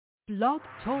Blog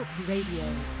Talk Radio.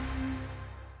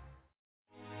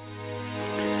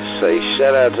 Say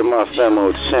shout out to my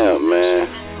famo champ, man.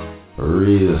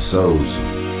 Real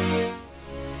soldier.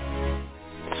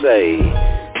 Say,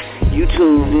 you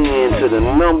tuned in to the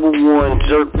 #1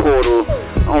 jerk portal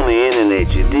on the internet,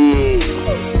 you dig?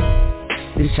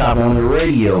 It's Chop on the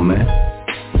radio, man.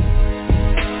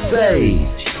 Say,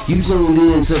 you tuned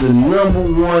in to the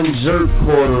 #1 jerk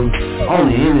portal on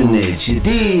the internet, you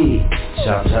dig?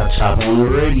 Chop, chop, chop on the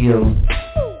radio.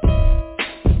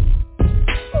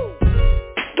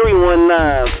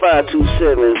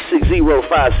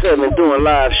 319-527-6057 doing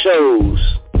live shows.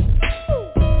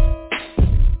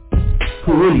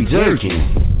 Who really jerking?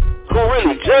 Who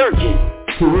really jerking?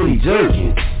 Who really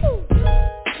jerking?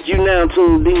 You now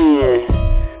tuned in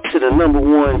to the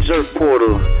 #1 jerk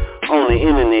portal on the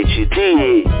internet, you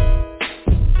dig?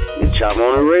 It's Chop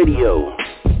on the radio.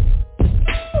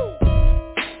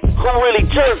 Who really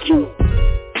jerking?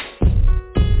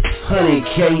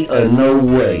 100K or no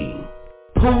way.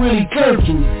 Who really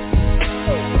jerking?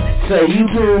 Say you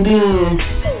tuned in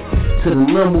to the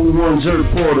 #1 jerk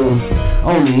portal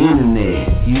on the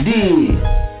internet. You did.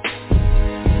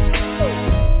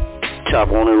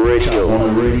 Chop on the radio. Chop on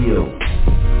the radio.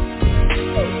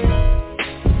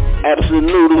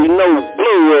 Absolutely no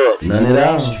blow up. None at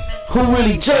all. Who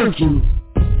really jerking?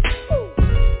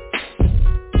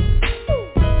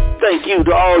 Thank you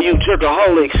to all you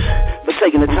jerkaholics for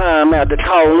taking the time out to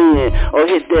call in or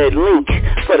hit that link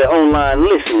for the online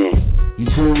listening. You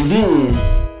tuned in.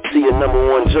 See your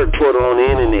 #1 jerk portal on the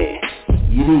internet.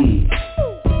 You did.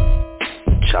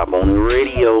 Chop on the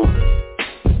radio.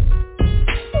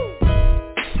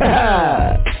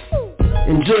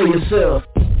 Enjoy yourself.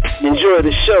 Enjoy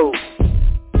the show.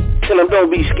 Tell them don't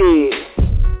be scared.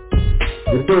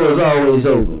 The door is always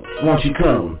open. Won't you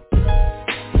come?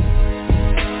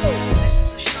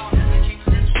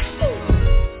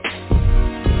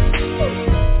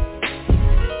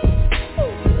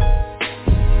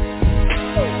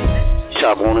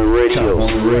 Chop on the radio. Chop on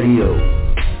the radio.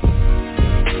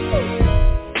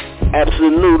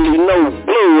 Absolutely no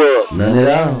blow up. None at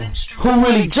all. Who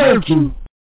really jerking?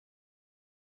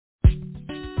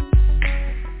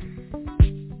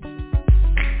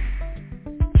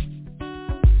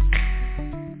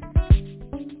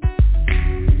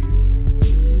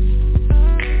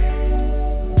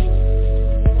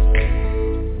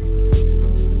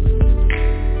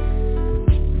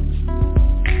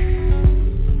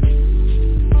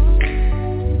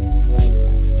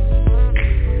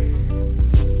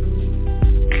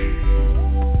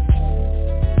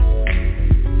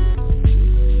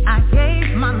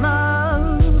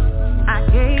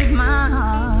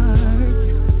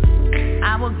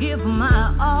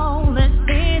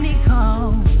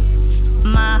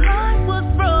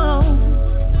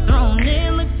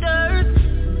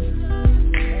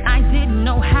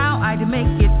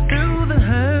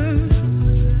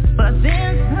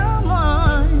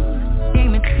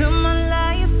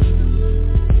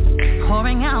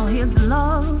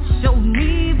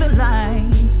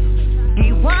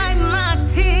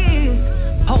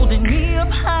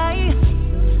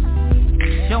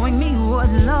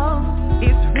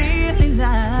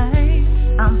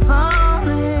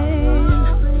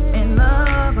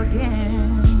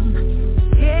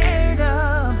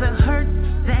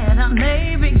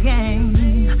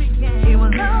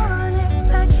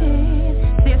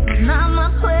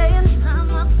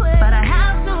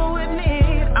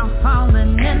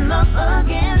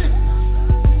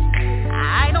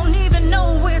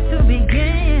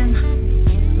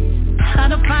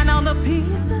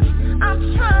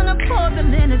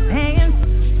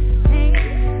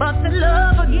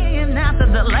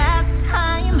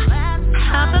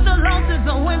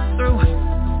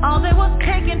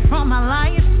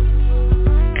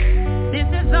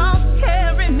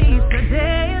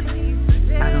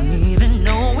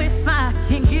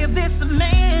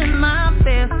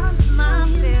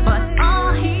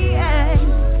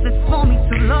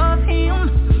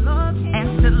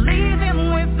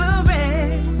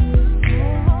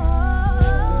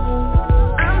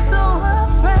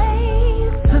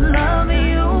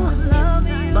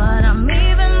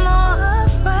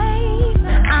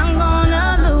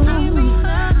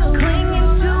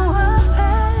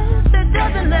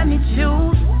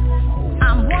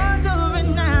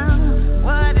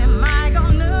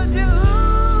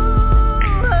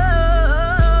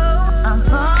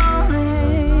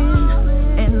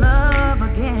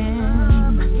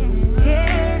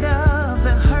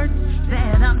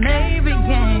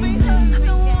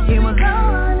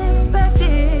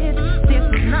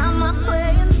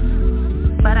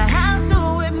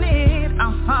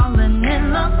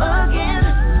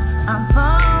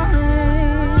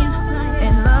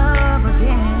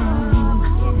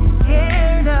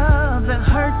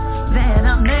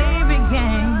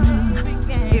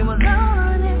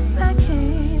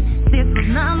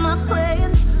 not my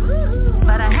place,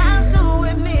 but I have to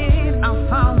admit I'm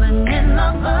falling in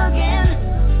love again.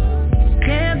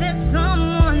 Scared that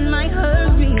someone might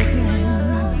hurt me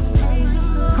again.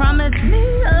 Promise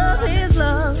me of his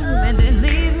love and then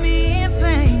leave me in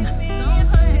pain.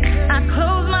 I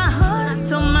close my heart,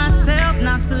 told myself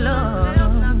not to love.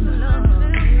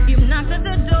 You knocked at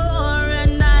the door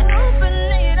and I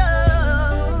opened it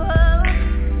up.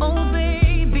 Oh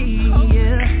baby,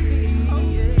 yeah.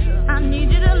 I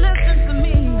need you to listen to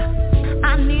me.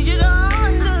 I need you to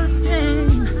understand.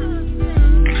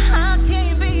 I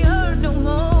can't be hurt no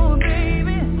more,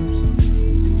 baby.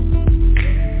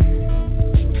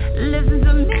 Listen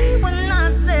to me when I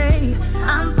say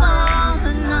I'm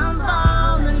falling, I'm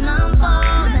falling, I'm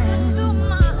falling.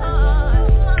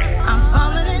 I'm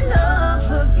falling in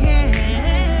love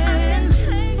again.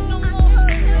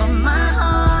 But my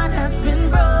heart has been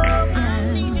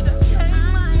broken.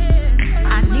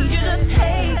 I need you to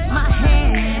take my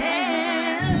hand.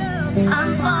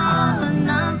 I'm falling,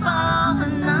 I'm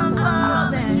falling, I'm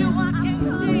falling.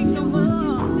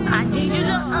 I need you to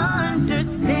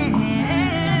understand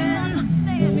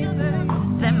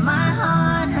that my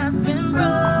heart has been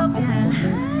broken.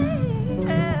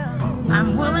 I'm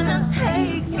willing to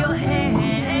take your hand.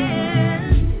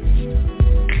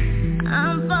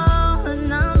 I'm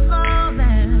falling, I'm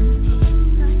falling.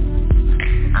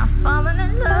 I'm falling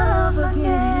in love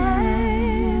again.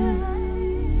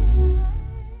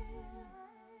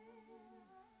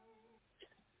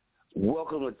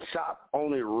 Welcome to Top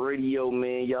On It Radio,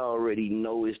 man. Y'all already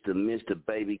know it's the Mr.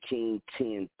 Baby King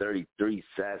 1033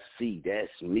 C.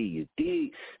 That's me. You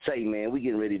dig? Say, man, we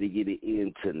getting ready to get it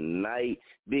in tonight.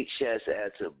 Big shouts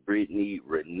out to Brittany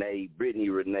Renee. Brittany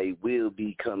Renee will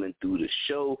be coming through the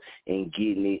show and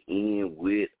getting it in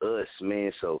with us,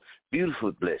 man. So,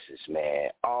 beautiful blessings, man.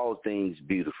 All things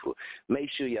beautiful. Make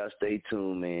sure y'all stay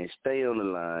tuned, man. Stay on the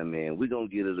line, man. We're going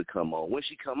to get her to come on. When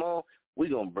she come on, we're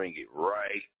going to bring it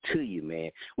right to you,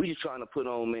 man. We just trying to put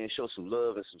on, man, show some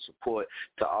love and some support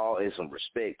to all and some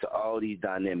respect to all these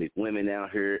dynamic women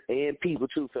out here and people,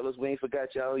 too, fellas. We ain't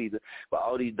forgot y'all either. But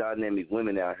all these dynamic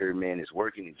women out here, man, is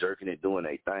working and jerking and doing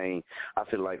their thing. I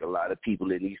feel like a lot of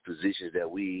people in these positions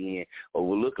that we in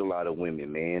overlook a lot of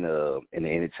women, man. And the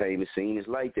entertainment scene is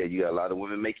like that. You got a lot of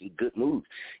women making good moves.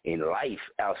 In life,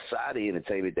 outside of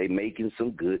entertainment, they making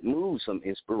some good moves, some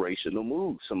inspirational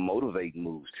moves, some motivating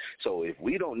moves. So if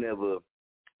we don't never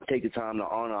take the time to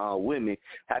honor our women,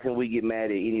 how can we get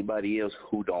mad at anybody else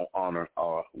who don't honor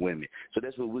our women? So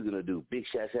that's what we're going to do. Big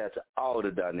shouts out to all the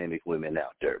dynamic women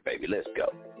out there, baby. Let's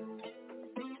go.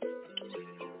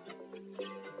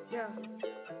 Yeah.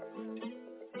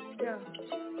 Yeah.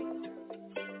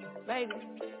 Baby.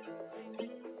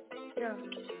 Yeah.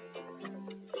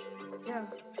 Yeah.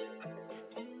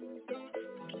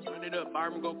 Run it up,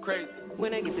 Byron, go crazy.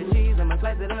 When I get the cheese, I'ma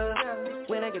slice it up.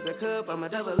 When I get the cup, I'ma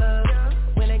double up.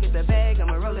 When I get the bag,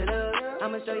 I'ma roll it up.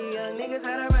 I'ma show you young niggas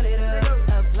how to run it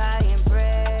up. Applying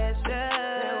pressure.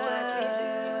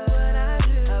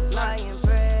 Applying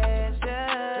pressure.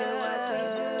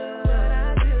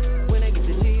 When I get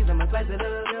the cheese, I'ma slice it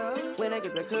up. When I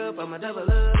get the cup, I'ma double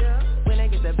up. When I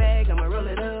get the bag, I'ma roll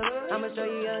it up. I'ma show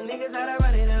you young niggas how to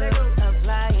run it up.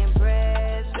 Applying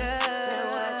pressure.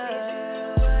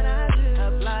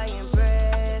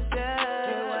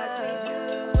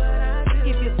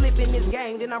 In this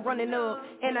game, then I'm running up.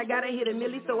 And I gotta hit a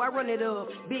milli, so I run it up.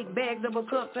 Big bags of a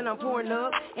cups and I'm pouring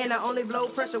up. And I only blow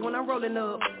pressure when I'm rolling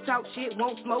up. Talk shit,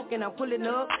 won't smoke, and I'm pulling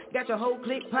up. Got your whole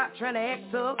clip pop trying to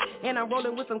act up. And I'm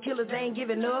rolling with some killers, they ain't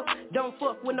giving up. Don't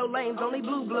fuck with no lames, only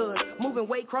blue blood. Moving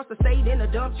weight across the state in a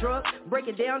dump truck. Break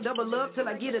it down, double up till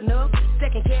I get enough.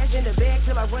 Second cash in the bag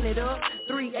till I run it up.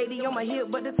 380 on my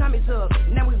hip, but the time is up.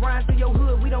 Now we ride through your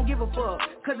hood, we don't give a fuck.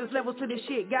 Cause it's levels to this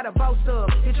shit, gotta boss up.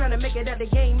 You're trying to make it out the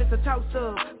game, it's a toss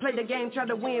up. Play the game, try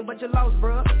to win, but you lost,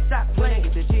 bruh. Stop playing. When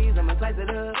I get the cheese, I'ma slice it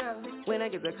up. When I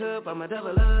get the cup, I'ma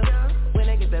double up. When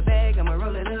I get the bag, I'ma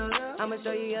roll it up. I'ma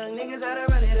show you young niggas how to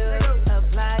run it up.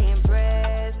 Applying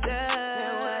pressure.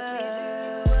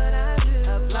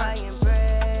 Applying pressure.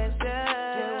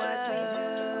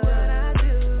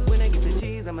 When I get the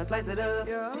cheese, I'ma slice it up.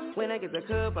 When I get the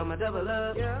cup, I'ma double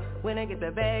up. When I get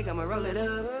the bag, I'ma roll it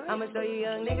up. I'ma show you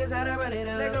young niggas how to run it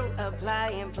up.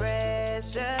 Applying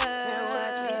pressure.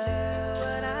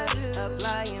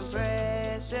 Applying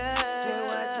pressure.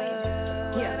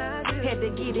 Yeah. Had to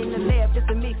get in the lab just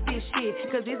to mix this shit.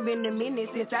 Cause it's been a minute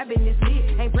since I've been this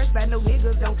lit. Ain't pressure touched by no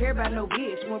niggas, don't care about no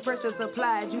bitch. When pressure's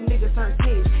applied, you niggas turn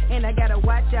snitch. And I gotta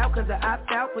watch out, cause the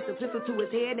opt out, put the pistol to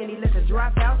his head and he let the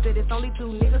drop out. Said it's only 2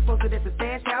 niggas posted at the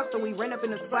stash house, so we ran up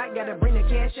in the spot, gotta bring the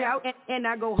cash out. And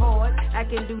I go hard, I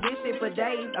can do this shit for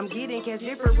days. I'm getting cash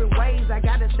different ways, I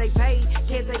gotta stay paid.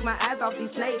 Can't take my eyes off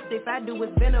these snakes, if I do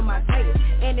it's venom my taste.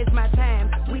 And it's my time,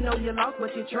 we know you lost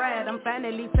but you tried. I'm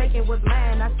finally taking what's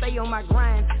mine, I stay on my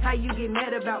grind. How you get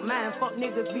mad about mine? Fuck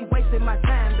niggas be wasting my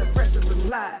time, the pressure's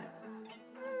applied.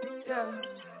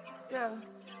 Yeah,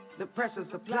 the pressure's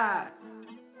applied.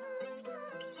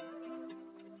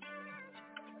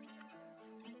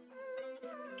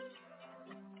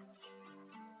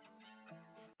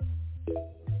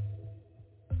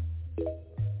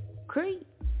 Creed.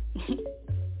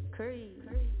 Creed.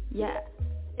 Yeah.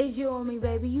 It's you and me,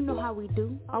 baby, you know how we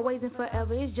do. Always and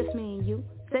forever, it's just me and you.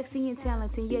 Sexy and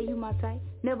talented, yeah, you my type.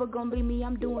 Never gonna be me,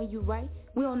 I'm doing you right.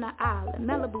 We on the island,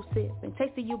 Malibu sipping.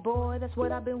 Tasting you, boy, that's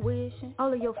what I've been wishing.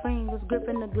 All of your fingers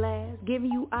gripping the glass,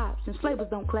 giving you options, flavors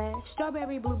don't clash.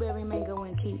 Strawberry, blueberry, mango,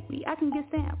 and kiwi. I can get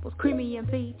samples, creamy and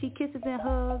peachy. Kisses and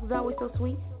hugs, always so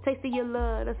sweet. Tasting your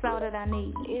love, that's all that I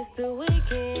need. It's the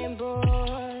weekend,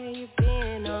 boy, you've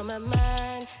been on my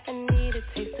mind. I need a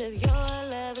taste of your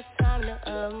love, it's time to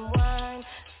unwind.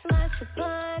 Slice of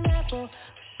pineapple,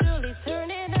 surely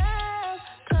turn it up.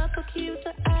 Couple cubes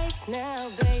of ice now,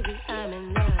 baby, I'm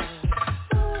in love.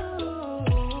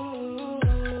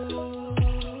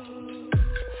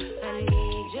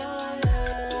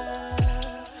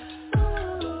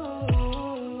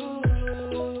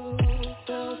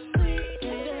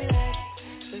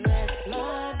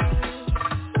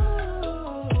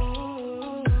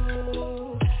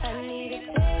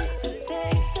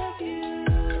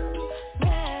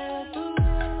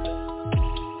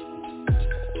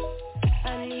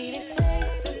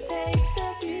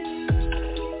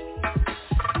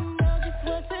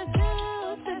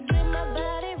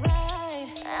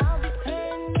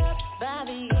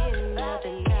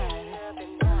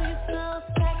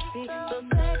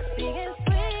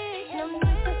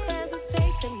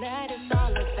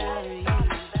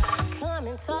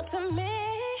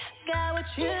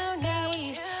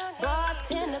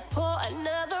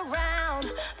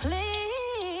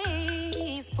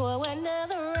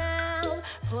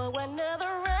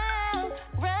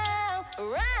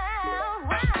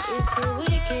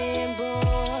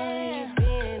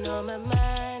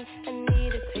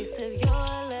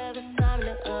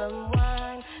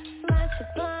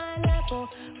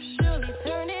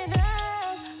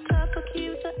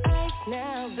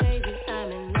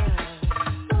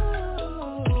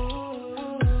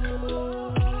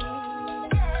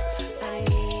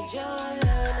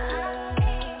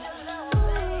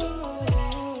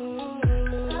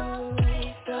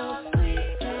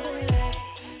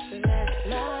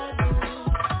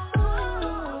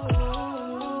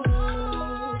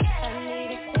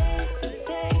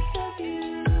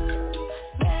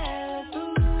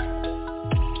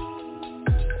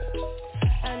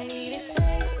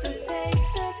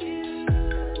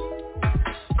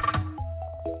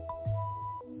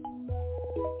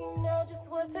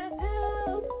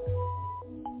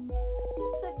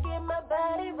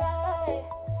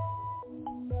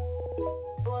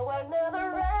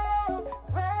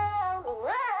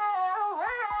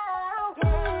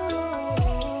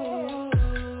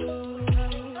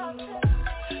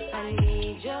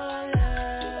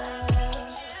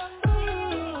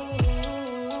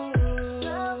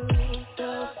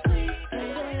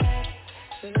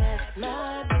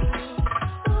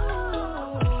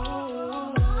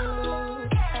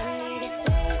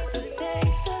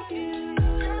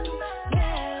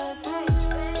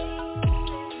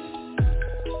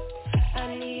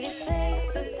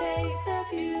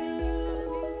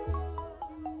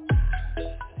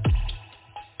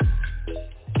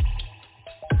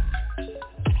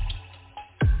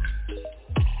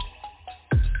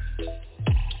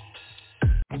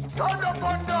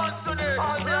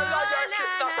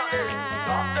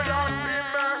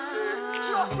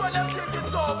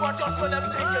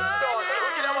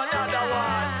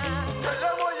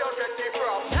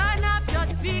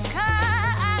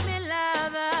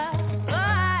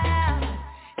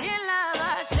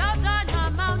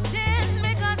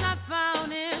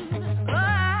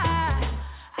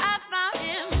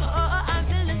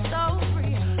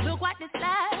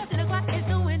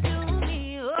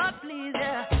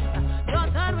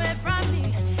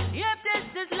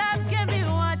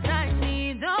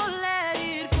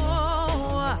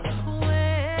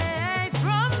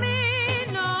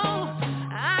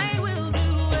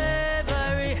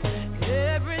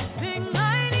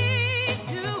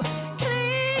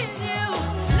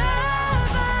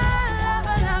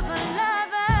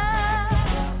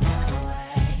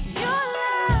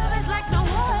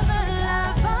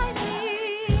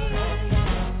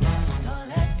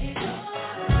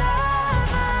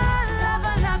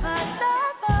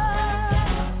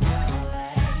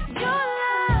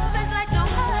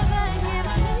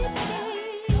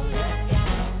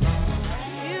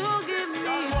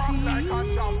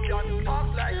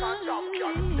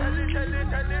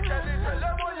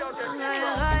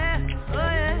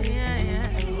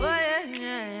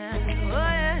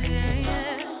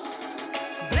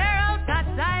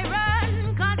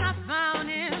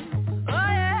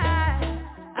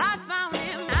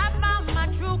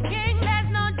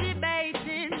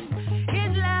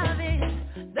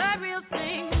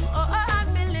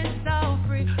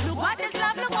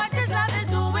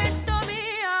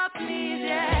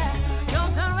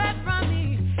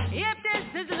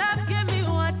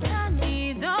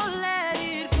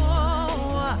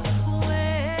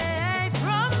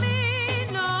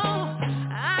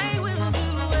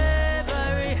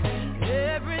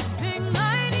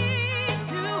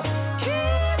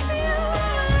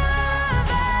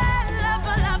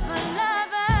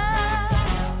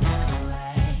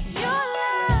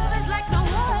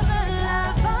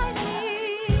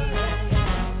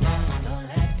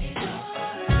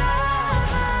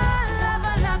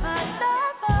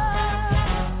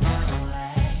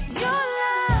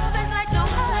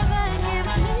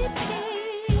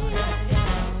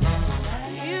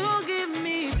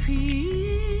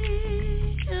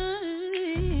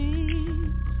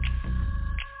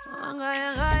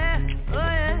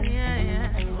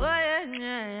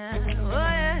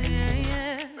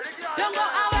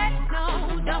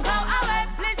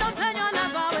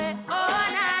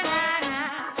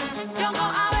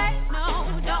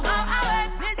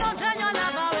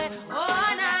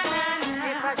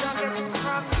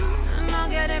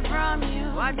 from you.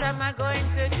 What am I going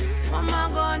to do? What am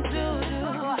I going to do?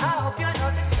 I hope you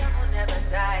know this love will never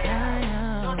die.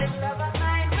 Know this love of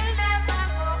mine will never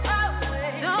go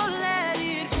away. Don't let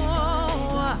it go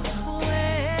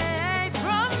away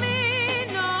from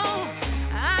me, no.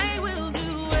 I will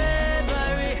do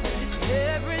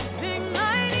everything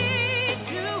I need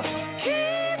to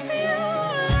keep you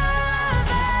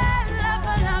lover.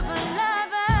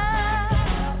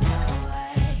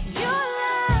 Your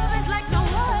love is like no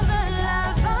other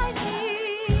love I need.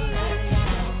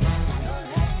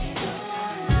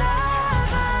 Lover.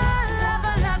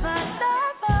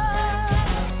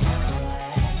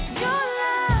 Your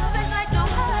love is like no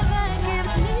other,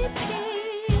 gives me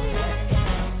peace.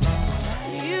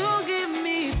 You give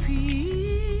me peace.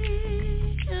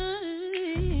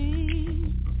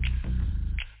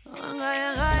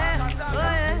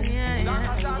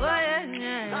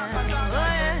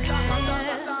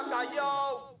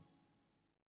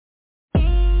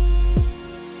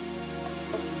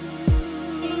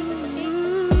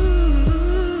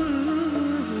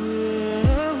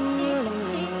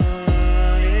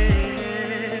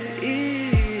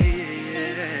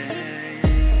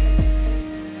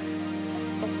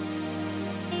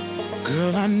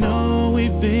 Girl, I know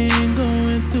we've been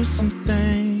going through some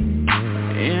things,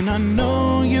 and I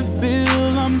know you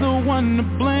feel I'm the one to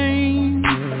blame.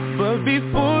 But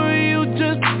before you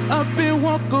just up and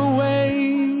walk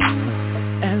away,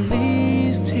 at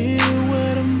least hear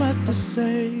what I'm about to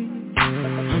say.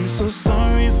 I'm so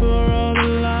sorry for all the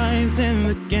lies and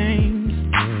the games,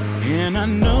 and I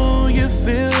know you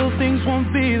feel things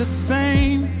won't be the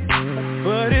same.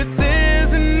 But if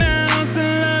there's an ounce of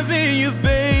love in you,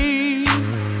 babe,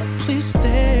 please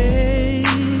stay.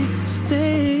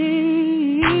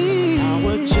 I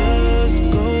would just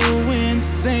go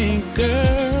insane,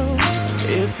 girl,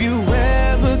 if you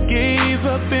ever gave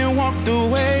up and walked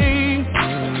away.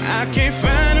 I can't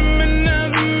find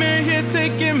another man here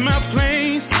taking my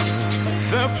place,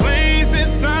 the place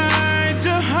inside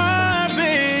your heart,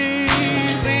 babe.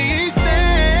 Please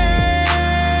stay.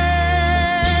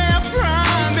 I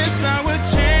promise I would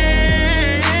change.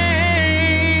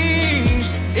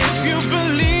 If you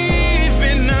believe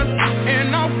in us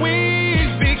and all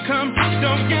we've become,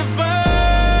 don't give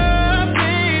up,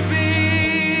 baby.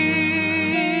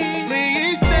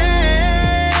 Please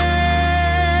stay.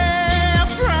 I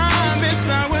promise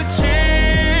I would change.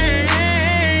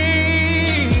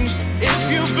 If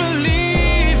you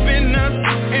believe in us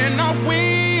and all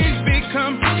we've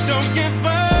become, don't give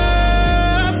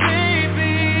up,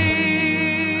 baby.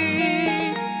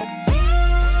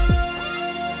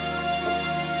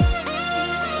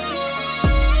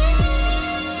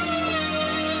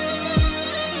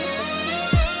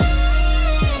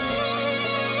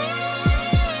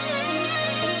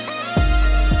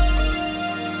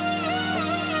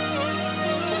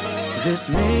 This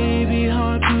may be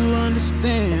hard to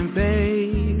understand,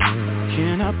 babe.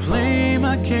 Can I play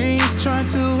my case, try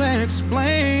to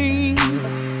explain?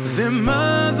 Them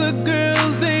other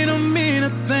girls, they don't mean a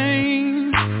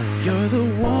thing. You're the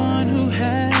one who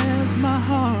has my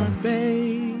heart,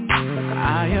 babe.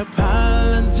 I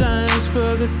apologize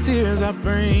for the tears I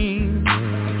bring.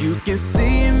 You can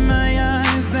see in my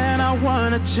eyes that I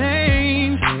wanna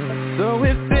change. So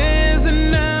if there's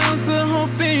an ounce of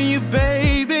hope in you,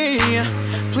 baby,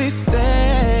 please stay.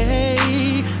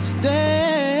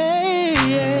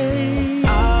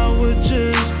 I would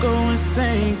just go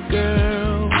insane,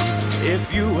 girl, if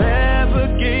you ever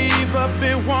gave up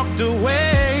and walked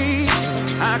away.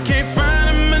 I can't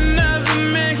find another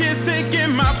man here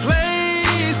taking my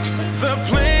place, the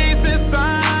place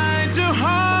inside your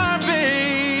heart,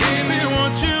 babe. Baby,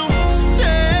 won't you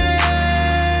stay?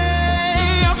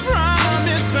 I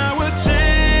promise I would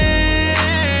change.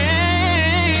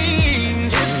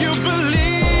 If you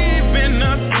believe in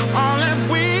us, all that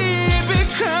we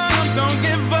become, don't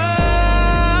give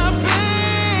up,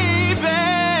 baby.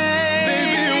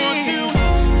 Baby, won't you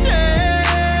stay?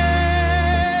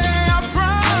 I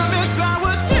promise I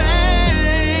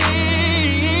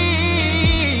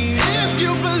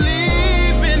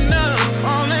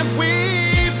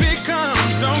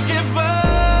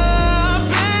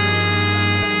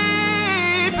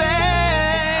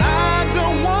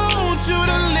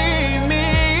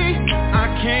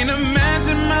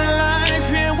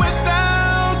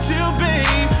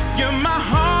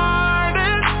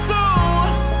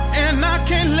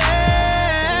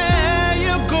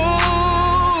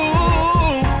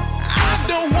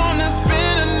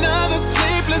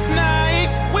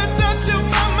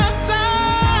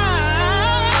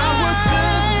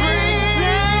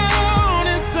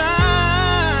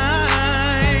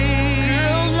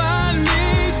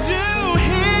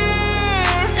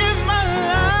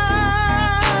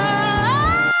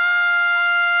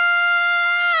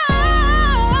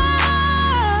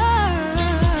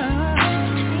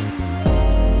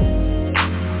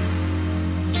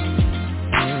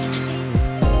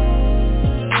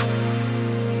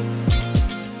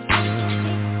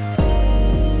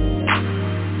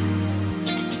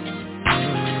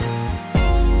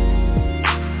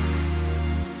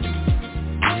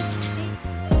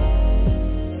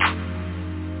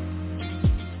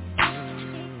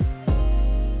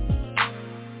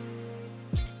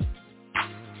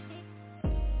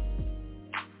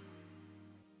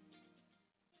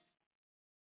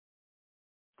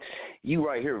You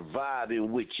right here vibing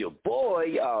with your boy.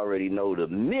 You already know the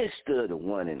Mr., the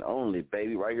one and only,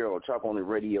 baby. Right here on Top on the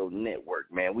Radio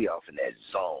Network, man. We off in that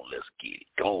zone. Let's get it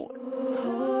going.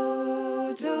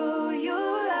 Who do you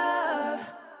love?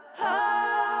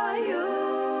 Are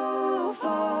you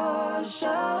for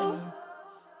sure?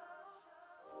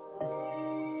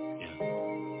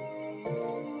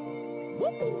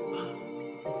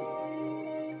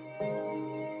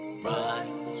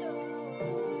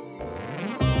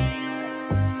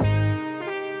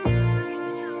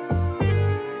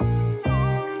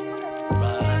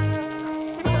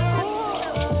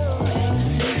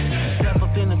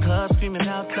 Screaming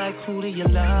out like, who do you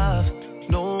love?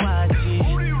 No IG.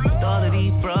 With all of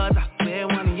these bros, I swear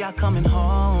one of y'all coming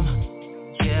home.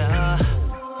 Yeah.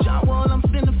 John Wall, I'm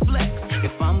finna flex.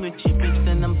 If I'm with you, bitch,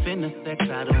 then I'm finna sex.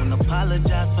 I don't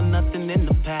apologize for nothing in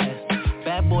the past.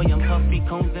 Bad boy, I'm puffy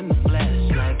combs in the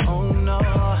flesh. Like, oh no.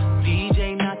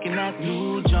 DJ knocking that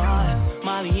new joint.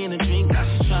 Molly in a drink, now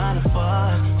she's trying to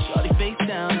fuck. Shorty face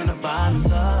down and the bottom's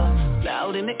up.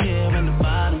 Loud in the air and the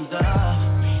bottom's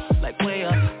up. Like way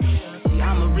up.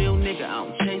 I'm a real nigga, I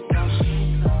don't chase them.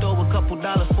 Throw a couple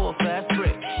dollars for a fast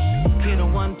break. Hit a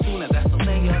 1-2, now that's a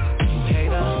layup. You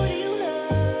hater. Who do you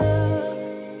love?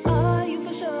 Are you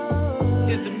for sure?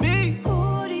 Is it me?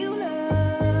 Who do you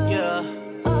love?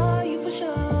 Yeah. Are you for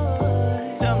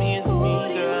sure? Tell me it's me,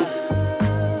 girl.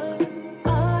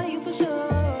 Are you for sure?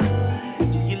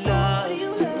 Do you love?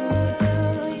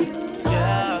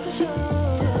 Yeah.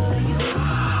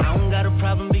 I don't got a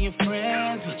problem being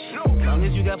friends with you. As long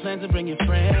as you got plans to bring your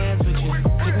friends with you.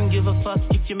 Couldn't give a fuck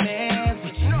if your man's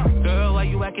with you. Girl, why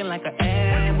you acting like I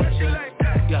am with you?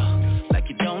 Yo, like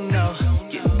you don't know.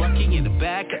 Getting bucky in the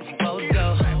back at the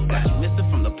photo. Got you missing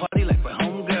from the party like we're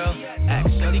homegirl. Ask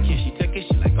shorty, can she take it?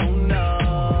 She like, oh no.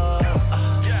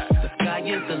 The sky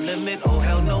is the limit, oh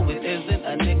hell no it isn't.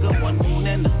 A nigga, one moon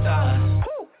and the stars.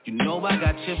 You know I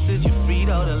got chips, is you free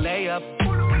though to lay up?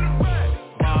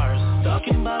 Bars,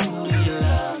 talking about who do you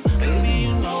love? Baby,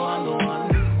 you know I'm the one.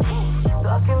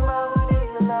 Talking about who do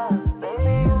you love? Baby,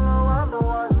 you know I'm the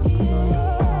one. Who do you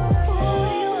love?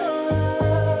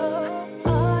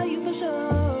 Are you for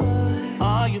sure?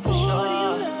 Are you for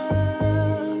sure?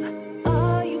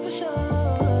 Are you for sure?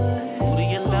 Who do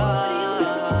you love?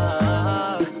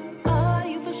 Are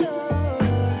you for sure?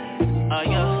 Are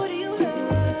you? Who do you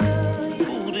love?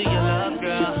 Who do you love,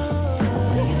 girl?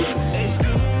 Hey.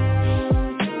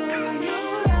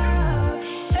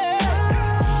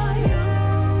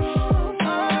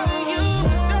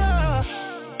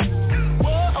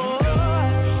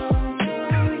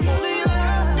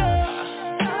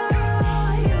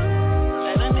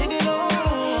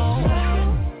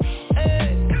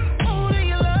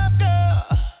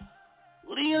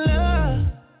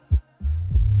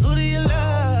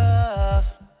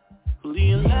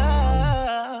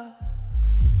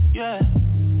 Yeah,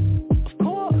 of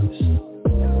course.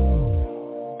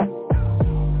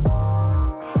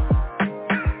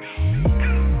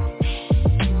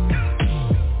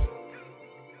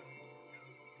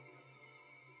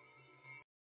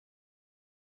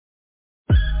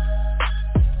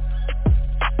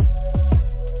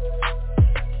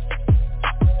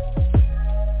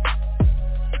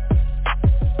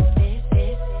 This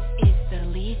is the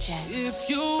Legion. If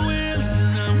you will,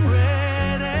 I'm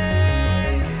ready.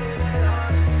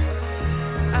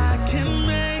 I can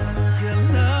make your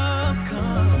love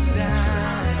come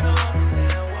down.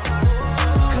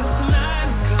 'Cause tonight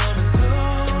I'm coming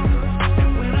through.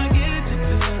 And when I get you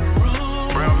to the room,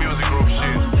 Brown Music Group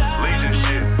shit, Legion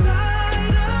shit.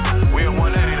 We at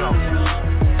 180 though.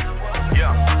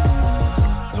 Yeah.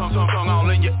 Tongue all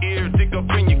in your ear, dick up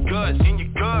in your guts,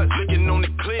 Licking on the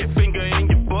clear finger in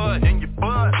your butt,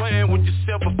 Playing with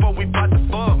yourself before we bout to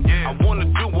fuck. Yeah. I wanna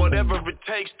do whatever it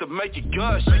takes to make you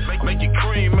gush, make you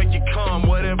cream, make you come,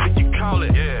 whatever you call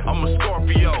it. Yeah. I'm a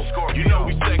Scorpio. You know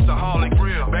we sexaholic.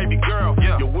 Real. Baby girl,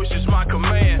 yeah. Your wish is my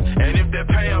command. And if that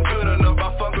pay I'm good enough,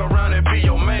 I fuck around and be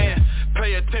your man.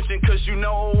 Pay attention cause you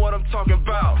know what I'm talking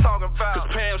about. Cause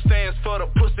Pam stands for the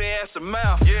pussy ass and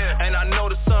mouth. Yeah. And I know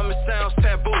to some it sounds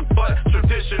taboo, but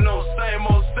traditional, same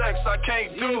old sex I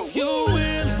can't do. if you will,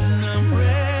 I'm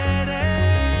ready.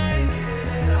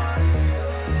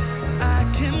 I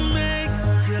can make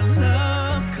your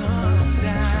love come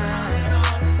down.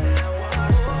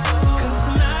 'Cause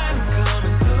tonight I'm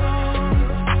coming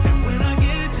through. And when I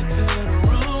get you to the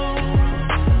room,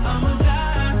 I'ma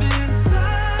dive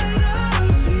inside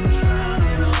of you.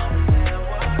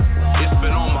 It's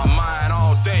been on my mind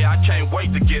all day, I can't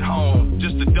wait to get home.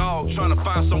 Just a dog trying to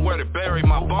find somewhere to bury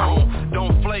my bone.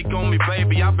 Don't flake on me,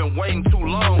 baby, I've been waiting too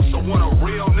long. So when a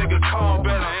real nigga call,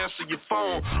 better answer your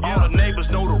phone. All the neighbors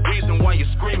know the reason why you're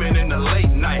screaming in the late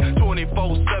night.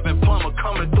 24/7 plumber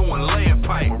coming through and laying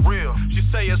pipe. For real. She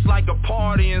say it's like a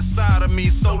party inside of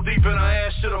me, so deep in her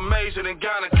ass should've majored in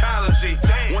gynecology.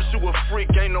 Damn. Once you a freak,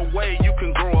 ain't no way you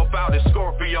can grow up out it.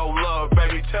 Scorpio love,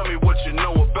 baby, tell me what you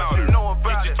know about it.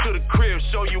 Get you to the crib,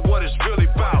 show you what it's really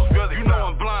about. You know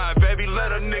I'm blind, baby,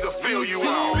 let a nigga feel you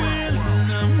out.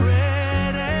 I'm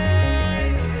ready.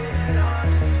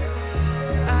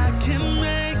 I can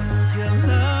make your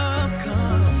love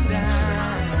come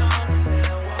down.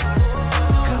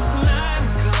 'Cause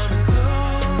tonight's coming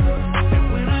through, and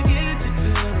when I get you to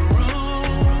the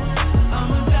room,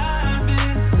 I'ma dive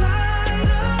inside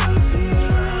of you.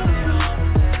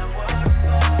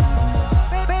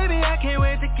 Baby, I can't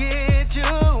wait to get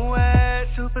you wet,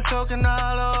 super soaking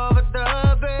all over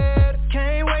the bed.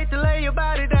 Can't wait to lay your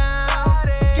body down.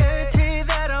 Guarantee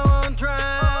that I won't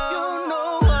drown. You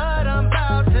know what I'm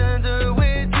about to do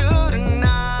with you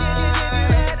tonight.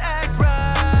 That act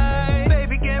right,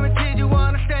 baby, guaranteed you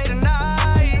wanna stay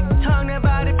tonight. Tongue that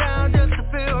body down just to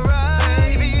feel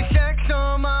right. Baby, sex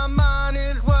on my mind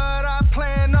is what I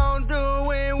plan on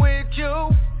doing with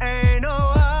you. Ain't no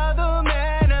other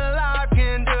man alive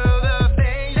can do the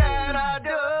things that I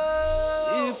do.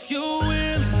 If you're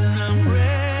willing, I'm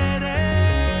ready.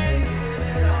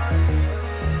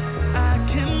 I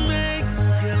can make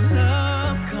your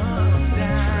love come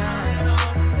down.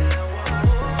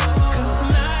 'Cause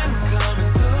tonight's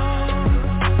coming through,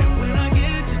 and when I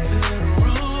get you to the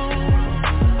room,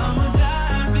 I'ma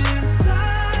dive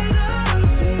inside of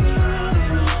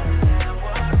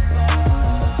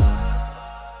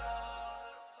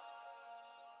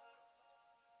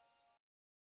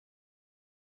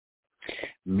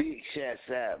Big shouts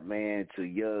out, man, to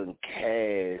Young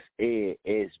Cass, Ed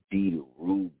SB, the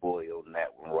rude boy on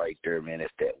that one right there, man.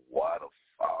 That's that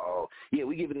waterfall. Yeah,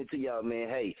 we giving it to y'all, man.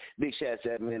 Hey, big shouts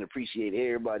out, man. Appreciate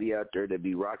everybody out there that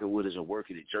be rocking with us and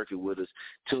working and jerking with us,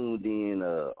 tuned in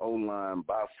online,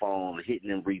 by phone, hitting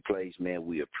them replays, man.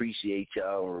 We appreciate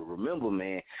y'all. Remember,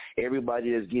 man,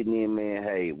 everybody that's getting in, man,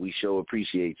 hey, we sure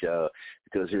appreciate y'all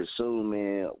because here soon,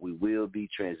 man, we will be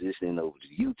transitioning over to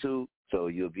YouTube. So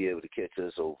you'll be able to catch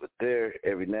us over there.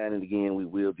 Every now and again, we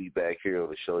will be back here on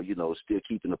the show, you know, still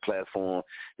keeping the platform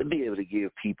to be able to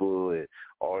give people and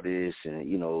artists and,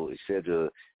 you know, et cetera,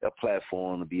 a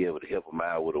platform to be able to help them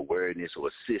out with awareness or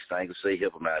assist. I ain't going to say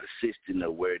help them out, assist in the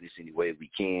awareness any way we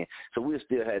can. So we'll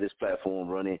still have this platform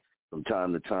running from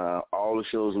time to time. All the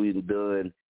shows we've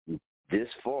done this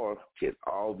far can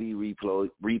all be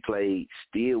replayed,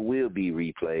 still will be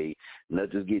replayed.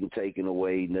 Nothing's getting taken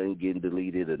away, nothing getting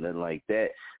deleted or nothing like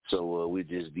that. So we'll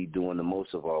just be doing the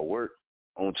most of our work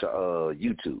on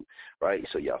YouTube, right?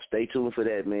 So y'all stay tuned for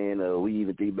that, man. We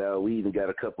even got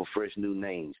a couple fresh new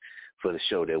names for the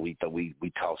show that we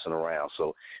tossing around.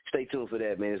 So stay tuned for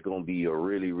that, man. It's going to be a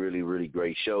really, really, really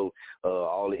great show.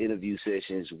 All the interview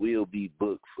sessions will be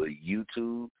booked for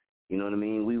YouTube. You know what I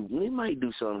mean? We might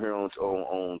do something here on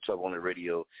Talk on the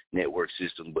Radio Network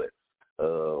system, but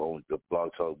on the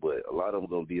Blog Talk, but a lot of them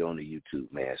going to be on the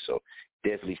YouTube, man. So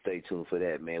definitely stay tuned for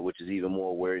that, man, which is even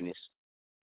more awareness.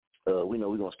 We know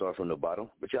we're going to start from the bottom,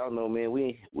 but y'all know, man,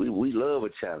 we love a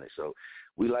challenge. So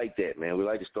we like that, man. We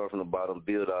like to start from the bottom,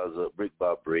 build ours up brick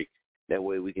by brick. That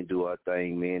way we can do our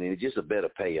thing, man, and it's just a better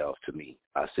payoff to me.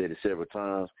 I said it several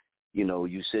times. You know,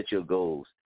 you set your goals.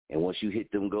 And once you hit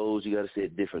them goals, you got to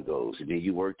set different goals. And then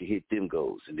you work to hit them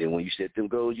goals. And then when you set them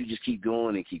goals, you just keep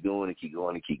going and keep going and keep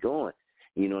going and keep going.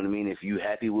 You know what I mean? If you're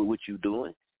happy with what you're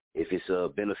doing, if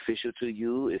it's beneficial to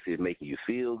you, if it's making you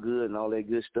feel good and all that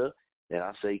good stuff, then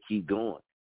I say keep going.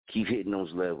 Keep hitting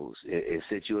those levels and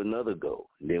set you another goal.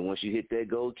 And then once you hit that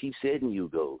goal, keep setting you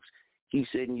goals. Keep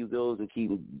setting you goals and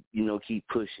keep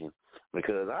pushing.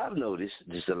 Because I've noticed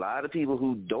just a lot of people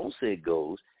who don't set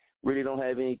goals really don't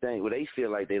have anything. Well, they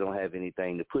feel like they don't have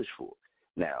anything to push for.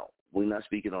 Now, we're not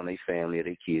speaking on their family or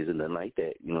their kids or nothing like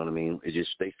that. You know what I mean? It's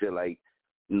just they feel like,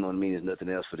 you know what I mean, there's nothing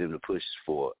else for them to push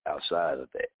for outside of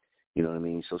that. You know what I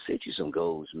mean? So set you some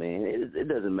goals, man. It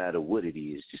doesn't matter what it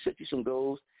is. Just set you some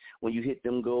goals. When you hit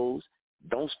them goals,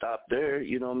 don't stop there.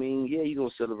 You know what I mean? Yeah, you're going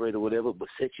to celebrate or whatever, but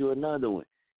set you another one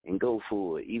and go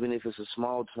for it, even if it's a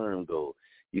small-term goal.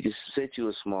 You can set you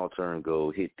a small-term goal,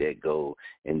 hit that goal,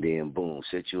 and then, boom,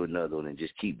 set you another one and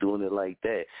just keep doing it like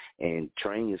that and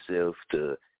train yourself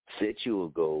to set you a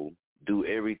goal, do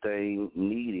everything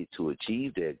needed to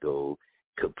achieve that goal,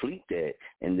 complete that,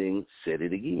 and then set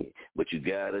it again. But you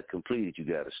got to complete it. You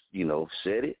got to,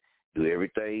 set it, do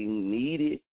everything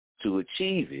needed to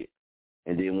achieve it.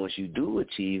 And then once you do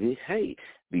achieve it, hey,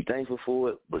 be thankful for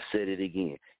it, but set it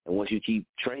again. And once you keep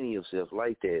training yourself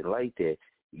like that,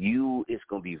 it's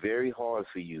going to be very hard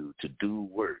for you to do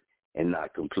work and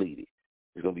not complete it.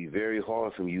 It's going to be very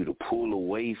hard for you to pull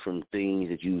away from things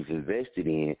that you've invested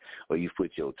in or you've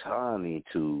put your time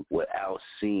into without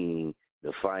seeing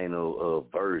the final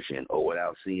version or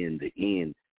without seeing the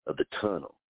end of the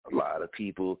tunnel. A lot of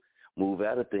people move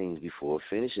out of things before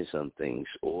finishing some things,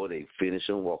 or they finish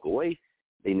them, walk away.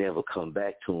 They never come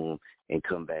back to them and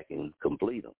come back and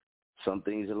complete them. Some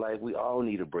things in life we all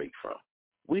need a break from.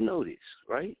 We know this,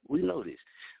 right? We know this.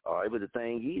 All right, but the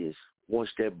thing is, once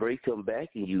that break come back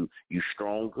and you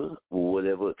stronger, or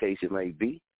whatever case it may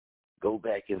be, go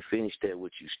back and finish that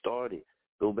what you started.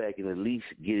 Go back and at least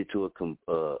get it to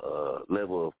a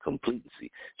level of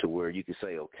completency to where you can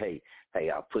say, okay,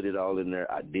 hey, I put it all in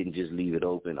there. I didn't just leave it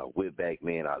open. I went back,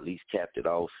 man. I at least capped it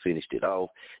off, finished it off.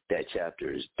 That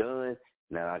chapter is done.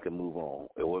 Now I can move on.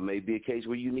 Or it may be a case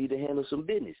where you need to handle some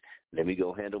business. Let me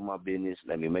go handle my business.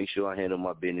 Let me make sure I handle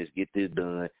my business, get this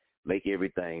done, make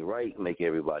everything right, make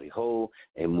everybody whole,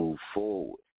 and move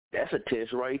forward. That's a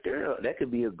test right there. That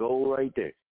could be a goal right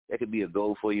there. That could be a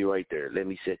goal for you right there. Let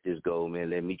me set this goal,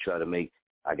 man. Let me try to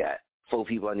I got 4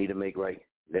 people I need to make right.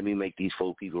 Let me make these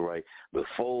 4 people right.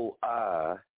 Before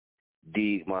I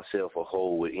dig myself a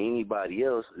hole with anybody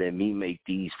else, let me make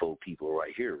these 4 people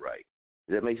right here right.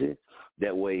 Does that make sense?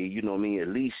 That way, you know what I mean, at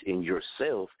least in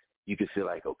yourself, you can feel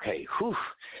like, okay, whew,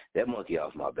 that monkey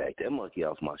off my back, that monkey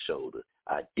off my shoulder.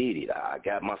 I did it. I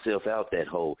got myself out that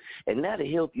hole. And that'll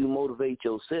help you motivate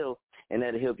yourself, and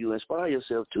that'll help you inspire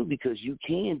yourself, too, because you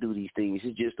can do these things.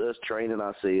 It's just us training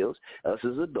ourselves, us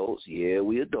as adults. Yeah,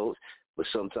 we adults, but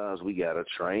sometimes we got to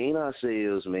train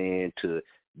ourselves, man, to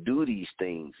do these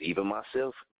things, even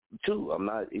myself, too. I'm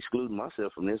not excluding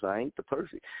myself from this. I ain't the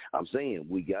perfect. I'm saying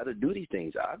we got to do these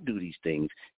things. I do these things.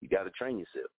 You got to train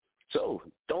yourself. So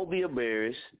don't be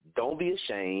embarrassed. Don't be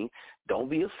ashamed. Don't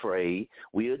be afraid.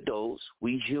 We adults.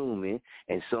 We human.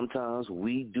 And sometimes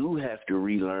we do have to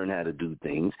relearn how to do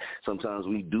things. Sometimes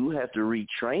we do have to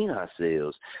retrain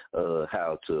ourselves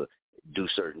how to do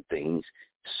certain things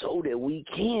so that we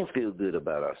can feel good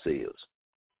about ourselves.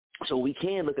 So we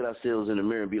can look at ourselves in the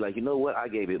mirror and be like, you know what? I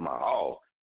gave it my all.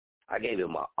 I gave it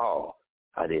my all.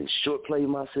 I didn't short play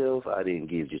myself. I didn't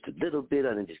give just a little bit.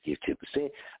 I didn't just give 10%.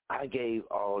 I gave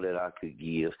all that I could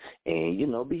give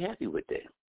and, be happy with that.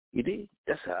 You did?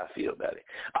 That's how I feel about it.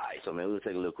 All right, so, man, we'll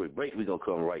take a little quick break. We're going to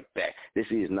come right back. This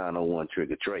is 901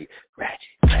 Trigger Trey. Ratchet,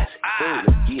 classic. Let's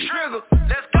get it. Trigger,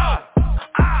 let's go.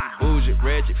 Bougie,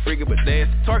 ratchet, freaking but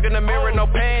nasty. Talking the mirror, no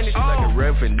panties. She like a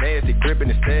reverend nasty, gripping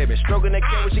and stabbing. Stroking that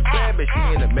cat when she clapping. She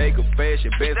in the makeup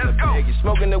fashion, best in the baggy.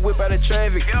 Smoking the whip out of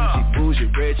traffic. She bougie,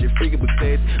 ratchet, freaking but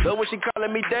nasty. Love when she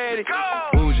calling me daddy.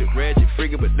 Bougie, ratchet,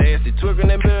 freaking but nasty. Twerking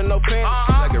that mirror, no panties.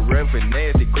 She like a reverend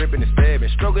nasty, gripping and stabbing.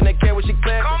 Stroking that cat when she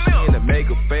clapping. She in the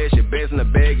makeup fashion, best in the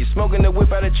baggy. Smoking the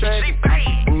whip out of traffic.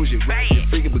 Bougie, ratchet,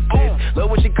 freaking but nasty. Love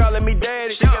when she calling me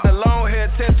daddy. She got the long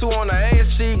hair tattoo on her ass.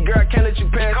 She, girl, I can't let you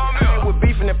pass. I ain't with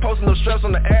beefing and posting no straps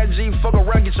on the IG. Fuck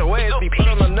around, get your ass beat. Put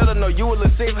on another, no, you a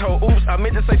little sexy hoe. Oops, I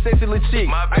meant to say sexy little chick.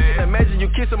 I can imagine you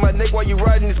kissing my neck while you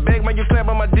riding this bag. Man, you slap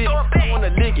on my dick. I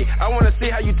wanna lick it. I wanna see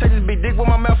how you take this big dick with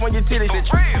my mouth on your titties. That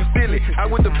you silly. I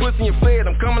with the pussy and fled.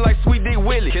 I'm coming like Sweet Dick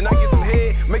Willie. Can I get some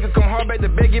head? Make it come hard back to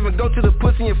bed. Even go to the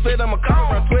pussy and fled. I'ma come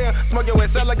around 12. Smoke your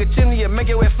ass out like a chimney and make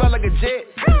your ass fly like a jet.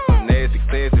 I'm nasty,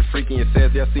 classy, freaking your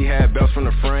sassy. I see how it bounce from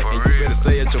the front. And you better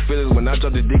say at your feelings when I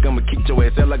drop the dick. I'ma kick your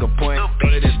ass out like a point.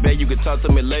 Throw this bag, you can talk to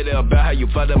me later about how you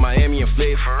fly to Miami and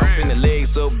fled. I'm finna legs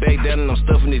so back down and I'm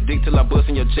stuffing this dick till I bust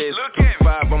in your chest.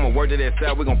 5, I'ma work that ass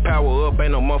out, we gon' power up,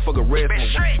 ain't no motherfucker rest.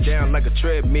 I'ma down like a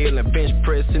treadmill and bench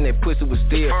press in that pussy with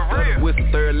steel. With the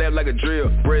third lap like a drill,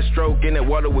 breaststroke in that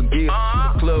water with gear.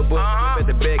 Club up at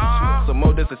the back, some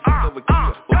more that's a 6 over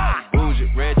kill.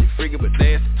 Bougie, ratchet, freaking but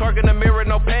nasty. Talking the mirror,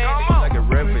 no panties. Like a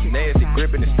reverend nasty,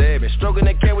 gripping and stabbing. Stroking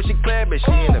that cat when she clapping.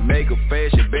 She in the makeup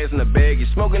fashion, best in the baggy.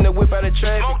 Smoking the whip out of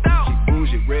traffic. She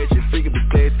bougie, ratchet, freaking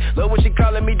but nasty. Love when she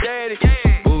calling me daddy.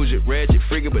 Bougie, ratchet,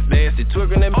 freaking but nasty.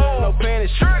 Twerking that no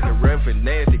panties. Like a reverend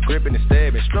nasty, gripping and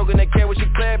stabbing. Stroking that cat when she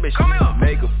clapping. She in the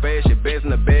makeup fashion, best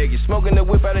in the baggy. Smoking the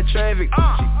whip out of traffic.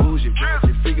 She bougie,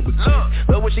 ratchet, freaking but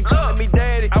nasty. Love when she calling me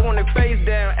daddy. I want her face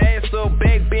down, ass up,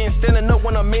 back bend, standing up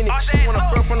when I'm in it. She wanna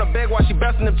front from the back while she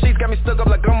bouncing them cheeks. Got me stuck up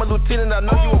like I'm a lieutenant. I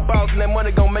know you a boss and that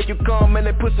money gon' make you come. And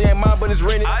that pussy ain't mine but it's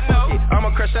rented. I know.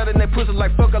 I'ma crash out in that pussy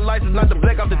like fuck a license, not the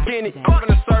black off the tenant. Up in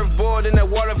the surfboard in that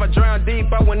water, if I drown deep,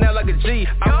 I went out like a G.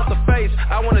 I want the face,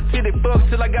 I want a titty fuck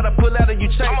till I gotta pull out of you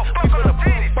chase. We finna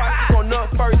pull spot, we gon' up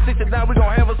first, 69, we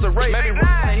gon' have us a race. Maybe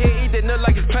run in the head, eat that nut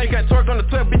like it's paint. Got twerk on the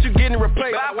 12, bitch, you getting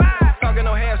replaced. Talking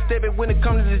no half stepping, when it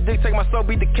comes to this dick, take my soul,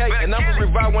 beat the cake. And I'ma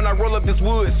revive when I roll up this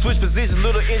wood. Switch positions,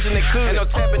 little engine that could. And I'm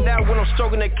tapping out when I'm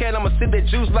stroking that cat. I'ma sip that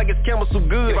juice like it's camel so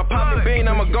good. If I pop the bean,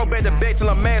 I'ma go back to back till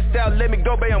I'm masked out. Let me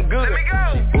go, babe, I'm good.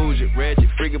 She bougie, ratchet,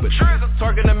 freaky, but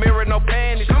twerking the mirror, no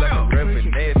panties. She like a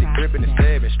reppin', nasty, gripping and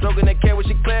stabbing. Stroking that cat when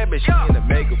she clapping. She in the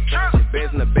makeup, she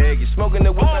bands in the baggie. Smoking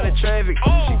the whip out of traffic.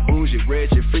 She bougie,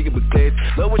 ratchet, freaky, but classy.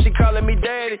 Love when she calling me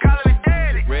daddy.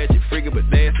 Ratchet, freaky, but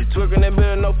nasty. Twerking that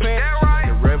mirror, no panties.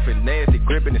 Reppin', nasty,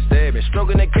 gripping and stabbing.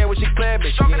 Stroking that cat when she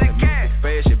clapping. She in the makeup,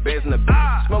 fashion, bands in the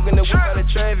baggie. Smoking the whip out of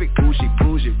traffic.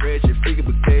 Bougie, ratchet, freaky,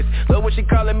 but classy. Love when she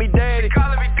calling me daddy.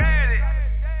 Trigger.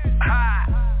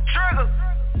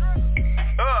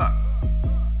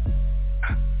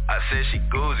 I said she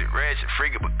bougie, ratchet,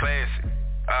 freaky, but classy.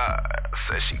 I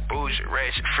said she bougie,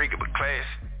 ratchet, freaky, but classy.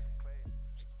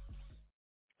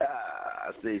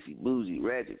 I said she bougie,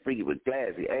 ratchet, freaky, but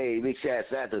classy. Hey, big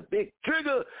shouts out to Big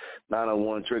Trigger,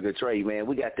 901 Trigger Trey, man.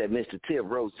 We got that Mr. Tip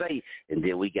Rose, and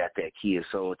then we got that Kia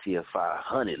Soul Tier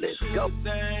 500. Let's go.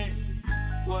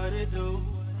 What it do?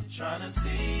 Tryna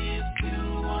see if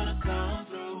you wanna come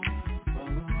through.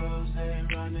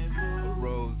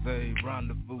 Rose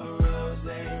rendezvous. Rose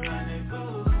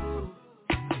rendezvous.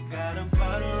 Got 'em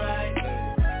caught right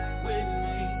with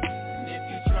me. And if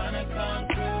you tryna come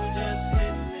through, just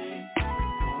hit me.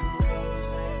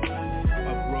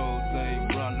 Rose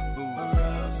rendezvous.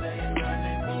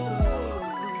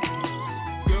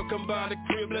 Girl, come by the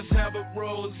crib, let's have a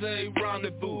rose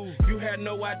rendezvous. You had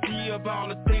no idea of all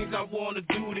the things I wanna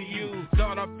do to you.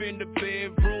 Start up in the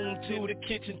bedroom to the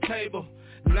kitchen table.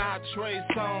 Not Trey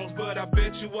songs, but I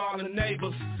bet you all the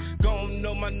neighbors gon'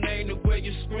 know my name the way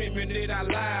you screaming it out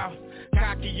loud.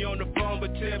 Cocky on the phone,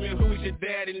 but tell me who's your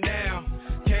daddy now.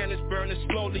 Candles burning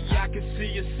slowly, I can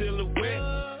see your silhouette.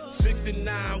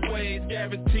 69 ways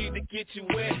guaranteed to get you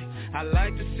wet. I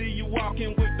like to see you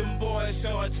walking with them boys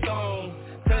short stone.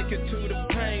 Take it to the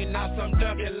pain, now some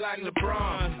dunking like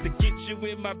LeBron. To get you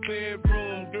in my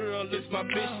bedroom, girl, it's my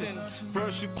mission.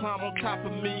 First you climb on top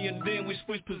of me and then we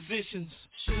switch positions.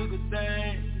 Sugar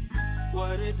thing,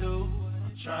 what it do?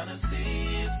 Tryna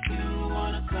see if you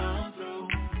wanna come through.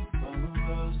 A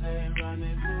rose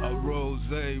rendezvous. A rose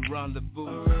rendezvous. A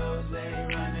rose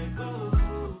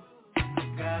rendezvous.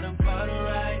 Got 'em caught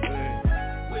right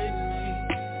with me.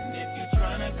 And if you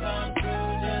tryna come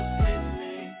through, just hit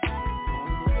me.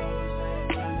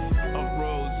 A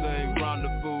rose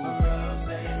rendezvous.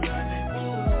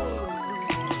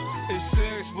 If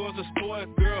sex was a sport,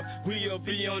 girl, we'll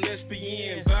be on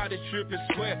SPN. Body tripping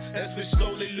sweat as we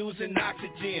slowly losing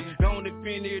oxygen. Don't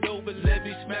bend it over, let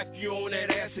me smack you on that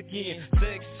ass again.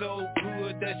 Sex so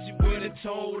good that she went and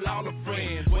told all her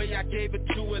friends. Way I gave it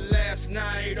to her last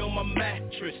night on my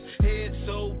mattress. Head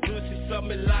so good, she saw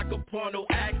me like a porno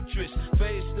actress.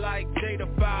 Face like Jada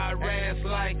Fire, ass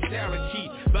like Cherokee.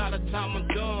 By the time I'm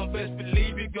done, best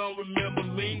believe you gon' remember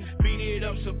me. Beat it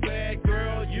up so bad,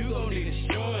 girl, you gon' need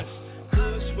insurance.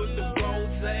 Kush with the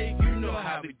rose, you know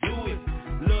how we do it.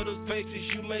 Little faces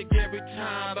you make every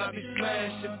time I be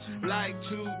smashing. Like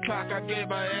Tupac, I gave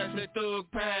my ass my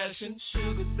thug passion.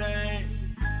 Sugar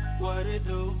thing, what it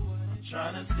do?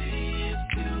 Tryna see if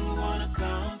you wanna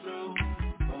come through.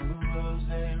 A rose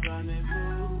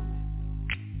rendezvous.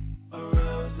 A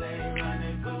rose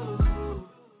rendezvous.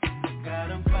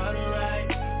 Got 'em caught right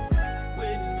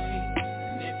with me.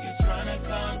 And if you tryna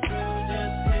come through,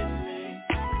 just hit me.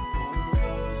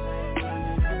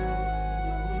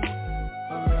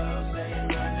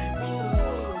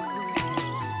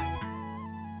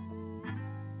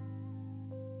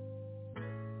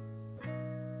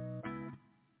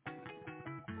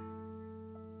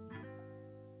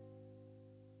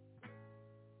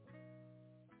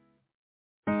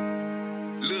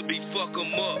 Lil' B fuck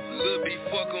 'em up, Lil' B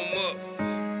fuck 'em up.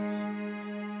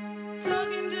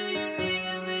 Talking to your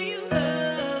niggas that you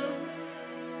love.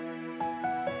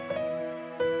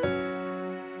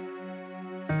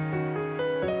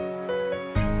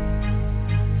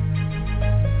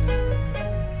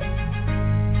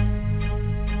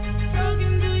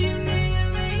 Talking to your niggas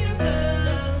that you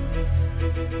love.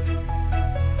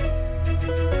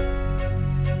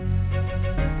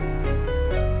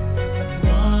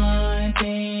 One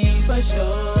thing for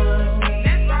sure.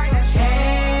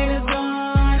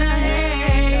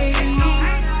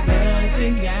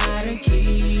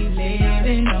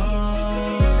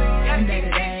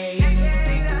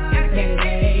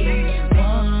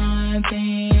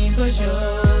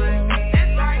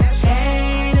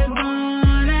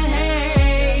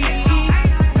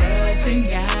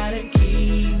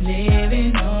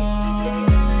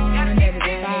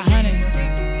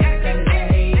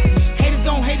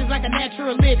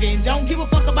 Don't give a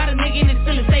fuck about a nigga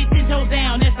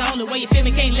you feel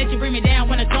me? Can't let you bring me down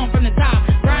when I come from the top.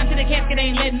 Grind to the casket,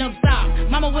 ain't letting them stop.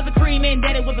 Mama was a cream and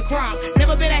daddy was a crop.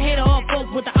 Never been a hater or folks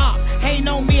with the op. Hating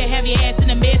on me, I have your ass in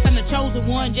a mess. I'm the chosen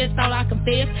one, just thought I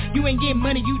confess. You ain't getting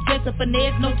money, you just a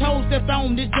finesse. No toes stepped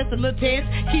on, this just a little test.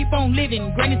 Keep on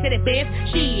living, granny said it best.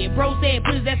 Shit, bro said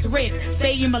put his ass to rest.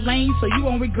 Stay in my lane so you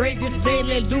won't regret this. Bed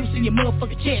let loose in your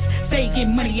motherfucking chest. Stay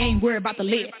getting money, ain't worried about the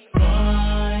list.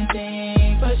 One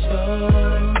thing for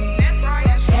sure.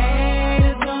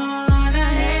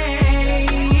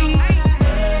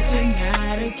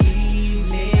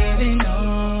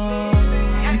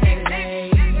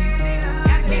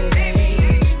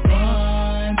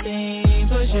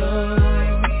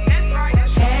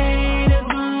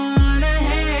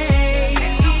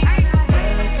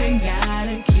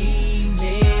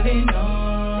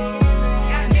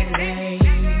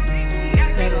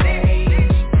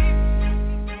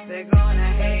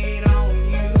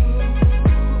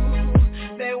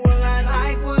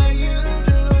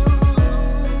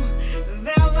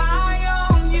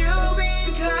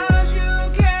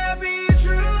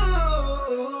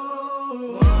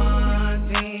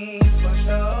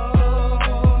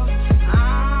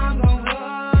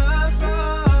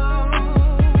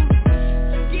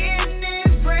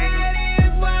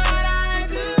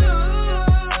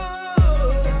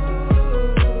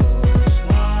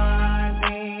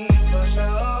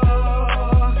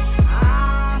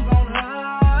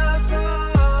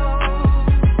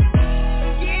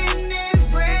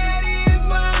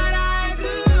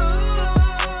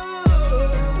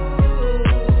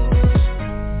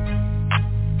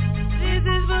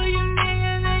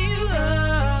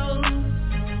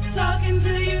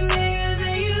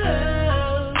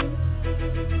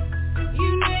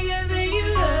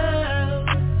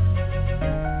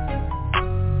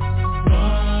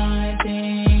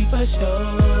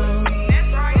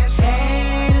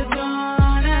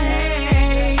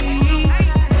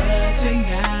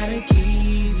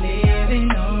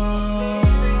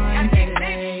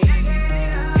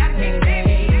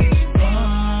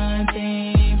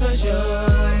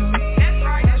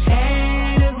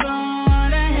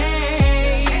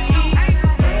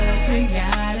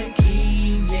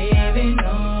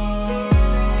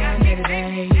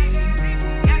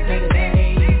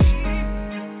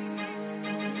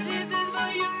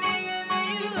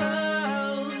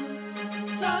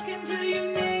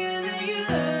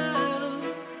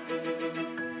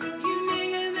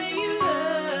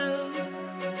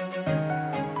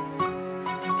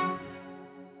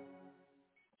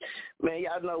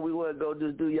 y'all know we wasn't going to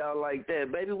just do y'all like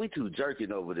that. Baby, we too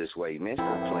jerking over this way, man.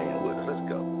 Stop playing with us. Let's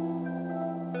go.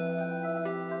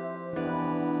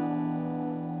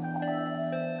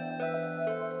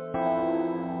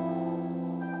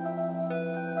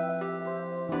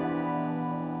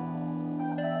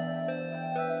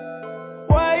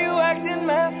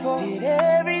 Did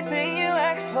everything you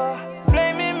asked for.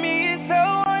 Blaming me is so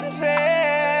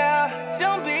unfair.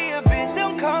 Don't be a bitch,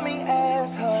 don't call me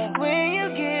asshole. When you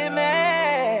get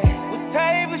mad, what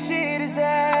type of shit is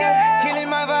that? Killing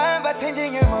my vibe by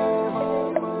changing your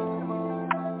mood.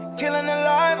 Killing the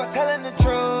lie by telling the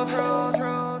truth.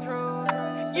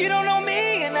 You don't know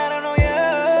me and I don't know you.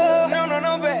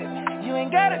 No, baby. You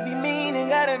ain't gotta be mean and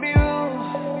gotta be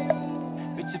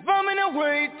rude. Bitch, if I'm in a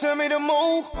way, tell me to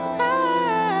move.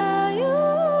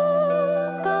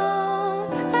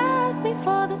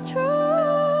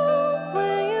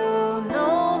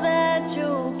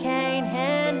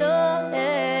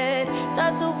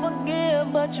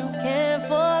 But you can't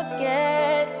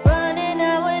forget. Running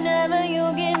out whenever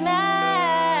you get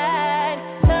mad.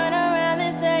 Turn around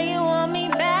and say you want me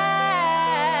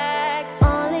back.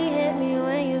 Only hit me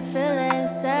when you feeling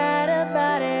sad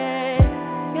about it.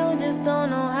 You just don't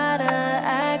know how to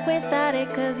act without it.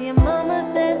 Cause your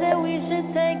mama said that we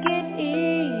should take it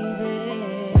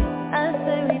easy. I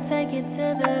say we take it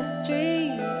to the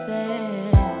streets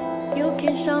and you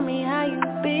can show me how you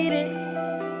beat it.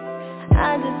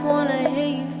 I just wanna hear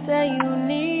you say you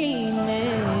need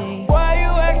me. Why you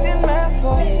acting mad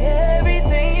for? Did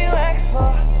everything you asked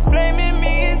for. Blaming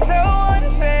me is so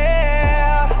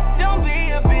unfair. Don't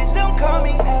be a bitch, don't call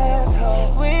me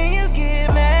asshole. When you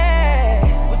get mad,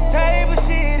 what type of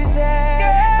shit is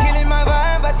that? Killing my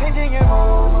vibe by changing your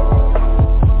mood.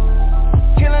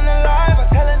 Killing the lie by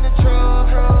telling the truth.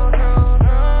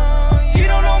 You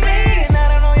don't know me and I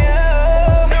don't know you.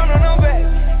 No, baby.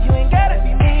 You ain't gotta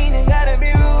be mean and gotta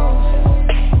be rude.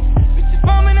 Bitch, if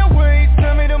I'm in a way,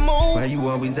 tell me to move. Why you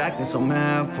always acting so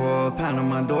mad for? Pound on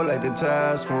my door like the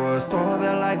task force. Throw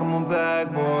that like I'm a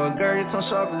bad boy. Girl, you're so on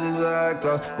sharp as exact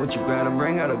thoughts. What you gotta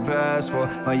bring out a passport?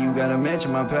 Why you gotta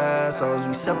mention my past thoughts?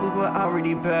 We separate but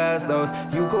already past those.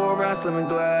 You go around slimming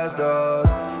glass doors.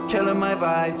 Killing my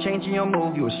vibe, changing your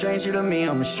move. You a stranger to me,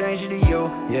 I'm a stranger to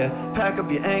you. Yeah, pack up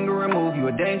your anger and move. You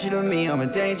a danger to me, I'm a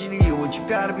danger to you. What you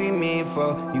gotta be mean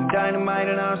for? You dynamite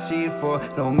and I'll see it for.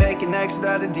 Don't make an exit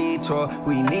out of detour.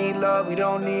 We need love, we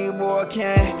don't need war.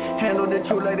 Can't handle the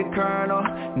truth like the colonel.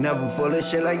 Never full of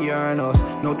shit like urinals.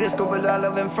 No disco but I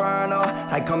love inferno.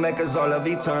 I come back as all of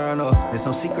eternal. There's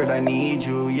no secret I need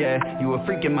you, yeah. You a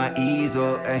freak in my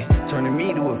easel, ayy. Turning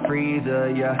me to a freezer,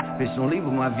 yeah. Bitch don't leave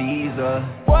with my visa.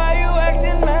 Why you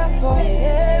acting mad for?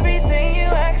 Everything you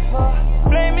ask for.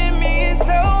 Blaming me is so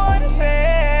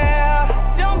unfair.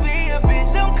 Don't be a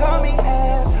bitch, don't call me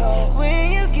asshole.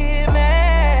 When you get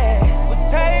mad,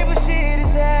 what type of shit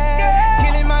is that?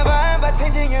 Killing my vibe by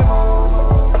changing your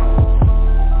mood.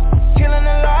 Killing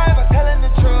the lie by telling the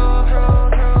truth.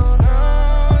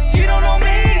 You don't know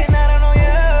me and I don't know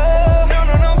you.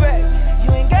 No, babe.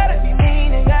 You ain't gotta be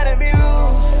mean and gotta be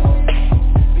rude.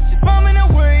 Bitch, if I'm in the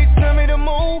way, tell me to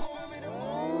move.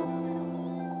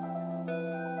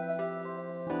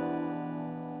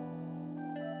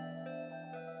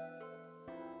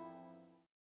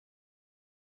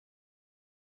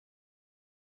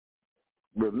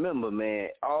 Remember, man,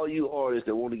 all you artists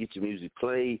that want to get your music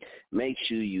played, make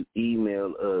sure you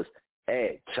email us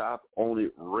at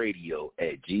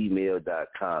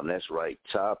choponlyradio@gmail.com. That's right,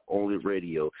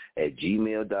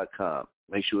 choponlyradio@gmail.com.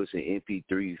 Make sure it's in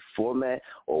MP3 format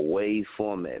or WAV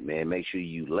format, man. Make sure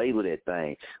you label that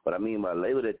thing. What I mean by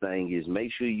label that thing is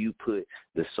make sure you put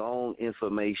the song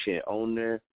information on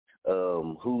there,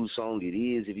 whose song it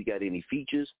is, if you got any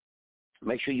features.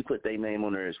 Make sure you put their name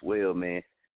on there as well, man,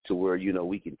 to where, you know,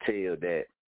 we can tell that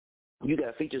you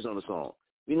got features on the song.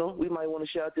 You know, we might want to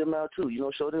shout them out too. You know,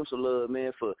 show them some love,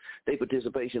 man, for their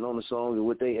participation on the song and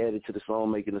what they added to the song,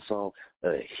 making the song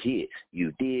a hit.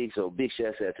 You dig? So big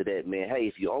shouts out to that, man. Hey,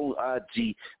 if you're on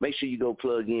IG, make sure you go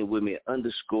plug in with me,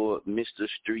 _ Mr.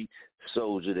 Street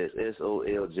Soldier. That's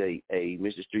SOLJA,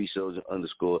 Mr. Street Soldier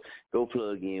 _ Go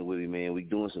plug in with me, man. We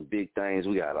doing some big things.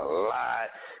 We got a lot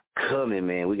coming,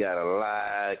 man. We got a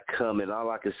lot coming. All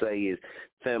I can say is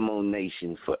Famo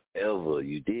Nation forever.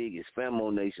 You dig? It's Famo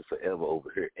Nation forever over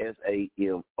here.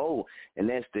 FAMO. And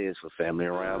that stands for Family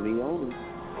Around Me Only.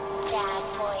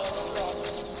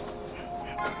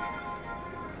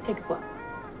 Take a what?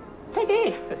 Take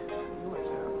it.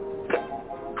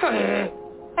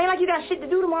 Ain't like you got shit to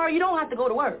do tomorrow. You don't have to go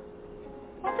to work.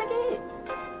 I'll take it.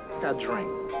 Got a drink.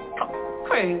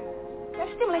 Craig, that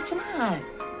stimulates your mind.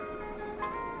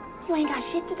 You ain't got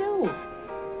shit to do.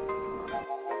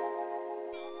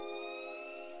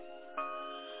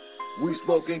 We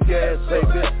smoking gas,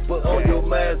 baby. Put on your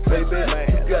mask, baby.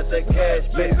 You got that cash,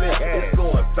 baby. It's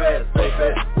going fast,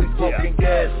 baby. We smoking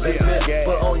gas, baby.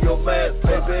 Put on your mask,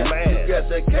 baby. You got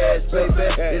that cash,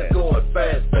 baby. It's going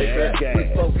fast, baby. We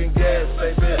smoking gas,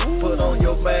 baby. Put on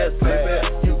your mask, baby.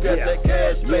 You got that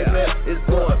cash, baby. It's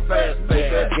going fast,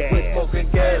 baby. We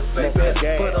smoking gas, baby.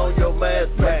 Put on your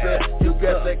mask, baby. You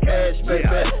got that cash, baby.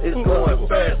 It's going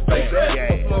fast, baby.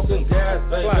 I'm smoking gas,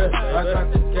 baby. I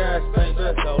got the cash, baby.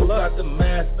 Got the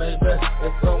mask, baby.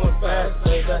 It's going fast,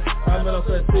 baby. I'm in a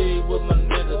city with my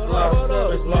niggas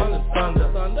lost. It's long as thunder.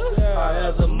 I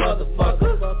as a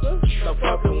motherfucker. No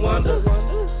fucking wonder.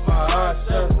 My eyes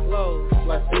shut closed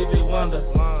like Stevie Wonder.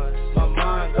 My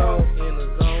mind gone in the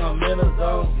zone. I'm in the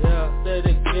zone. Yeah,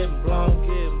 steady getting blown.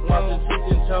 Watching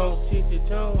Cheech and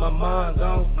Chong. My mind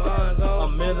gone.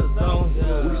 I'm in the zone.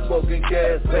 Yeah. We smoking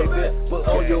gas, baby. Put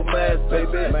on your mask,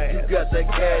 baby. You got that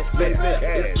cash, baby.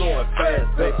 It's going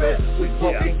fast, baby. We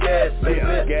smoking gas,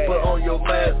 baby. Put on your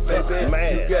mask, baby.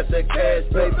 You got that cash,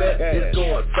 baby. It's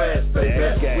going fast,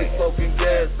 baby. We smoking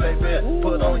gas, baby.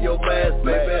 Put on your mask,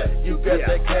 baby. You got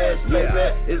that cash, baby.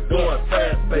 It's going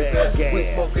fast, baby.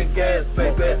 We smoking gas,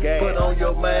 baby. Put on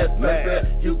your mask, baby.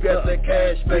 You got that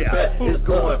cash, baby. It's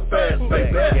going fast,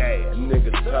 baby.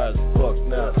 Niggas tired as fuck,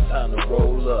 now it's time to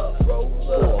roll up. 4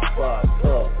 or 5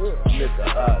 cups, nigga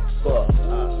hot as fuck.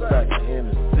 Back in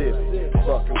the city,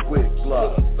 fucking with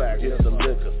Glock. It's a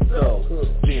liquor store,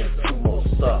 then 2 more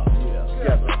stops.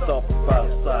 Got the stomp by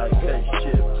the side, can't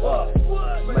shit pop.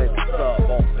 Make a stop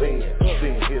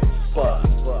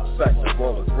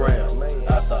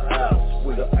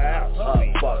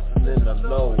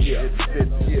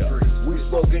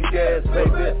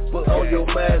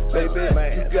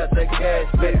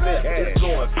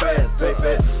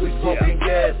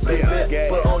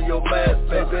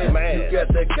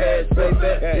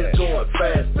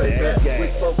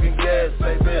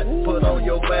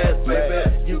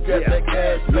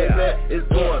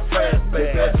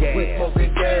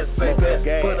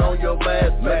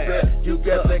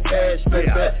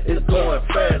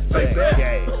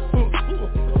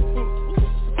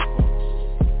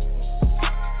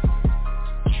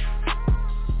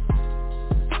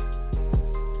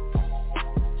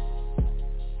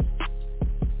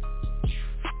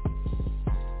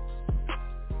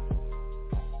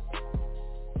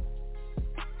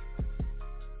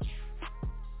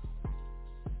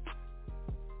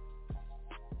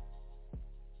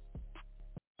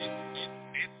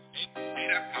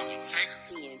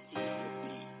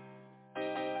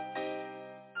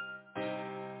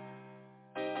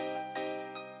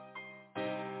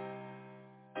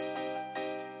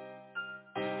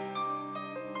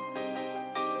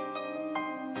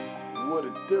what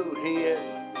it do here.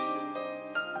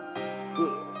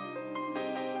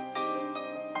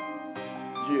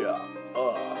 Yeah,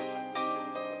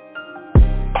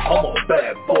 I'm a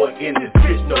bad boy in this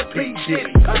bitch, no P.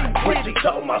 Diddy. Richie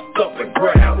talk my stuff and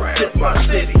ground, just my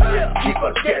city. Keep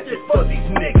a gadget for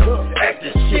these niggas,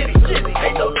 acting shitty.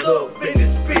 Ain't no love in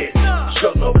this bitch,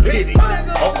 show no pity.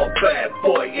 I'm a bad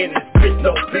boy in this bitch,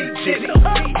 no P. Diddy.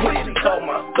 Richie talk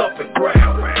my stuff and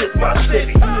ground, just my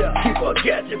city. Keep a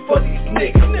gadget for these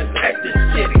niggas, acting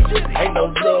shitty. Ain't no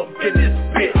love in this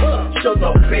bitch, show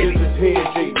no pity. This is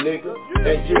Henry, nigga,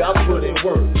 and yeah, I put in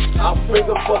work. I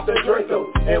finger fuck the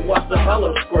Draco and watch the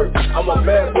hollow squirt. I'm a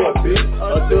bad boy, bitch,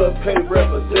 a Dub K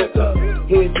representer.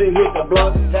 Hit the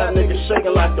block, have niggas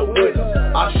shaking like the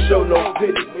winter. I show no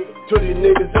pity to these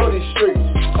niggas on these streets.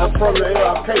 I'm from the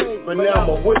LRK, but now I'm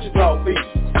a Wichita beast.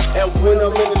 And when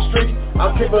I'm in the street,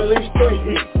 I keep at least 3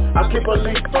 heats. I keep at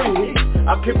least 3 heats.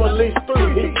 I keep at least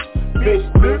 3 heats. Bitch,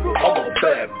 nigga, I'm a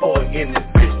bad boy in this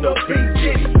bitch, no P.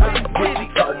 Diddy. Really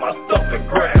call my stuff and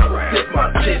ground, this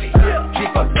my city.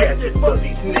 Keep a gadget for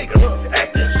these niggas,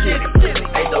 acting shitty.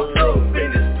 Ain't no love in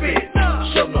this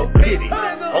bitch, show no pity.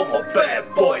 I'm a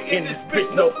bad boy in this bitch,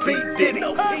 no P. Diddy.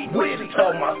 Really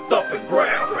call my stuff and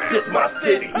ground, this my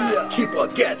city. Keep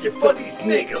a gadget for these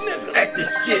niggas, acting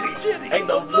shitty. Ain't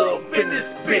no love in this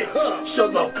bitch, show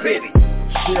no pity.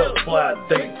 She'll fly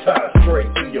daytime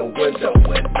straight through your window.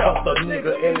 Caught the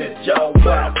nigga in his jaw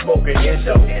while smoking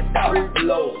endo. 3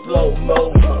 blows,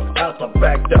 slow-mo, out the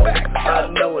back door.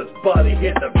 I know his body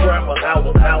hit the ground, but I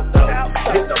was out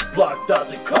though. Hit the block,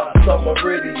 dodging cars, I'm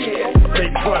already in. They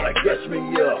tryna catch me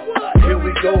up, here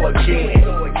we go again.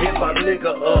 Hit my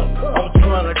nigga up, I'm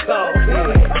tryna call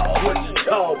him. What you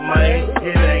call, man?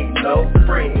 It ain't no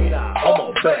friend. I'm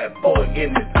a bad boy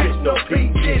in this bitch, no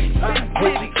P. Diddy.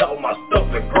 Richie call my stuff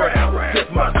and ground, this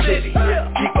my city.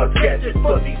 Keep a gadget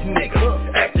for these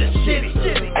niggas, acting shitty.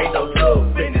 Ain't no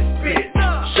love in this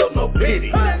bitch, show no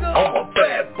pity. I'm a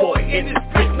bad boy in this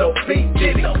bitch, no P.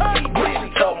 Diddy.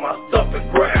 Richie call my stuff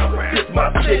and ground, this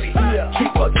my city.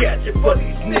 Keep a gadget for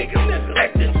these niggas,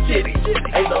 acting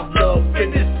shitty. Ain't no love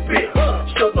in this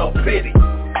bitch, show no pity.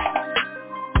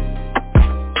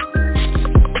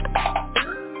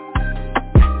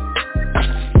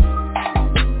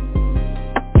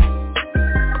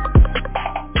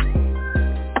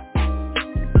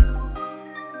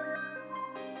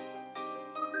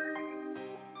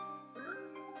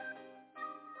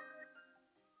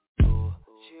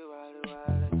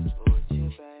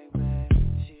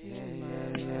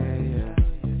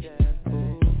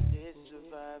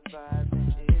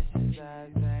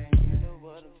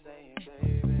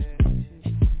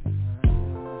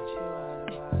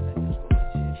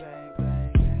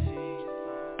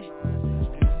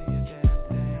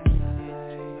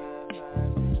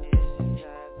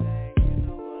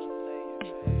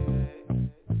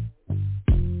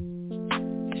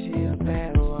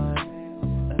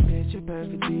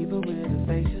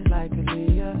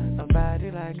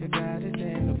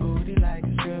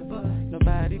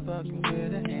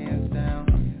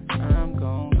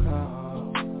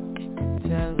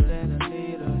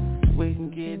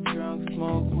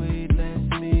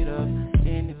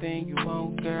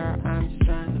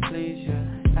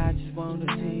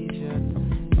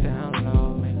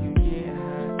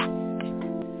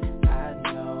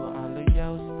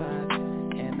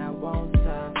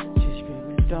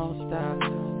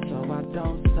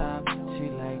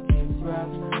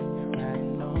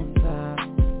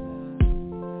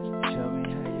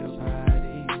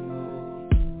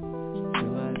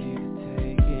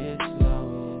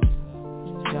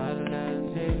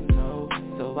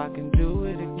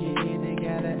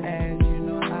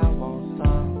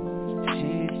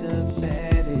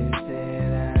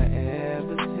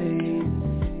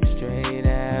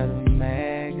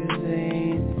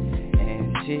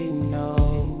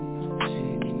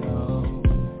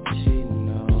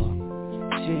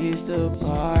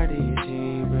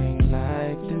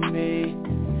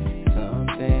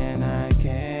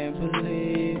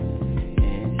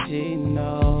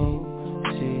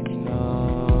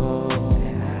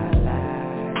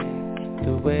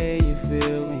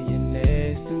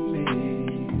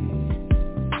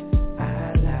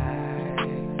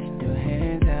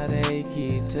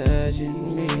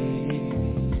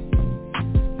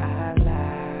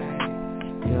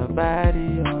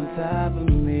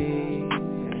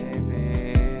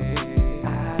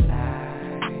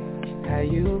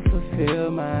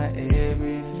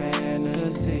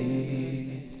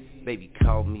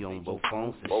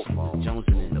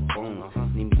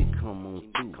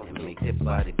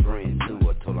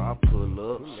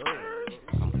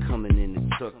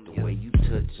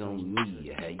 bitch on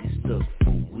me. I had you stuck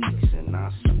for weeks and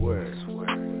I swear,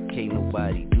 can't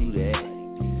nobody do that.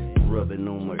 Rubbing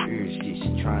on my ears, shit,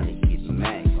 she trying to get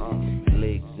mad.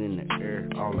 Legs in the air,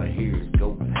 all I hear is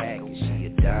go pack, and she a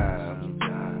dime.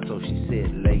 So she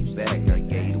said lay back, I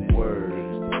gave the word.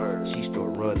 She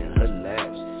started running her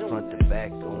laps, front to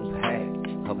back on pack.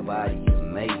 Her body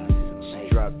amazing, she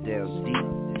dropped down deep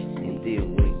and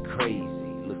then went crazy.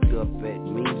 Looked up at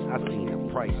me, I seen a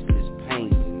priceless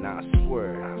pain, and I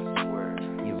swear,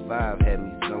 your vibe had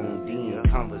me zoned in.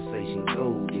 Conversation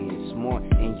gold in, smart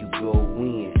and you go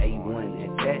in. A1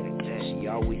 at that, she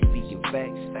always speaking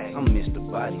facts. I'm Mr.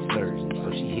 Body Surgeon,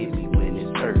 so she hit me when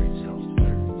it's urgent.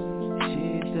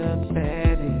 She's the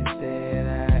baddest that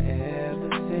I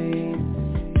ever seen,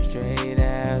 straight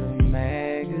out of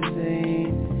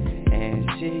magazine, and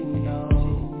she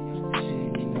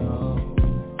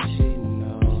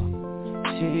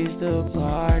she's the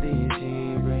party, she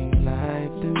brings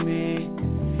life to me,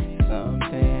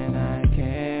 something I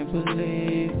can't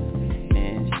believe,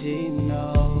 and she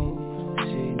knows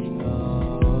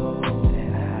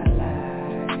that I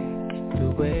like the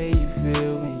way you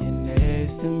feel when you're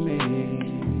next to me.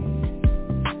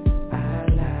 I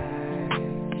like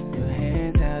your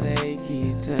hands, how they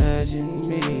keep touching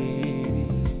me.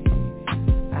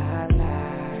 I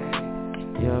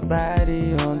like your body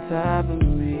on top of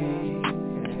me.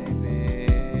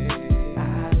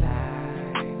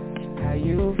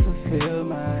 You fulfill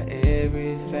my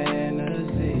every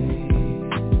fantasy.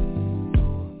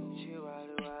 She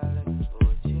wildin',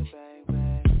 she bang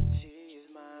bang. She is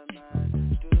my mind.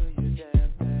 Do your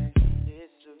damn thing.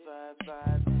 It's the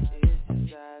vibe, it's the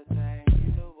side thing.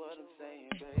 You know what I'm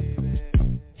saying, baby.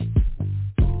 She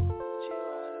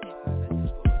wildin',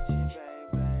 she bang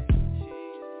bang. She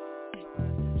is my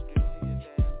mind. Do your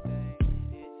damn thing.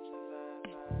 It's the vibe, it's the side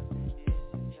thing. You know what I'm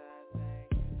saying,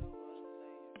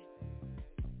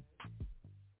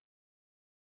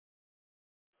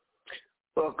 baby.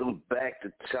 Welcome back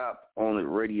to Top on the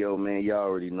Radio, man. Y'all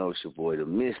already know it's your boy, the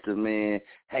Mr. Man.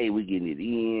 Hey, we getting it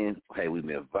in. Hey, we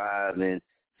been vibing,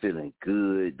 feeling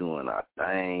good, doing our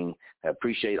thing. I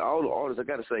appreciate all the artists. I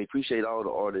got to say, appreciate all the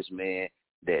artists, man,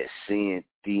 that sent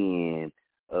in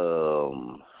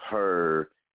her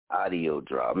audio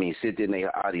drop. Sent in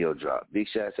their audio drop. Big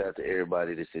shouts out to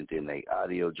everybody that sent in their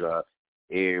audio drop.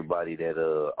 Everybody that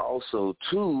also,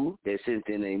 too, that sent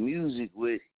in their music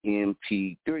with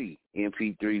MP3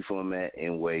 format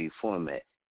and WAV format.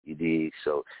 You dig?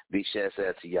 So big shouts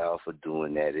out to y'all for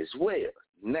doing that as well.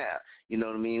 Now, you know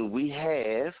what I mean? We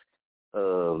have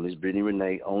Miss Brittany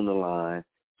Renee on the line,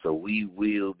 so we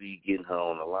will be getting her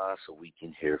on the line so we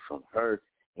can hear from her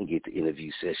and get the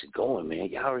interview session going, man.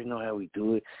 Y'all already know how we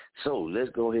do it. So let's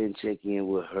go ahead and check in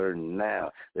with her now.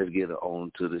 Let's get her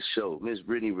on to the show. Miss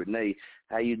Brittany Renee,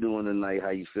 how you doing tonight?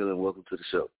 How you feeling? Welcome to the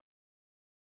show.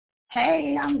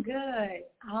 Hey, I'm good.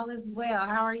 All is well.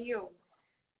 How are you?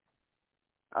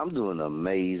 I'm doing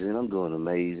amazing.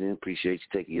 Appreciate you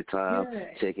taking your time,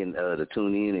 taking to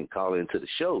tune in and call into the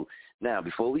show. Now,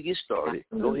 before we get started,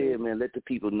 Go ahead, man. Let the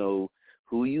people know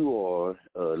who you are,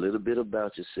 a little bit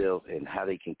about yourself, and how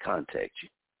they can contact you.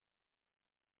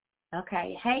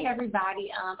 Okay. Hey, everybody.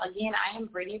 Again, I am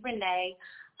Brittany Renee.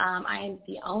 I am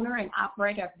the owner and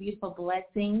operator of Beautiful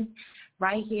Blessings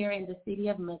right here in the city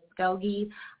of Muskogee.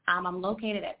 I'm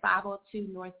located at 502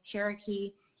 North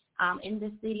Cherokee in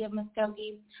the city of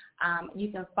Muskogee. You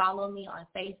can follow me on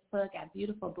Facebook at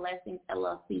Beautiful Blessings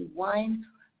LLC 1.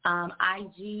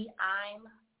 IG,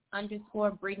 I'm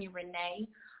 _Brittany Renee.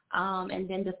 And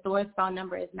then the store's phone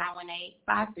number is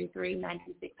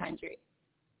 918-533-9600.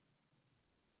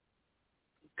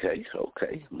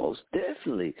 Okay, most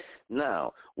definitely.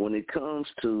 Now, when it comes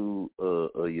to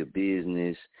your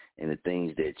business and the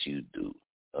things that you do,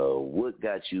 what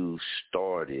got you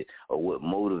started or what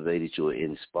motivated you or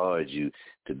inspired you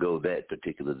to go that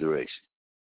particular direction?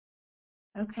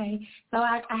 Okay, so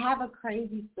I have a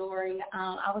crazy story.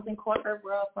 I was in corporate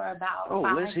world for about 5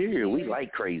 years. Let's hear it. We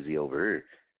like crazy over here.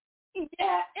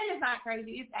 Yeah, it is not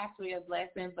crazy. It's actually a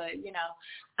blessing, but,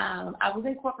 I was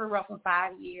in corporate world for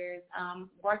 5 years,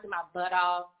 working my butt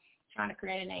off, trying to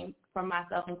create a name for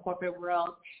myself in corporate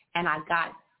world, and I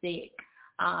got sick.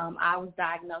 I was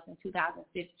diagnosed in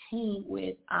 2015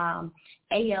 with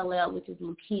ALL, which is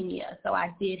leukemia. So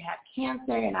I did have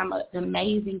cancer, and I'm an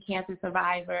amazing cancer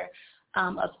survivor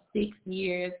of 6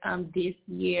 years this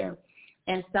year.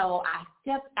 And so I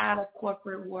stepped out of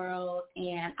corporate world,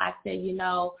 and I said,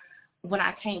 when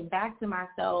I came back to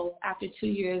myself after 2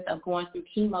 years of going through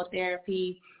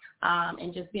chemotherapy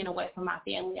and just being away from my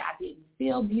family, I didn't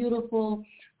feel beautiful.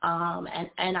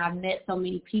 And I met so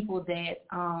many people that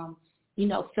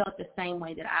felt the same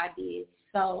way that I did.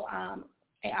 So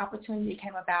an opportunity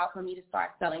came about for me to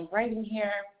start selling braiding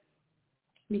hair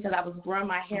because I was growing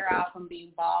my hair out from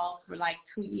being bald for like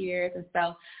 2 years. And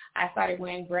so I started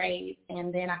wearing braids,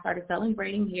 and then I started selling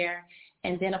braiding hair.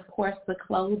 And then, of course, the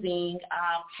clothing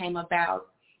came about.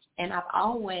 And I've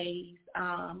always,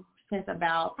 since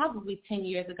about probably 10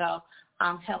 years ago,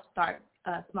 helped start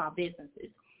small businesses.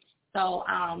 So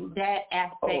that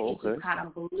aspect just kind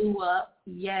of blew up.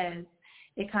 Yes,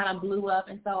 it kind of blew up.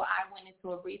 And so I went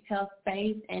into a retail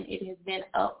space, and it has been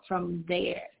up from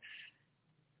there.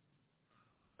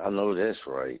 I know that's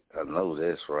right.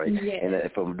 Yes. And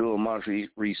if I'm doing my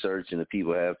research and the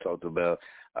people I have talked about,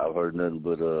 I've heard nothing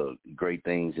but great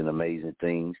things and amazing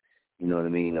things, you know what I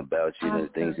mean, about you and the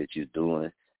things that you're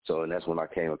doing. So, and that's when I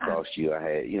came across you. I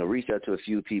had, reached out to a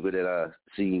few people that I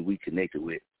seen we connected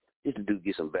with just to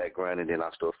get some background, and then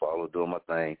I started following, doing my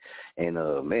thing. And,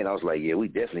 man, I was like, yeah, we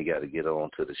definitely got to get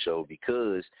on to the show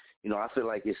because, I feel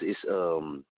like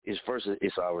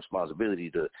it's our responsibility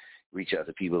to reach out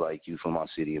to people like you from our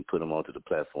city and put them onto the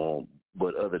platform.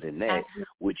 But other than that,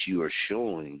 what you are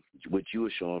showing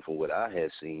from what I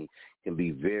have seen can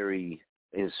be very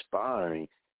inspiring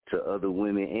to other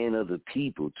women and other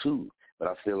people too. But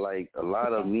I feel like a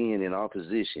lot of men in our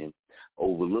position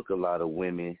overlook a lot of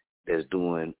women that's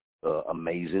doing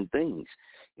amazing things.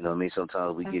 You know what I mean?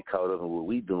 Sometimes we get caught up in what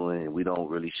we're doing and we don't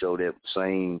really show that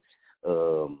same,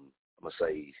 I'm going to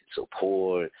say,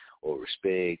 support or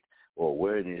respect or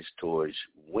awareness towards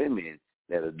women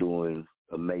that are doing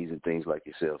amazing things like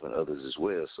yourself and others as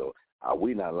well. So I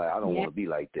don't want to be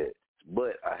like that.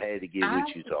 But I had to get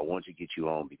with you, so I want to get you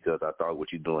on because I thought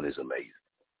what you're doing is amazing.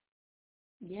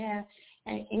 Yeah,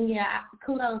 and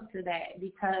kudos to that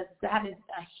because that is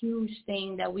a huge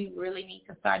thing that we really need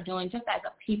to start doing just as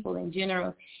a people in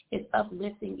general, is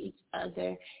uplifting each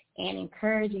other and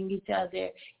encouraging each other.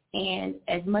 And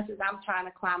as much as I'm trying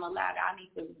to climb a ladder, I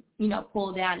need to,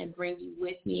 pull down and bring you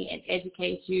with me and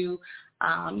educate you,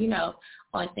 on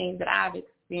things that I've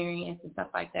experienced and stuff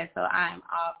like that. So I'm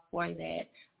all for that.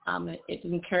 It's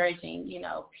encouraging,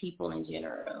 people in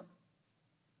general.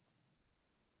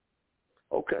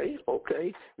 Okay.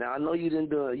 Now, I know you didn't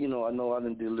do, I know I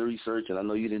didn't do the research, and I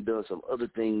know you didn't do some other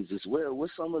things as well.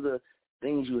 What's some of the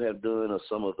things you have done or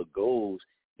some of the goals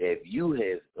that you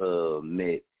have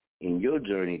met in your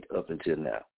journey up until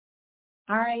now?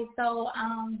 All right, so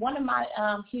one of my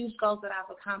huge goals that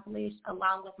I've accomplished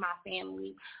along with my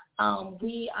family,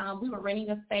 we were renting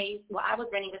a space. Well, I was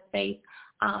renting a space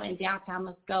in downtown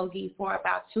Muskogee for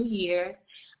about 2 years,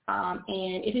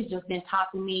 and it has just been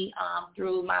taught to me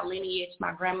through my lineage,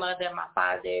 my grandmother, my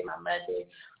father, my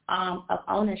mother, of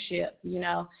ownership,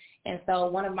 And so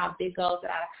one of my big goals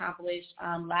that I accomplished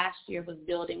last year was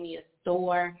building me a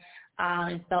store.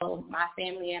 And so my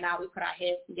family and I, we put our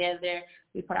heads together,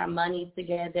 we put our monies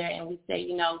together, and we say,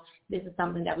 this is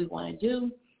something that we want to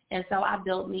do. And so I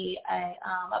built me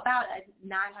about a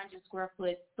 900 square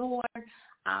foot store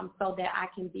so that I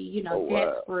can be,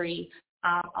 debt-free,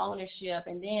 ownership.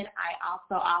 And then I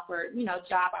also offer,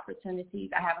 job opportunities.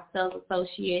 I have a sales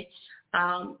associate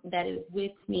that is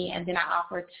with me, and then I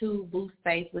offer 2 booth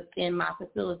space within my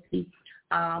facility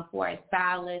for a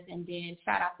stylist. And then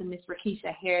shout out to Miss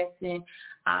Rakisha Harrison.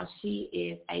 She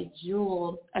is a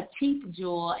teeth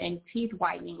jewel and teeth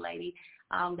whitening lady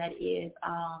that is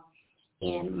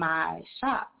in my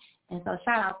shop. And so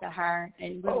shout out to her.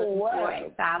 And we're looking for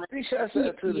a stylist. Shout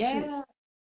out to the Yeah,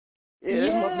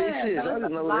 that's my big sis. I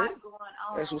didn't know that. Going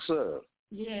on. That's what's up.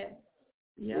 Yeah.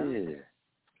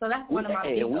 So that's one of my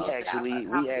big goals.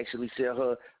 We actually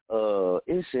sell her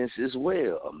incense as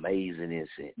well. Amazing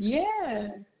incense. Yeah,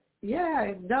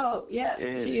 it's dope. Yeah,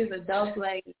 she is a dope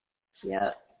lady.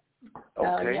 Yep.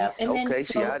 Okay. And then,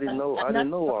 See, I didn't know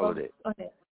all of that.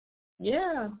 Okay.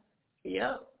 Yeah.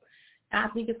 Yep. I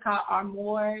think it's called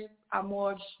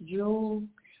Armore's Jewels,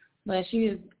 but she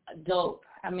is dope.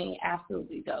 I mean,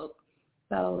 absolutely dope.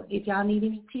 So if y'all need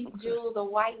any teeth jewels or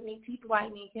teeth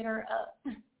whitening, hit her up.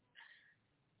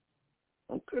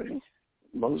 Okay.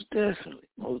 Most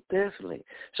definitely.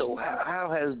 So how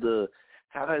has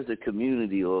the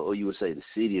community, or you would say the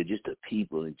city, or just the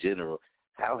people in general,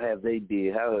 how has the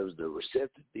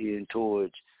receptive been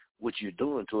towards what you're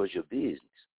doing towards your business?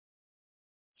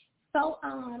 So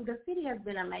the city has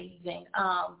been amazing.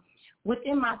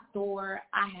 Within my store,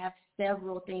 I have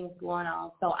several things going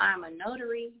on. So I'm a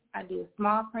notary. I do a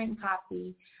small print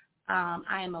copy.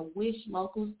 I am a Wish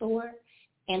local store.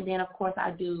 And then, of course,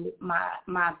 I do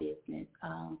my business.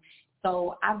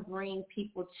 So I bring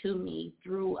people to me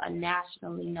through a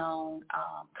nationally known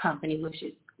company, which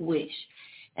is Wish.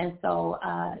 And so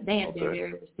they have been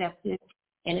very receptive.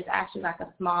 and it's actually like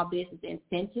a small business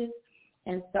incentive.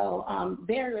 And so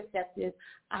very receptive.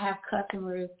 I have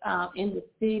customers in the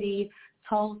city,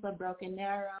 Tulsa, Broken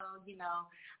Arrow.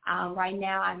 Right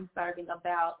now I'm serving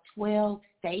about 12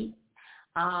 states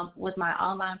with my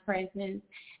online presence.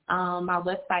 My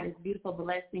website is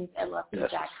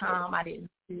beautifulblessingsllc.com. I didn't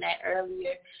mention that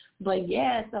earlier. But,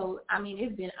 yeah, so,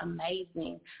 it's been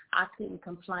amazing. I couldn't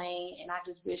complain, and I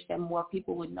just wish that more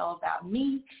people would know about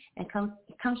me and come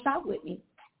shop with me.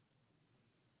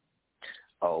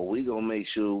 Oh, we're going to make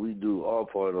sure we do our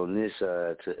part on this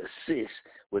side to assist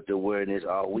with the awareness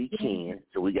all we can.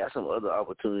 So we got some other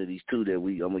opportunities, too, that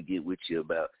I'm going to get with you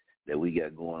about that we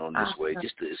got going on this way,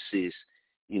 just to assist,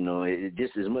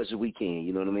 just as much as we can.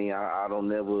 You know what I mean? I don't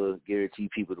never guarantee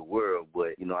people the world,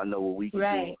 but, I know what we can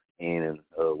do, and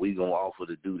we're going to offer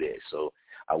to do that. So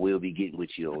I will be getting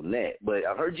with you on that. But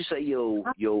I heard you say your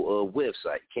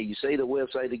website. Can you say the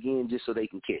website again just so they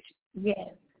can catch it?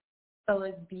 Yes. So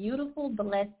it's Beautiful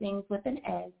Blessings with an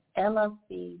S,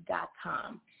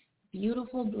 LLC.com.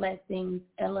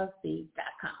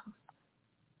 BeautifulBlessingsLLC.com.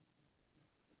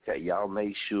 Okay, y'all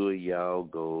make sure y'all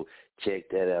go check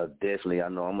that out. Definitely, I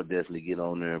know I'm going to definitely get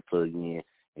on there and plug in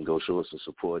and go show us some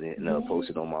support and post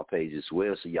it on my page as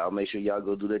well. So y'all make sure y'all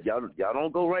go do that. Y'all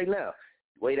don't go right now.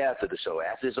 Wait after the show.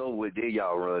 After it's over with, then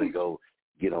y'all run and go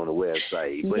get on the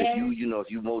website. But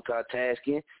if you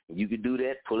multitasking and you can do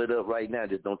that, pull it up right now.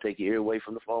 Just don't take your ear away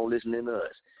from the phone listening to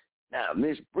us. Now,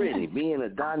 Miss Brittany, being a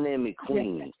dynamic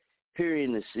queen here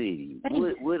in the city,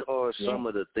 what are some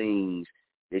of the things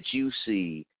that you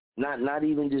see, not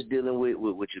even just dealing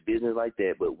with your business like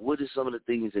that, but what are some of the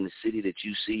things in the city that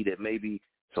you see that maybe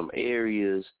some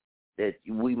areas that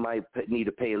we might need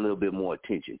to pay a little bit more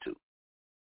attention to?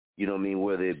 You know what I mean?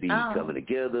 Whether it be coming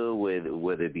together,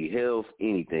 whether it be health,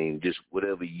 anything, just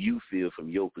whatever you feel from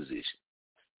your position.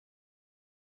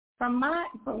 From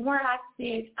where I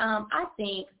sit, I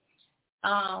think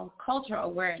cultural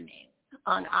awareness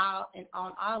on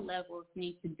all levels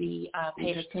needs to be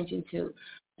paid attention to.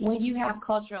 When you have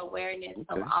cultural awareness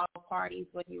of all parties,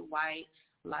 whether you're white,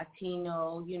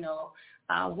 Latino,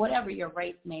 whatever your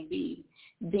race may be,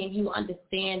 then you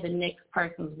understand the next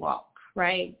person's walk,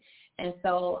 right? And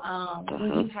so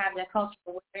when you have that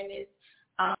cultural awareness,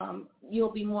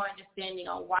 you'll be more understanding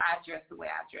on why I dress the way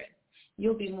I dress.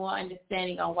 You'll be more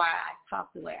understanding on why I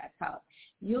talk the way I talk.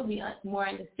 You'll be more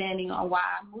understanding on why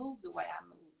I move the way I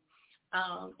move.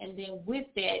 And then with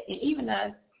that, and even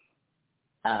us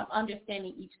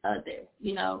understanding each other,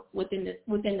 within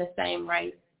the same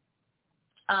race,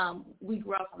 we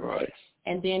grow from that.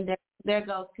 And then there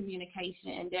goes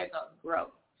communication and there goes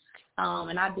growth.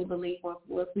 And I do believe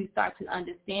once we start to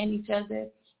understand each other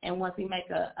and once we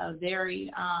make a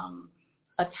very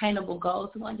attainable goal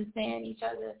to understand each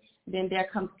other, then there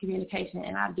comes communication,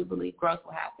 and I do believe growth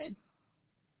will happen.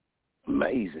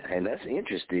 Amazing. And that's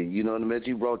interesting. You know what I mean?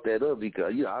 You brought that up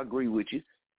because, I agree with you.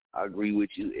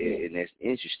 And that's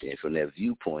interesting from that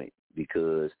viewpoint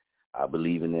because I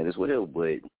believe in that as well.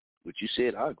 But what you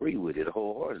said, I agree with it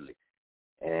wholeheartedly.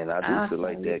 And I do feel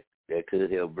like that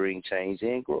could help bring change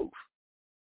and growth.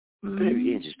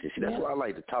 Very interesting. See, that's why I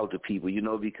like to talk to people,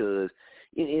 because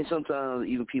and sometimes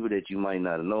even people that you might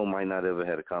not know, might not ever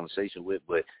had a conversation with,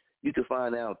 but you can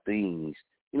find out things,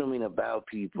 about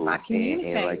people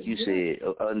and like you said,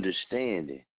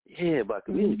 understanding. Yeah, by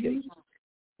communicating.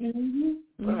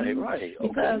 Right.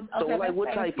 Okay. So,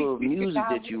 what type of music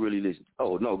that you really listen to?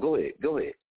 Oh, no, go ahead. Oh,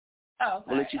 okay. I'll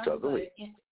let you talk. Go ahead.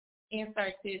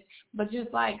 Insert this, but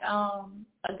just like a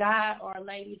guy or a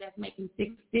lady that's making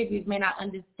six figures may not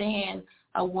understand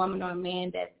a woman or a man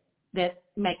that's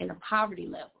making a poverty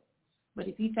level. But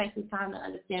if you take the time to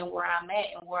understand where I'm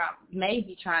at and where I may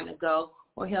be trying to go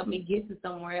or help me get to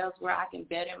somewhere else where I can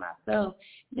better myself,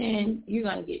 then you're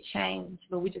going to get change.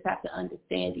 But we just have to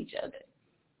understand each other.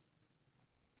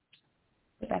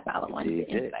 But that's all I wanted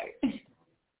to insert.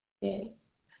 Yeah.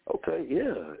 Okay,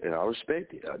 yeah, and I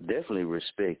respect it. I definitely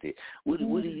respect it. What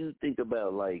do you think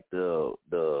about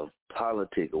the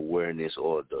politic awareness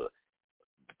or the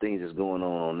things that's going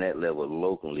on that level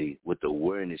locally with the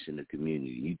awareness in the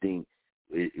community? You think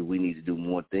we need to do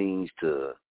more things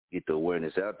to get the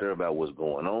awareness out there about what's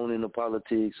going on in the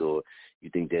politics, or you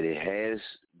think that it has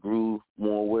grew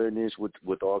more awareness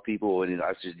with our people, or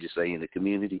I should just say in the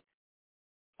community?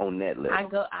 On that level. I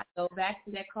go back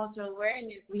to that cultural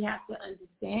awareness. We have to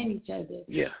understand each other.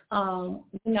 Yeah.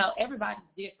 Everybody's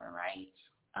different, right?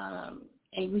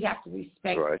 And we have to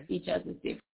respect each other's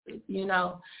differences,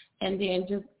 And then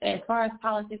just as far as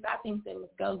politics, I think that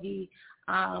Muskogee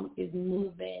is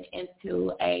moving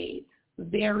into a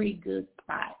very good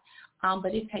spot.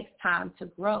 But it takes time to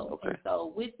grow. Okay. And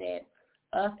so with that,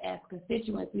 us as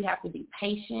constituents, we have to be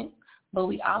patient, but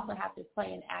we also have to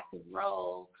play an active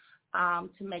role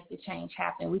to make the change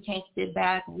happen. We can't sit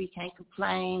back, we can't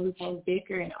complain, we can't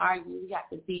bicker and argue. We have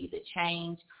to be the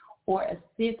change or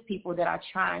assist people that are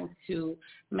trying to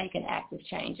make an active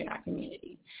change in our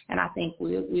community. And I think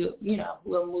we'll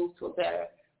move to a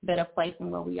better place than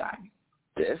where we are.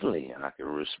 Definitely. I can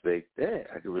respect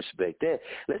that.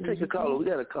 Let's take a caller. We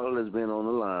got a caller that's been on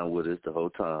the line with us the whole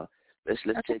time. Let's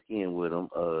check in with them.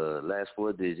 Last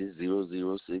 4 digits,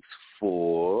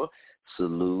 0064.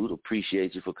 Salute.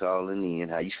 Appreciate you for calling in.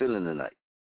 How you feeling tonight?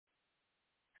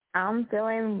 I'm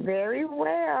feeling very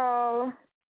well.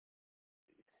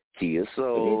 Kia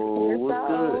Soul.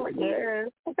 What's good?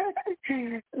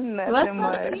 Yes. Nothing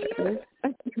much.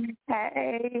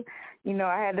 Hey,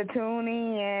 I had to tune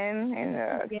in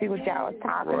and see what y'all was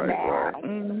talking about. Right.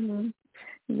 Mm-hmm.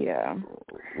 Yeah.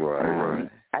 Right.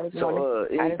 So,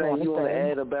 anything you want to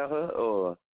add about her,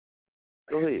 or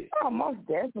go ahead? Oh, most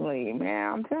definitely,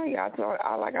 man. I'm telling you, I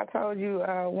told you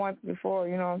once before.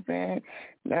 You know what I'm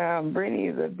saying? Brittany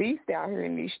is a beast out here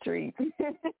in these streets.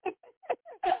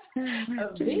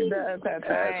 She does her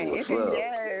thing.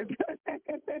 Yes.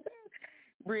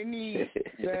 Brittany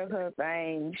does her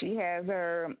thing. She has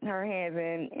her hands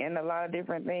in a lot of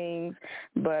different things,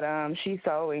 but she's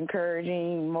so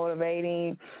encouraging,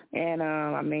 motivating, and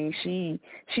she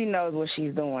knows what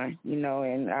she's doing,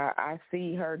 and I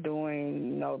see her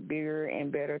doing, bigger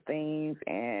and better things,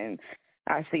 and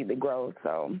I see the growth.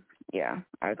 So, yeah,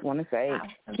 I just want to say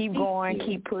keep going,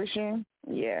 keep pushing.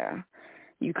 Yeah,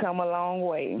 you come a long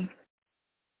way.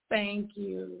 Thank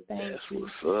you.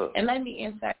 What's up. And let me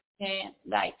insert,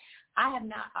 I have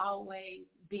not always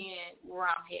been where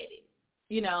I'm headed.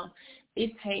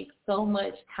 It takes so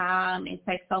much time. It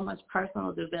takes so much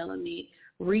personal development,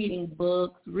 reading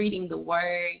books, reading the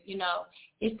word.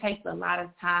 It takes a lot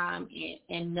of time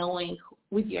in knowing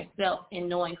with yourself and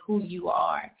knowing who you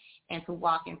are and to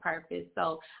walk in purpose.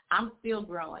 So I'm still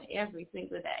growing every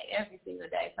single day.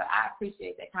 So I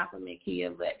appreciate that compliment, Kia.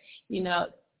 But,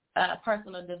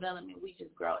 personal development, we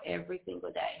just grow every single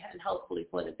day, and hopefully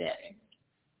for the better.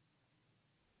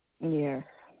 Yeah.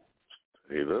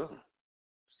 Straight up.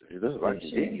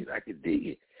 I can dig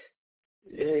it.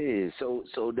 Yeah.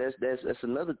 So that's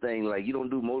another thing. Like, you don't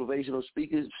do motivational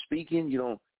speaking. You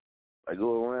don't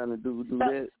go around and do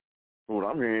that. From what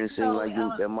I'm hearing, it seems like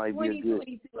that might be a good.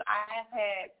 2022, I have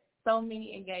had so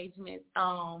many engagements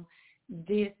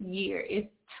this year. It's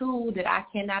 2 that I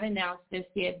cannot announce just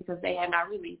yet because they have not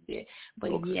released it.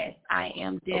 But yes, I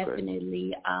am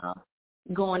definitely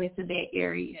going into that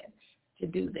area to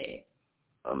do that.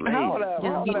 Amazing. Hold up.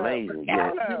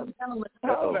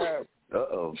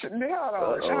 Uh-oh.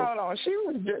 Hold on.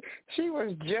 She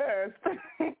was just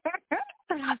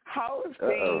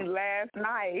hosting last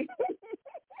night.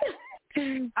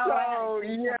 So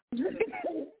yeah,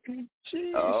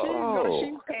 she's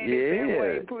headed that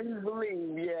way. Please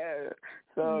believe, yeah.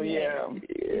 So yeah.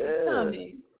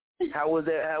 How was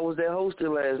that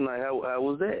hosting last night? How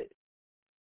was that?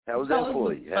 How was that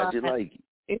for you? How'd you like it?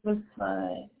 It was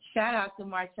fun. Shout out to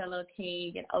Marcello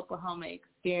King and Oklahoma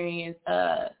Experience.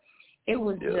 It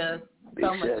was just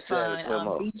so much fun.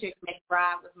 Dietrich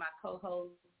McBride was my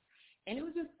co-host. And it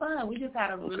was just fun. We just had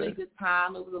a really good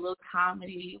time. It was a little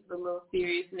comedy, it was a little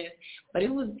seriousness, but it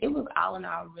was all in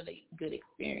all a really good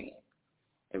experience.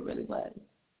 It really was.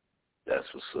 That's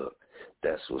what's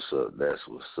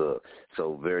up.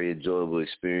 So very enjoyable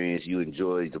experience. You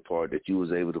enjoyed the part that you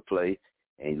was able to play,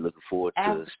 and you're looking forward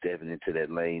to stepping into that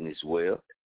lane as well.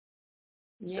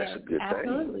 Yeah, that's a good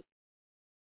absolutely. thing.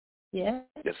 Yeah,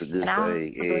 that's a good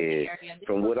thing. And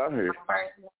from what I heard.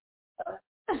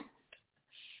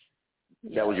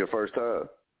 That was your first time?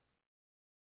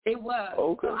 It was.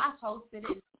 Okay. So I hosted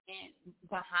it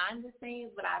behind the scenes,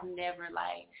 but I've never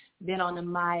been on the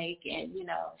mic and,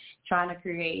 trying to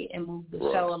create and move the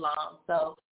show along.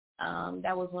 So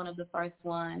that was one of the first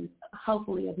ones,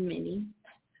 hopefully of many.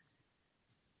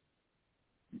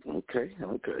 Okay,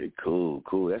 cool.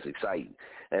 That's exciting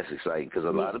because a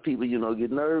lot of people,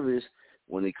 get nervous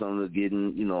when they come to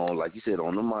getting, like you said,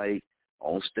 on the mic,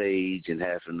 on stage, and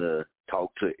having to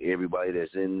talk to everybody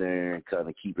that's in there and kind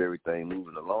of keep everything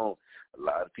moving along. A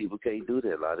lot of people can't do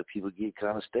that. A lot of people get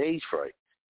kind of stage fright.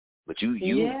 But you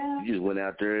just went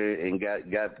out there and got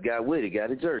with it,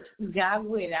 got it jerked. Got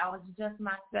with it. I was just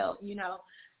myself,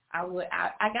 I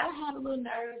gotta have a little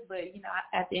nerves, but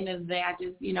at the end of the day, I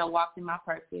just walked in my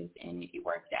purpose and it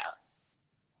worked out.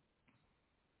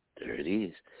 There it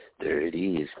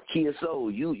is. Kia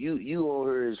Soul, you on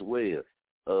her as well.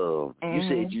 You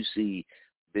said you see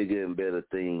bigger and better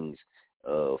things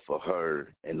for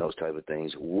her and those type of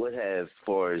things. What have,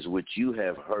 far as what you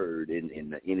have heard and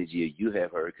the energy you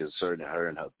have heard concerning her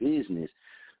and her business,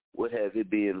 what have it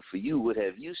been for you? What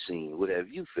have you seen? What have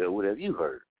you felt? What have you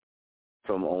heard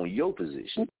from on your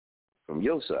position, from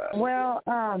your side? Well,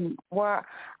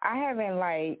 I haven't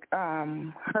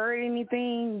heard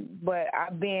anything, but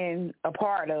I've been a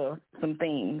part of some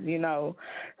things, you know.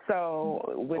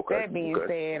 So with that being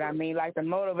said, I mean, like the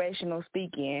motivational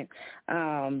speaking,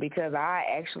 because I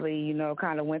actually, you know,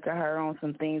 kind of went to her on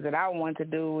some things that I wanted to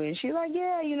do, and she's like,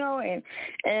 yeah, you know,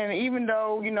 and even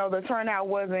though, you know, the turnout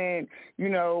wasn't, you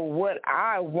know, what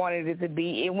I wanted it to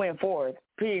be, it went forth,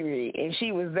 period. And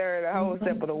she was there the whole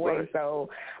step of the way. So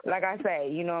like I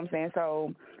say, you know what I'm saying?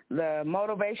 So the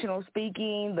motivational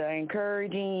speaking, the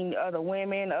encouraging other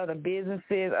women, other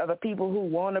businesses, other people who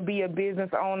want to be a business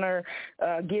owner,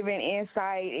 giving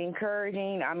insight,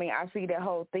 encouraging. I mean, I see that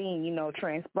whole thing, you know,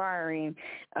 transpiring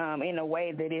in a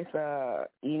way that it's,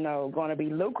 you know, going to be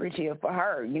lucrative for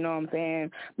her. You know what I'm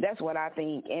saying? That's what I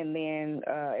think. And then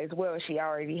as well, she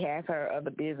already has her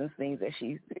other business things that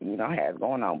she, you know, has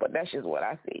going on. But that's just what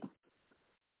I see.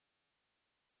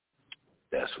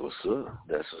 That's what's up.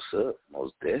 That's what's up.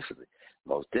 Most definitely.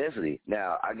 Most definitely.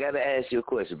 Now, I got to ask you a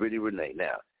question, Brittany Renee.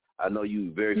 Now, I know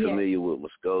you're very familiar with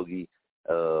Muskogee,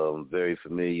 very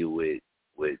familiar with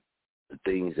the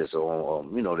things that's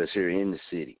on, you know, that's here in the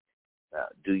city. Now,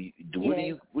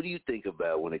 what do you think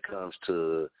about when it comes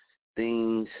to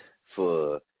things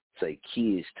for, say,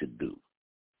 kids to do?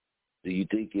 Do you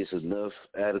think it's enough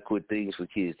adequate things for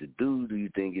kids to do? Do you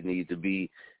think it needs to be,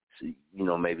 you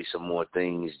know, maybe some more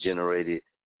things generated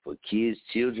for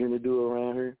children to do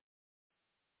around her?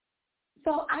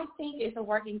 So I think it's a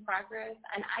work in progress,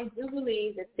 and I do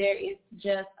believe that there is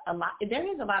a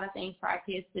lot of things for our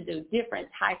kids to do, different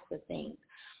types of things.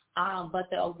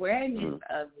 But the awareness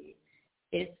of it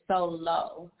is so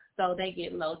low, so they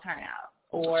get low turnout.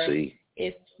 Or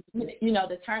if, you know,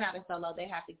 the turnout is so low, they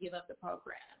have to give up the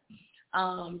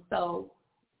program. So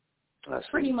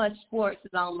pretty much sports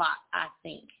is on lock, I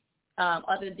think.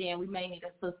 Other than we may need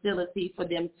a facility for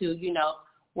them to, you know,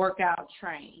 work out,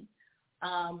 train.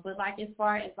 But like as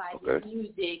far as like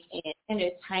music and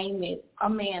entertainment, oh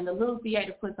man, the Little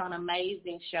Theater puts on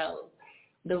amazing shows.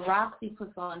 The Roxy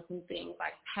puts on some things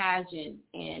like pageants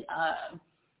and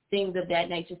things of that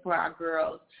nature for our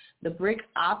girls. The Brick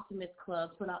Optimist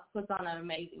Club puts on an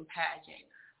amazing pageant.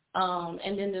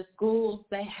 And then the schools,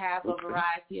 they have a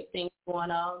variety of things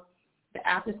going on. The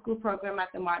after-school program at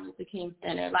the Martin Luther King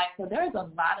Center. Like, so there's a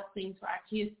lot of things for our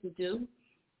kids to do.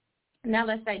 Now,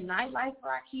 let's say nightlife for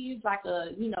our kids, like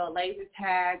a, you know, laser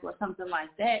tag or something like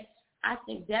that. I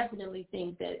definitely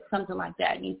think that something like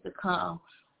that needs to come,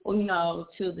 you know,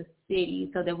 to the city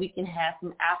so that we can have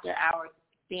some after-hours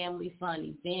family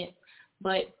fun events.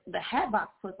 But the Hatbox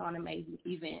puts on amazing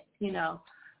events, you know.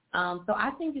 So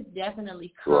I think it's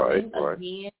definitely coming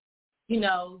again. You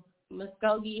know,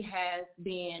 Muskogee has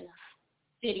been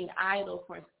sitting idle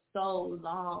for so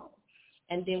long.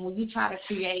 And then when you try to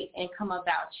create and come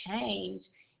about change,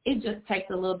 it just takes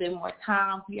a little bit more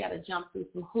time. You got to jump through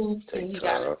some hoops and you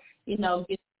got to, you know,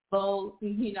 get votes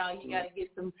and, you know, you got to get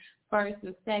some first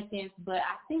and seconds. But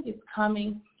I think it's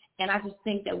coming. And I just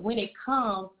think that when it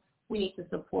comes, we need to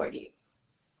support it.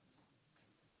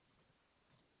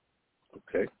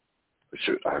 Okay. For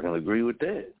sure. I can agree with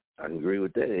that. And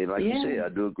like you said, I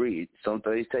do agree. Some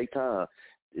things take time.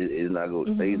 It's not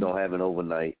going. Things don't happen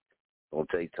overnight. It's gonna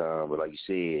take time, but like you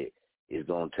said, it's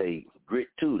gonna take grit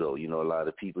too. Though, you know, a lot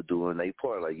of people doing their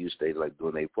part, like you stated, like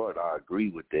doing their part. I agree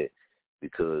with that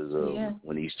because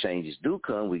when these changes do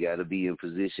come, we got to be in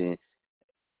position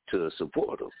to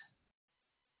support them.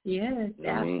 Yes, you know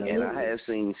absolutely. I mean? And I have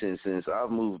seen since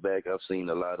I've moved back, I've seen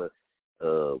a lot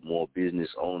of more business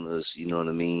owners. You know what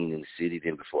I mean, in the city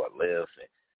than before I left. And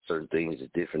certain things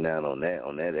are different now on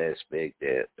that aspect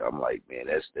that I'm like, man,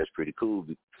 that's pretty cool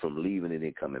from leaving and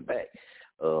then coming back.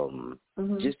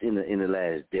 Just in the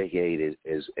last decade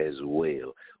as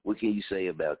well. What can you say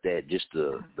about that? Just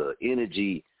the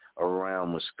energy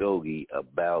around Muskogee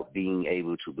about being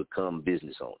able to become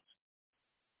business owners.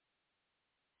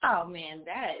 Oh man,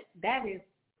 that is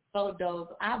so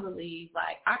dope. I believe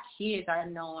like our kids are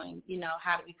knowing, you know,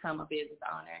 how to become a business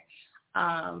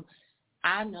owner.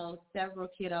 I know several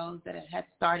kiddos that have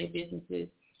started businesses,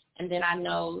 and then I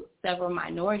know several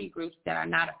minority groups that are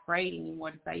not afraid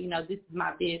anymore to say, you know, this is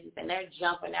my business, and they're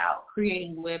jumping out,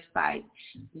 creating websites,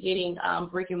 getting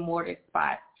brick and mortar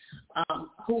spots.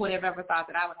 Who would have ever thought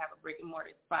that I would have a brick and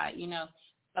mortar spot, you know?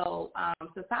 So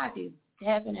society is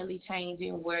definitely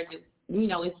changing where, you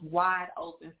know, it's wide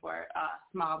open for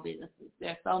small businesses.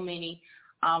 There's so many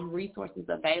resources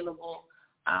available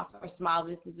for small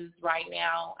businesses right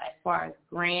now as far as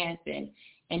grants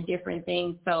and different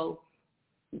things. So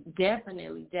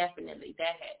definitely that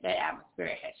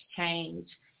atmosphere has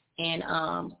changed. And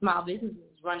small businesses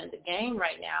is running the game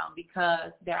right now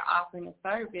because they're offering a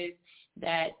service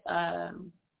that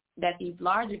that these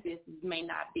larger businesses may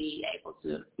not be able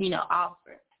to,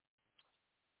 offer.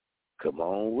 Come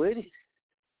on with it.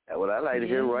 That's what I like to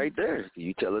hear right there.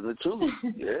 You telling the truth.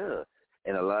 Yeah.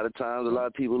 And a lot of times, a lot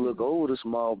of people look over the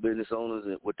small business owners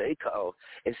and what they call,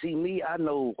 and see me, I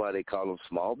know why they call them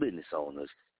small business owners,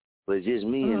 but it's just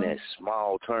me in that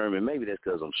small term, and maybe that's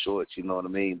because I'm short, you know what I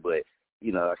mean? But,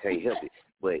 I can't help it.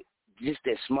 But just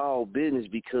that small business,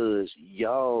 because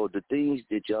y'all, the things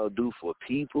that y'all do for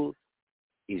people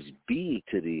is big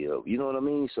to them, you know what I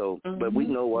mean? So, but we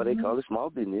know why they call it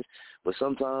small business, but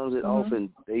sometimes it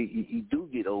often, you do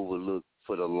get overlooked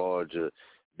for the larger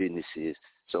businesses.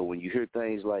 So when you hear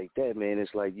things like that, man,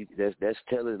 it's like that's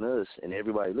telling us and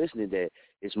everybody listening that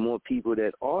it's more people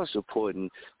that are supporting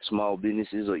small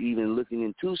businesses or even looking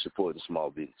into supporting small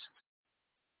businesses.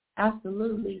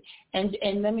 Absolutely. And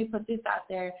let me put this out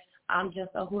there,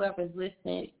 just so whoever's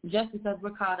listening, just because we're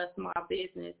called a small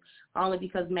business, only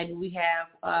because maybe we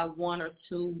have 1 or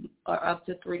 2 or up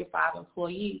to 3 to 5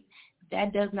 employees,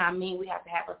 that does not mean we have to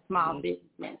have a small business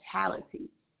mentality.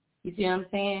 You see what I'm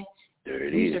saying?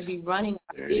 We should be running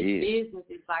our big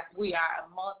businesses like we are a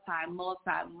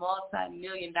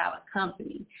multi-million-dollar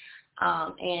company.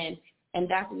 And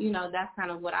that's, that's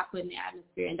kind of what I put in the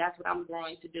atmosphere, and that's what I'm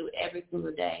going to do every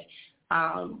single day.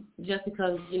 Just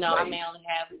because, I may only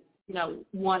have,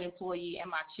 1 employee and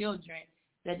my children,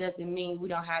 that doesn't mean we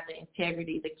don't have the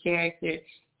integrity, the character,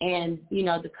 and,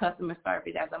 the customer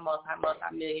service as a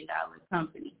multi-million-dollar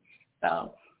company.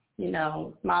 So,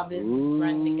 small business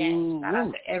runs the game. Shout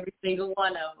out to every single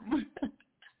one of them.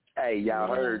 Hey, y'all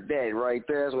heard that right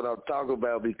there. That's what I'm talking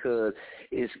about, because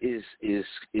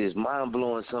it's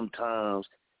mind-blowing sometimes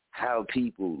how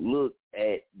people look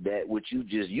at that, what you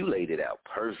laid it out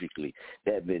perfectly.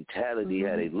 That mentality,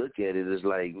 how they look at it is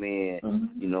like, man,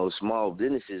 small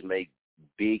businesses make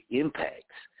big impacts.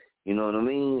 You know what I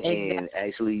mean? Exactly. And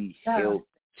actually help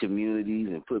communities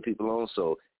and put people on.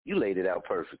 So you laid it out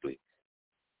perfectly.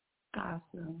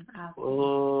 Awesome.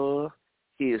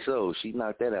 So she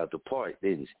knocked that out the park,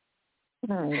 didn't she?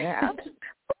 Oh, yeah.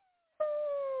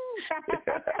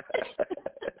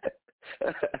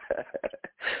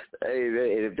 Hey,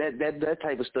 man, if that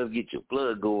type of stuff get your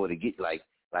blood going and get like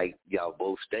y'all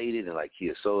both stated and like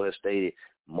So has stated,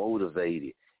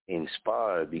 motivated,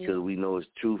 inspired, because we know it's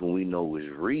truth and we know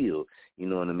it's real. You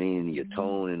know what I mean? Your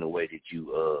tone and the way that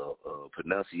you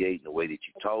pronunciate and the way that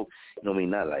you talk. You know what I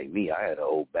mean? Not like me. I had an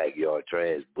old backyard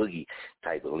trash boogie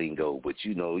type of lingo, but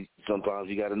sometimes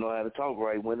you got to know how to talk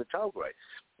right when to talk right,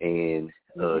 and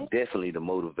definitely to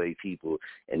motivate people.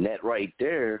 And that right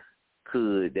there,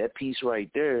 that piece right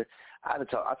there, I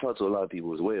talk to a lot of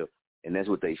people as well, and that's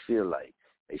what they feel like.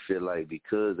 They feel like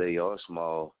because they are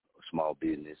small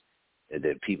business, and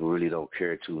that people really don't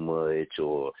care too much,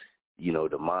 or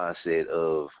the mindset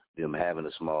of them having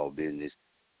a small business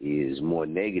is more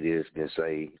negative than,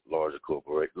 say, larger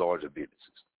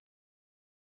businesses.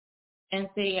 And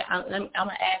see, I'm going to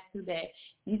add to that.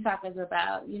 You talking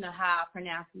about, how I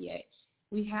pronunciate.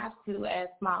 We have to, as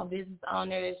small business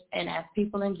owners and as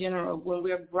people in general, when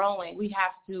we're growing, we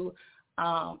have to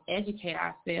educate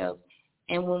ourselves.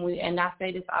 And I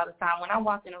say this all the time. When I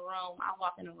walk in a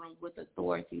room with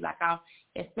authority.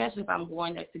 Especially if I'm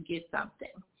going there to get something.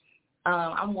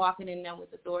 I'm walking in there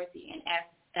with authority. And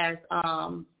as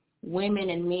women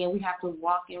and men, we have to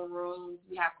walk in rooms.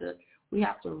 We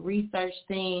have to research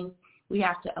things. We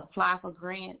have to apply for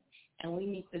grants, and we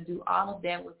need to do all of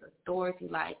that with authority.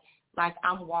 Like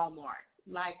I'm Walmart.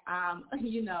 Like I'm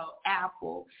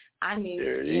Apple.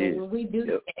 When we do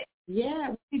that.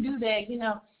 Yeah, we do that.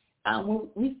 When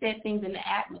we set things in the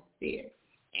atmosphere,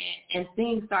 and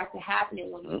things start to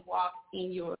happen when you walk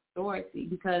in your authority,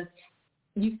 because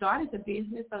you started the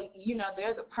business, so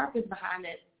there's a purpose behind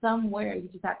it somewhere. You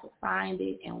just have to find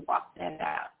it and walk that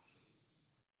out.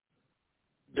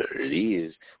 There it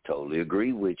is. Totally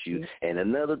agree with you. And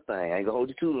another thing, I ain't gonna hold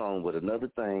you too long, but another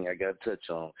thing I got to touch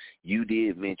on. You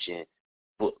did mention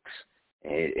books.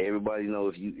 And everybody know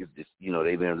if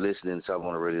they've been listening to something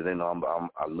on the radio, they know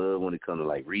I love when it comes to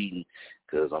like reading,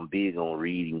 because I'm big on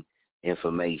reading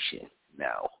information.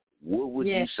 Now, what would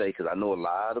you say? Because I know a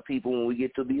lot of people, when we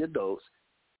get to be adults,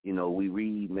 we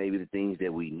read maybe the things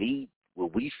that we need,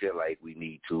 what we feel like we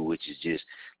need to, which is just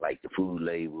like the food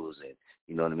labels and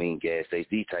gas stations,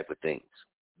 these type of things.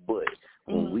 But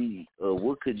when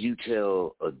what could you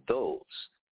tell adults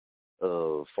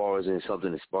far as in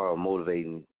something inspiring,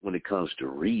 motivating when it comes to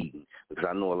reading? Because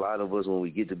I know a lot of us, when we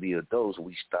get to be adults,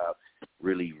 we stop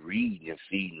really reading and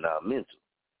feeding our mental.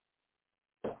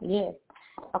 Yes.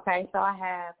 Okay, so I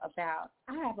have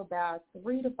about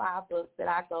 3 to 5 books that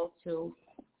I go to,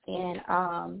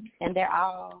 and they're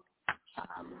all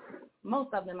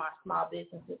most of them are small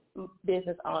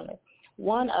business owners.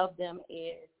 One of them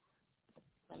is,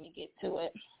 let me get to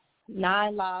it,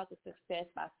 9 Laws of Success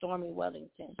by Stormy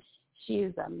Wellington. She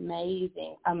is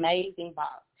amazing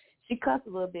boss. She cuss a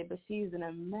little bit, but she's an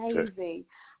amazing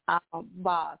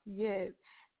boss. Yes.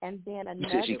 And then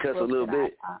another. She cuss a little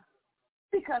bit.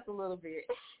 She cuss a little bit,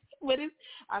 but it's.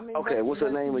 I mean. Okay, what's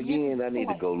her name again? I need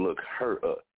to go look her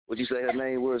up. What'd you say her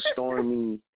name was?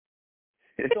 Stormy.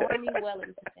 Stormy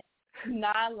Wellington.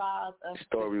 9 Laws of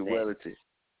Stormy Success. Wellington.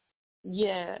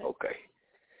 Yeah. Okay.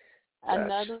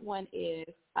 Another one is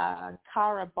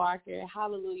Cara Barker,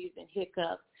 Hallelujahs and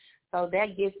Hiccups. So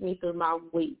that gets me through my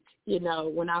week,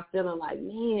 when I'm feeling like,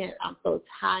 man, I'm so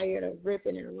tired of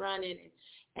ripping and running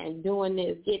and doing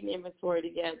this, getting inventory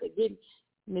together, getting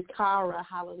Cara,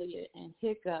 Hallelujah, and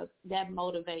Hiccups. That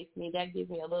motivates me. That gives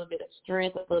me a little bit of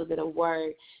strength, a little bit of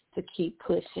word to keep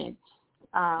pushing.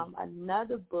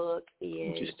 Another book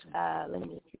is, let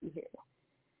me see here.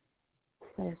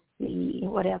 Let's see,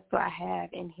 what else do I have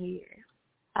in here?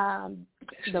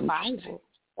 The Bible.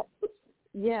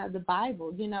 Yeah, the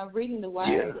Bible, reading the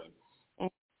Word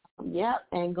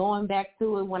and going back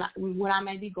to it when I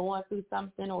may be going through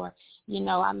something or,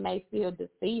 I may feel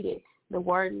defeated. The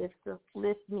Word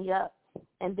lifts me up.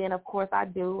 And then, of course, I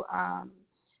do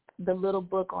the little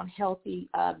book on healthy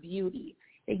beauty.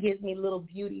 It gives me little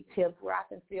beauty tips where I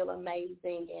can feel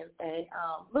amazing and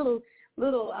little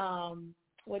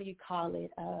what do you call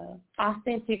it,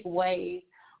 authentic ways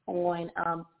on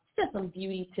just some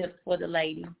beauty tips for the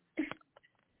lady.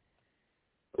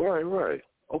 Right.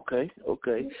 Okay.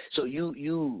 So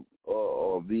you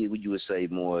what you would say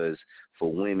more as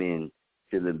for women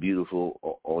feeling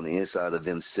beautiful on the inside of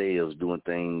themselves, doing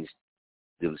things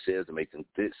themselves to make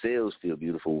themselves feel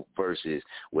beautiful versus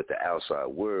what the outside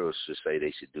world should say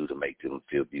they should do to make them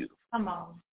feel beautiful. Come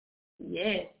on.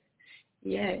 Yes.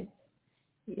 Okay.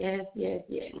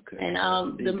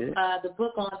 And the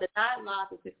book on the 9 Laws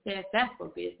of Success, that's for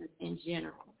business in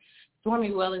general.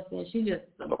 Stormy Wellington, she just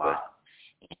is a boss.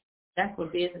 That's for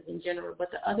business in general.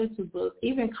 But the other 2 books,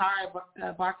 even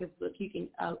Cara Barker's book,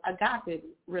 a guy could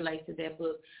relate to that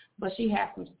book. But she has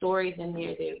some stories in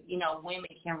there that, women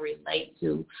can relate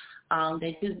to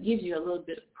that just gives you a little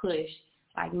bit of push.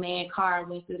 Like, man, Cara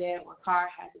went through that, or Cara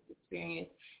had this experience,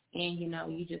 and,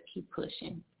 you just keep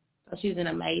pushing. So she's an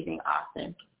amazing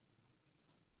author.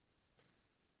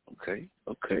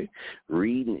 Okay.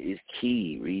 Reading is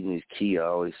key. I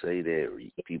always say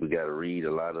that people got to read.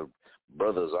 A lot of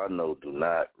brothers I know do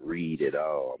not read at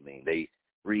all. I mean, they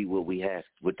read what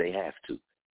they have to.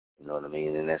 You know what I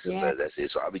mean? And that's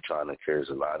it. So I'll be trying to encourage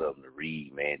a lot of them to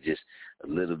read, man, just a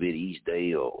little bit each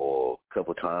day or a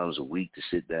couple times a week to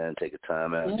sit down, take a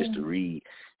time out just to read,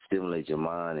 stimulate your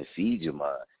mind and feed your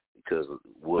mind. Because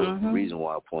the reason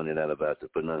why I pointed out about the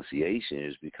pronunciation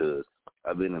is because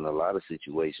I've been in a lot of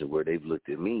situations where they've looked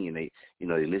at me and they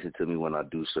listen to me when I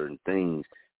do certain things,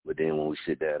 but then when we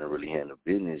sit down and really handle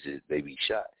business, they be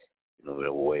shocked.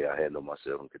 The way I handle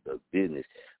myself and conduct business.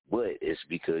 But it's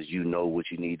because you know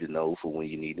what you need to know for when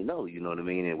you need to know. You know what I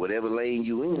mean? And whatever lane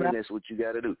you in, that's what you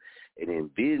got to do. And in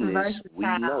business, we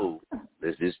know.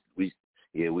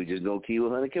 We just gonna keep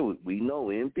 100K. We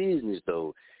know in business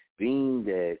though, being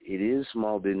that it is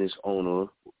small business owner,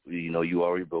 you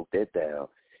already broke that down.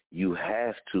 You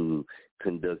have to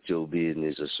conduct your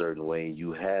business a certain way.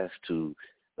 You have to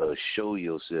show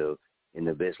yourself in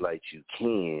the best light you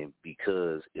can,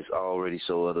 because it's already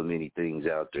so other many things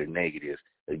out there negative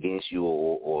against you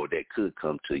or that could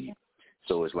come to you.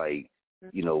 So it's like,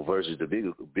 versus the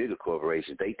bigger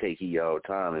corporations, they take heat all the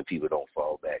time and people don't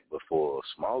fall back. But for a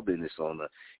small business owner,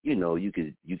 you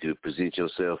could present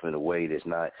yourself in a way that's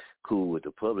not cool with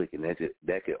the public, and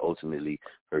that could ultimately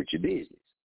hurt your business.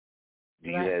 Do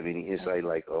you have any insight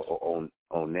like on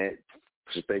that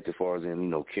perspective as far as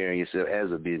in, carrying yourself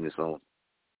as a business owner?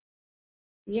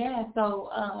 Yeah,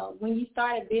 so when you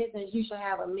start a business, you should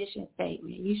have a mission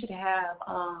statement. You should have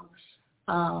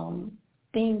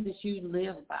things that you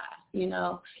live by,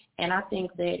 And I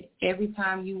think that every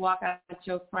time you walk out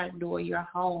your front door, your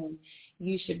home,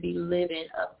 you should be living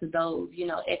up to those,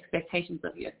 expectations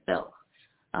of yourself.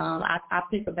 I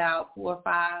pick about 4 or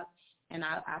 5, and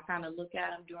I kind of look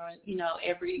at them during,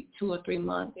 every 2 or 3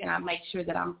 months, and I make sure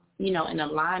that I'm, in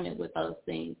alignment with those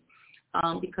things.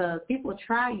 Because people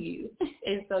try you,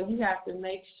 and so you have to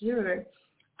make sure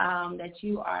that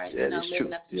you are,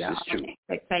 living up to your own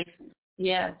expectations.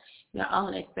 Yeah, your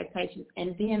own expectations.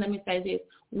 And then let me say this,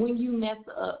 when you mess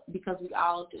up, because we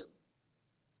all do,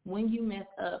 when you mess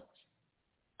up,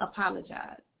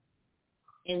 apologize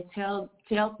and tell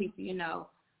people,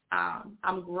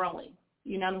 I'm growing,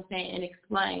 you know what I'm saying, and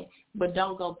explain, but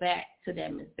don't go back to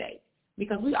that mistake,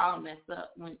 because we all mess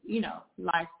up when,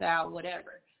 lifestyle,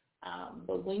 whatever.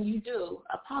 But when you do,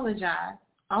 apologize,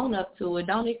 own up to it,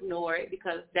 don't ignore it,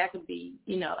 because that could be,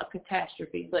 a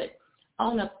catastrophe, but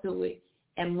own up to it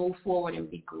and move forward and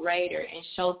be greater and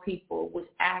show people with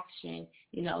action,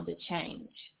 the change.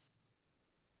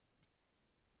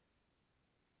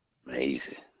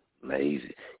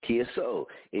 Amazing. Kia, so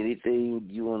anything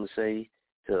you want to say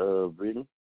to Brittany?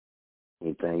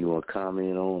 Anything you want to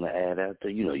comment on or add out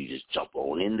there? You just jump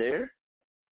on in there.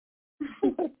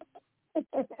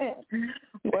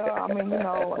 Well, I mean,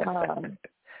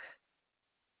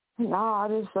 I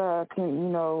just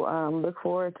can, look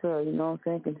forward to,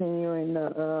 continuing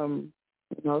to,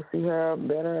 see her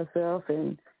better herself,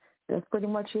 and that's pretty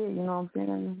much it, you know what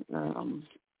I'm saying?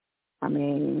 I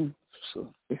mean,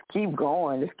 just keep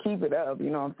going, just keep it up, you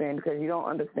know what I'm saying, because you don't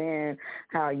understand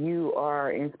how you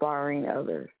are inspiring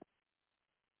others.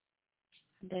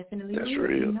 Definitely. That's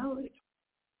real. You know it.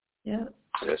 Yeah.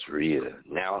 That's real.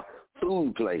 Now,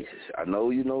 food places. I know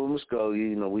you know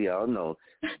Muskogee, we all know,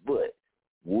 but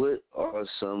what are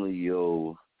some of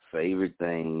your favorite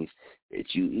things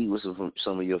that you eat? What's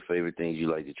some of your favorite things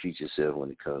you like to treat yourself when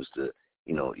it comes to,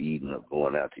 eating or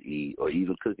going out to eat or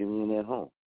even cooking in at home?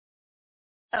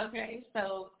 Okay,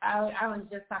 so I was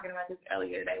just talking about this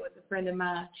earlier today with a friend of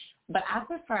mine, but I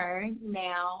prefer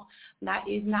now,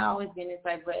 it's not always been this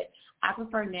way, but I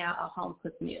prefer now a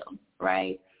home-cooked meal,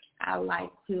 right? I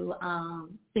like to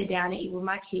sit down and eat with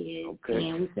my kids,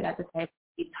 and we sit at the table,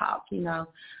 we talk,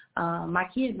 My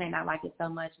kids may not like it so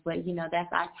much, but,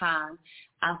 that's our time.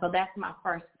 So that's my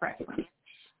first preference.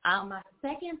 My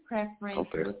second preference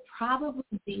would probably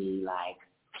be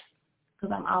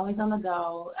because I'm always on the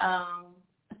go,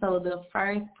 so the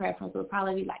first preference would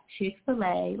probably be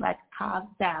Chick-fil-A, Cobb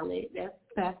salad.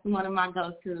 That's one of my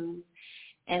go-tos.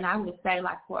 And I would say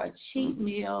for a cheap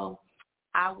meal,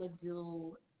 I would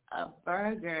do a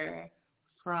burger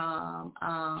from,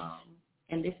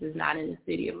 and this is not in the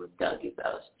city of Muskogee,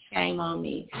 so shame on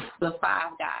me, but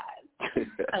Five Guys.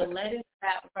 A lettuce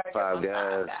wrap burger Five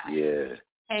Guys, yeah.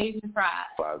 Asian fries.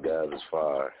 Five Guys is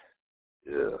fire.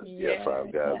 Yeah,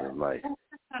 Five Guys is nice.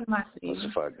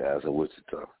 That's Five Guys in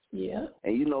Wichita. Yeah.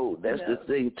 And that's the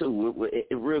thing too,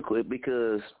 real quick,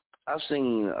 because I've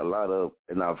seen a lot of,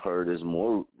 and I've heard there's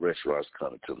more restaurants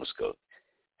coming to Muskogee.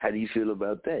 How do you feel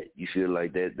about that? You feel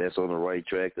like that's on the right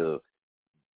track of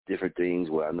different things?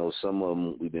 Well, I know some of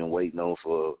them we've been waiting on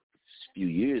for a few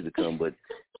years to come, but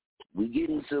we're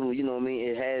getting some,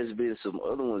 it has been some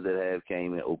other ones that have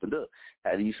came and opened up.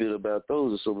 How do you feel about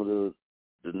those or some of the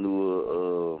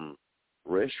newer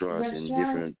restaurants and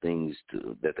different things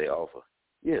that they offer?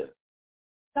 Yeah.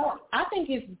 So I think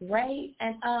it's great,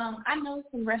 and I know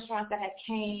some restaurants that have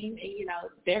came and,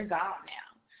 they're gone now.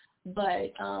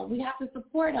 But we have to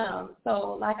support them.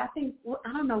 So, I think,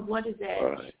 I don't know what is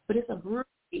that, but it's a brewery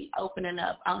opening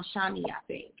up on Shawnee, I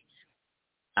think.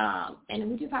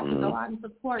 And we just have to go out and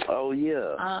support it. Oh,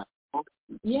 yeah.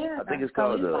 Yeah. I think it's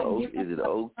called is it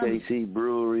OKC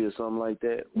Brewery or something like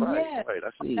that? Right, yeah, right.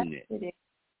 I've seen it.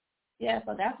 Yeah,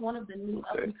 so that's one of the new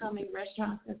up-and-coming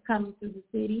restaurants that's coming to the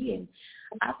city, and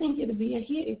I think it'll be a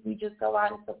hit if we just go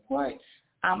out and support.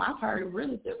 I've heard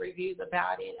really good reviews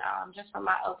about it just from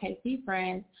my OKC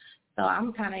friends, so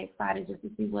I'm kind of excited just to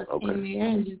see what's in there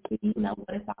and just see, what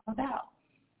it's all about.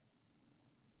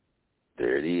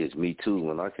 There it is. Me too.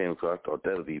 When I came across, I thought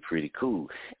that would be pretty cool.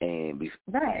 And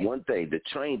one thing, the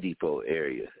train depot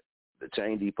area.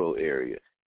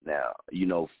 Now,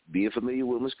 being familiar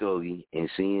with Muskogee and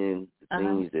seeing the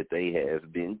things that they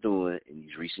have been doing in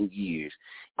these recent years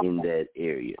in that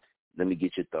area. Let me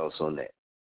get your thoughts on that.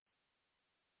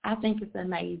 I think it's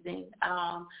amazing.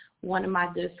 One of my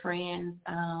good friends,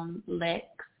 Lex,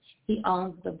 he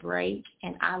owns The Break,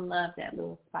 and I love that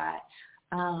little spot.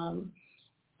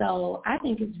 So I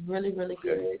think it's really, really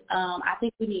good. I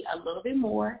think we need a little bit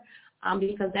more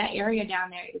because that area down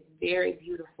there is very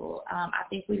beautiful. I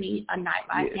think we need a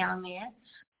nightlife down there,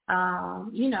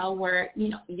 where,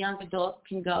 young adults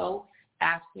can go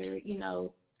after,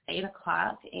 8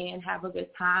 o'clock and have a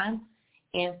good time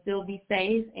and still be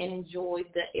safe and enjoy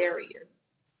the area.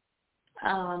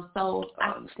 So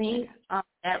I think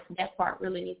that part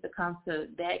really needs to come to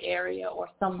that area or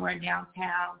somewhere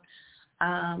downtown.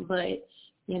 But,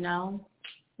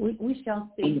 we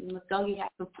shall see. Muskogee has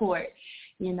support,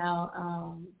 and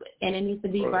it needs to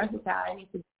be versatile. It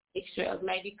needs to be a mixture of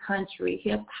maybe country,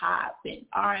 hip hop, and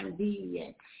R&B,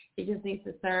 and it just needs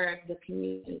to serve the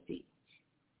community.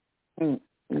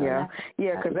 Yeah,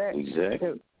 because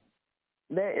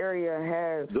that area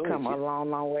has come a long,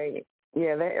 long way.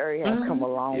 Yeah, that area has come a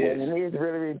long way, and it is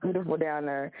really, really beautiful down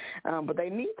there. But they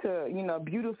need to,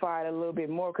 beautify it a little bit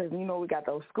more because, we got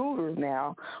those scooters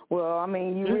now. Well, I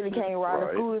mean, you really can't ride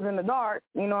the scooters in the dark,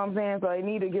 you know what I'm saying? So they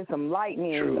need to get some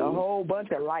lightning, a whole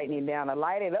bunch of lightning down there,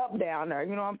 light it up down there,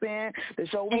 you know what I'm saying? To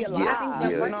show we alive,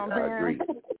 you know what I'm saying?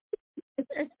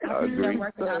 I agree. I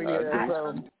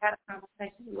had a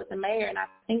conversation with the mayor, and I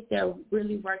think they're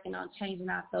really working on changing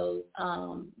out those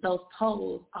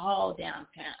poles all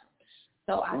downtown.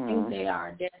 So I think they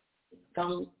are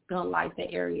definitely gonna light the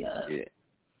area up.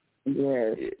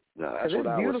 No, that's what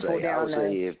I would say. I would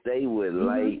say if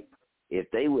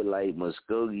they would light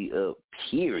Muskogee up,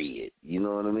 period. You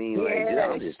know what I mean? Like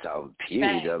I'm just talking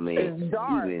period. I mean, it's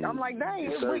dark. Even I'm like, dang,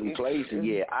 in certain places,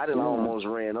 I done almost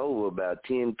ran over about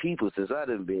 10 people since I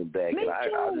done been back, and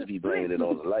I'll just be blaming it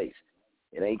on the lights.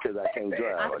 It ain't because I can't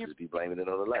drive. I'll just be blaming it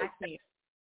on the lights. I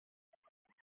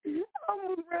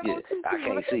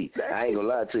can't see. I ain't gonna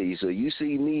lie to you. So you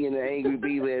see me in the Angry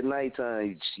Beaver at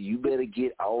nighttime, you better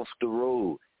get off the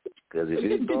road. Because if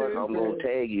it's dark, I'm going to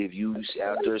tag you if you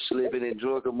out there slipping and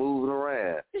drunk or moving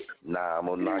around. Nah, I'm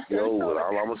going to knock you over.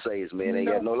 All I'm going to say is, man, ain't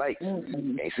got no lights.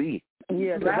 Can't see.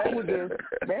 Yeah,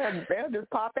 they'll just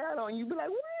pop out on you. Be like,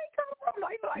 where you come from?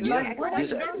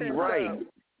 Right.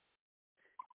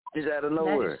 Just out of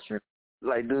nowhere. That is true.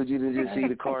 Like, dude, you didn't just see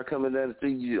the car coming down the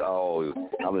street.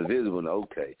 I'm invisible.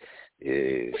 Okay.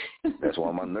 Yeah, that's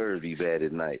why my nerves be bad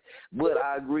at night. But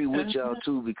I agree with y'all,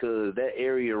 too, because that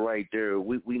area right there,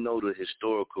 we know the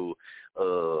historical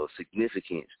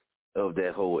significance of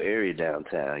that whole area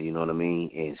downtown, you know what I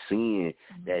mean? And seeing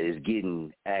that it's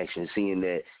getting action, seeing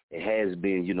that it has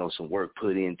been, some work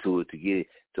put into it to get it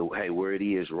to, where it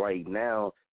is right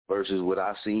now, versus what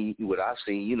I've seen, since I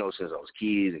was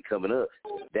kids and coming up.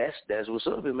 That's what's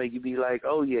up. It make you be like,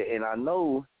 oh yeah. And I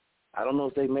don't know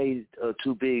if they made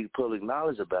too big public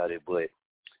knowledge about it, but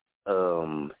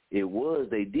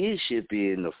they did ship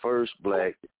in the first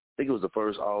I think it was the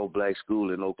first all-black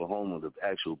school in Oklahoma, the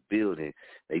actual building.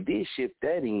 They did ship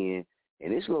that in,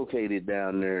 and it's located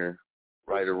down there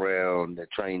right around the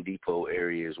train depot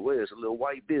area as well. It's a little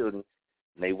white building.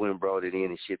 And they went and brought it in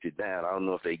and shipped it down. I don't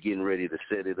know if they're getting ready to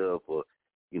set it up or,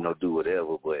 do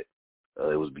whatever, but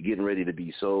it was getting ready to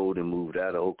be sold and moved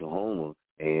out of Oklahoma.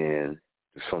 And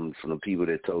from the people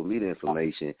that told me the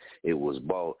information, it was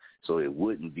bought so it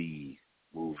wouldn't be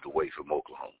moved away from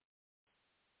Oklahoma.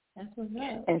 That's what's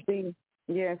up. And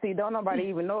don't nobody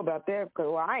even know about that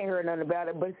because, I ain't heard nothing about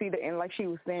it. But and like she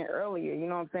was saying earlier, you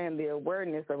know what I'm saying, the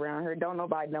awareness around her, don't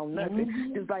nobody know nothing.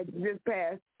 Mm-hmm. Just like this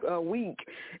past week,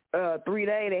 3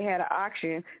 days, they had an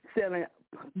auction selling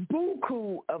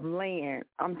buku of land.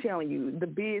 I'm telling you, the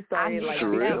bid started like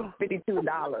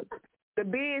 $52. The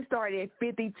bid started at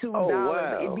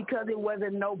 $52, and because it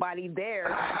wasn't nobody there,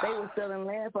 they were selling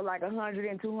land for like $100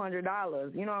 and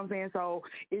 $200. You know what I'm saying? So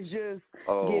it's just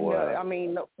So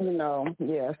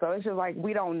it's just like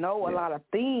we don't know a lot of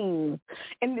things,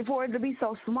 and for it to be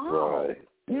so small,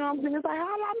 you know what I'm saying? It's like,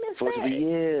 how did I miss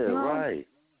that? Right.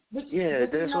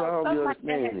 That's what I don't be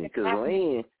understanding. Because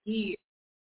land.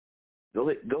 Go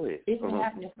ahead. It's been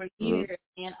happening for years,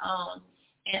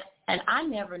 and I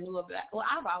never knew about it. Well,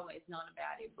 I've always known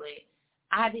about it, but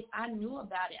I knew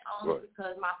about it only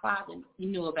because my father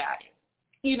knew about it.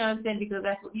 You know what I'm saying? Because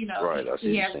that's what, he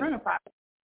has rental property.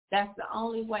 That's the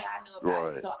only way I knew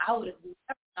about it. So I would have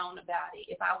never known about it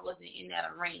if I wasn't in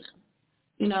that arena.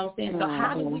 You know what I'm saying? So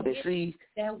how do we get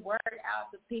that word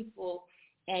out to people?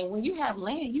 And when you have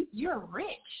land, you're rich,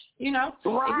 If you have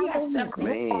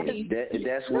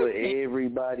that's what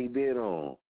everybody been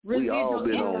on. We all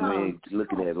been on, man,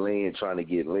 looking at land, trying to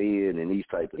get land and these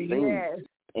type of things. Yes.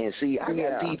 And see, I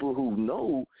got people who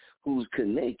know, who's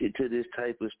connected to this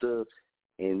type of stuff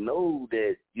and know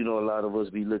that, a lot of us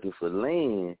be looking for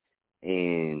land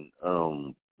and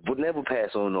would never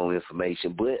pass on no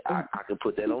information, but I can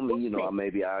put that on me.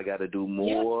 Maybe I got to do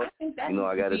more.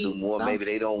 I got to do more. Maybe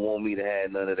they don't want me to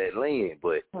have none of that land,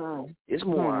 but it's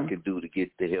more I can do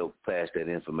to help pass that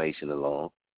information along.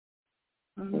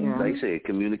 Like I said,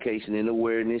 communication and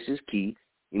awareness is key.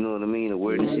 You know what I mean?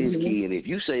 Awareness is key. And if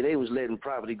you say they was letting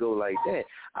property go like that,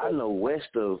 I know west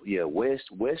of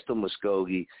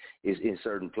Muskogee is in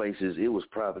certain places, it was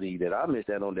property that I missed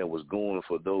out on that was going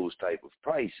for those type of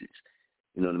prices.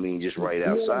 You know what I mean? Just right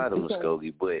outside of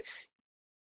Muskogee. But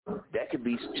that could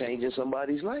be changing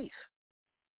somebody's life.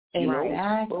 You know,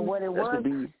 Exactly. But what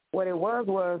it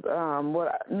was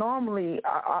normally,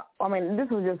 I mean, this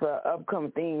was just a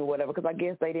upcoming thing or whatever, because I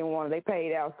guess they didn't want, they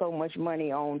paid out so much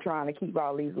money on trying to keep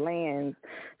all these lands,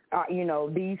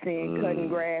 decent, cutting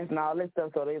grass and all this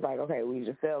stuff. So they're like, okay, we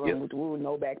just sell them with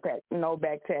no back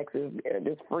taxes,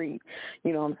 just free.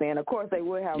 You know what I'm saying? Of course, they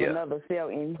will have another sale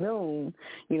in June.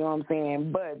 You know what I'm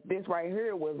saying? But this right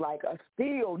here was like a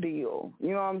steal deal.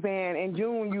 You know what I'm saying? In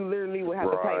June, you literally would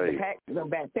have to pay the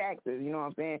back taxes. You know what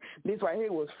I'm saying? This right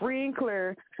here was free and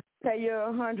clear. Pay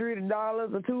your $100 or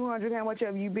 $200, how much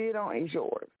ever you bid on, it's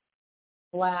yours.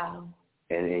 Wow.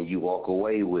 And then you walk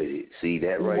away with it. See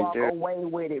that right there? Walk away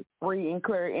with it, free and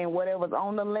clear, and whatever's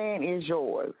on the land is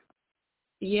yours.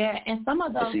 Yeah, and some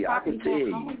of those properties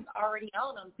have homes already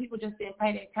own them. People just didn't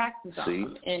pay their taxes on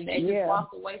them, and they just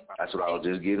walk away from That's what I was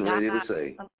just getting ready to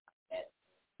say.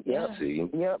 See?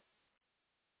 Yep.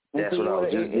 That's what I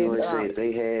was just going to say. If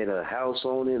they had a house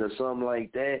on it or something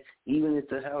like that, even if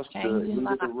the house needed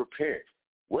a repair,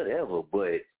 whatever,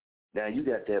 but now you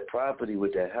got that property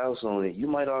with that house on it. You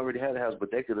might already have a house, but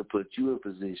that could have put you in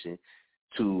position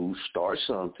to start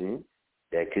something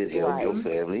that could help your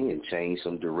family and change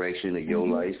some direction of your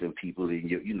life and people in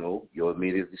your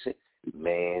immediate vicinity.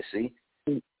 Man, see,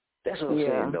 that's what I'm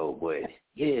saying though. But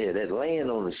that land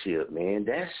ownership, man,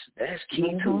 that's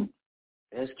key too.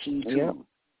 That's key too,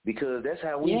 because that's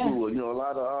how we do it. A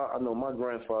lot of I know my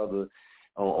grandfather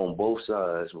on both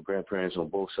sides, my grandparents on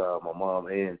both sides, my mom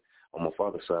and on my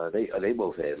father's side, they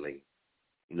both had land.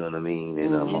 You know what I mean?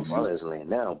 And my father has land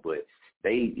now, but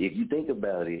if you think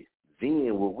about it,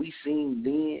 then what we seen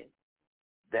then,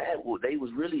 they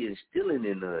was really instilling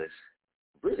in us,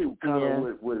 really kind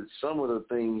of what some of the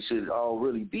things should all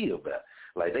really be about.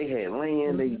 Like they had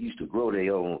land, they used to grow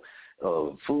their own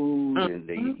food, and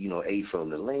they ate from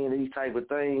the land, these type of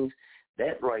things.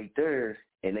 That right there,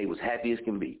 and they was happy as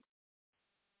can be.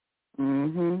 I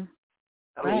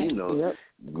mean,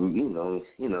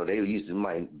 they used to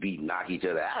might knock each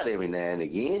other out every now and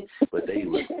again, but they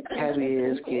were happy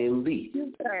as can be.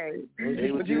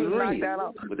 They were just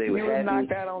real, but they were happy.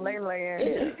 Knocked out on their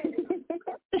land.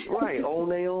 Right, on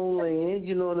their own land.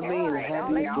 You know what I mean?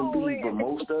 Happy as can be. But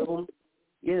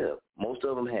most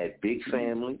of them had big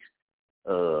families.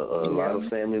 A lot of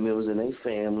family members in their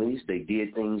families. They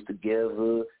did things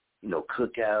together.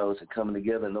 Cookouts and coming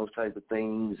together and those type of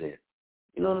things, and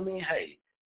you know what I mean? Hey,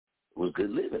 it was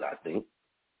good living, I think.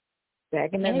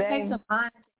 Back in the day. It takes a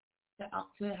mind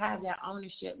to have that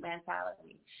ownership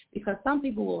mentality, because some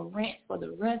people will rent for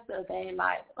the rest of their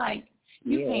life. Like,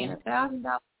 you paying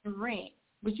 $1,000 in rent,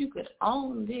 but you could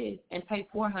own this and pay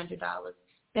 $400.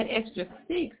 That extra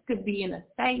 $600 could be in a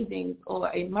savings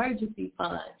or emergency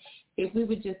fund if we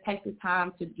would just take the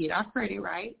time to get our credit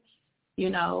right,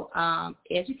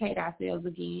 educate ourselves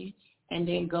again, and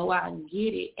then go out and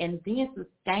get it, and then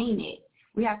sustain it.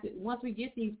 We have to, once we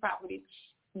get these properties,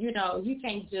 you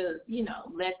can't just,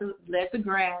 let the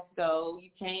grass go. You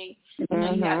can't, you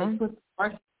got to put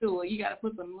work into it. You got to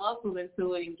put some muscle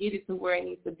into it and get it to where it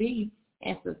needs to be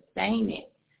and sustain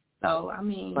it. So, I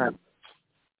mean.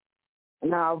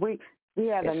 No, we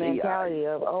have the mentality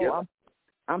of,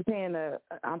 I'm paying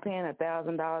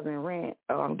 $1,000 in rent.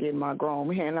 Oh, I'm getting my grown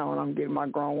man on. I'm getting my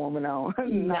grown woman on.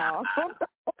 No.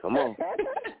 Come on.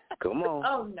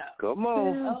 Oh, no. Come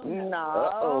on.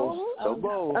 No. Come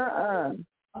on.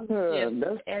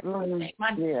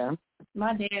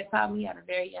 My dad taught me at a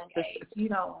very young age, you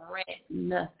don't rent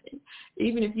nothing.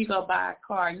 Even if you go buy a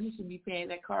car, you should be paying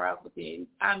that car off within,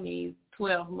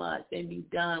 12 months and be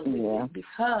done with it,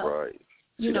 because,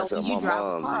 when you drive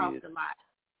a car off the lot,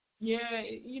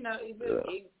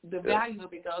 the value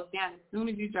of it goes down as soon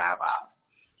as you drive off,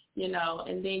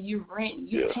 and then you rent,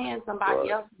 you're paying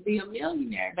somebody else to be a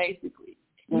millionaire, basically.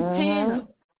 You're paying them.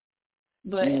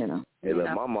 But,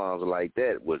 my mom's like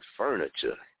that with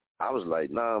furniture. I was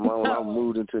like, nah, Mom, when I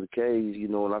moved into the caves,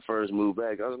 when I first moved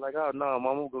back, I was like, oh, no, Mom,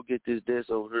 I'm going to go get this desk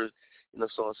over here.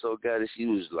 So-and-so got it. She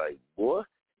was like, boy,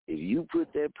 if you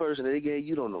put that person that they gave,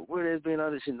 you don't know where that's been. I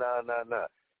just said, nah.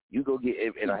 You go get,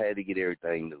 and I had to get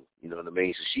everything new. You know what I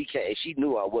mean? So she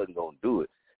knew I wasn't going to do it.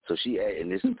 So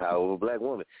and this is the power of a black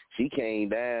woman. She came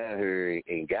down here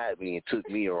and got me and took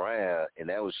me around, and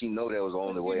she know that was the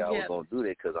only way I was going to do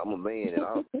that, because I'm a man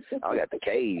and I got the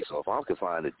cave. So if I can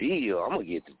find a deal, I'm going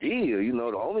to get the deal.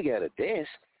 The homie got a desk.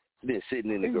 Been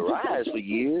sitting in the garage for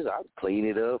years. I clean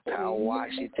it up, power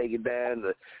wash it, take it down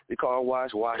the car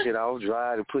wash it off,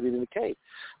 dry it, and put it in the cave.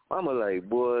 Mama like,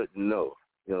 boy, no.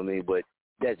 You know what I mean? But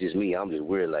that's just me. I'm just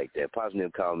weird like that. Pops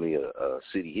never called me a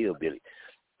city hillbilly.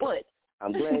 But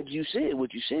I'm glad you said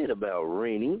what you said about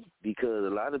renting, because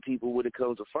a lot of people, when it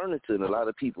comes to furniture, and a lot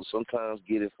of people sometimes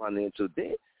get in financial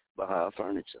debt behind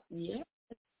furniture. Yeah,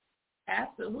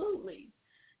 absolutely.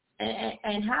 And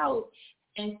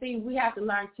see, we have to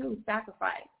learn to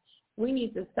sacrifice. We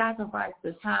need to sacrifice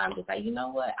the time to say, you know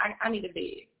what, I need a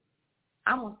bed.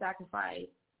 I'm going to sacrifice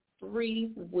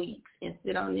 3 weeks and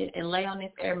sit on it and lay on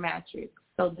this air mattress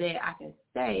so that I can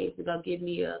save to go get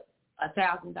me a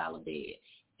 $1,000 bed.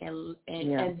 And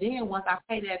then once I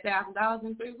pay that $1,000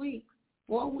 in 3 weeks,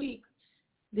 4 weeks,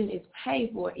 then it's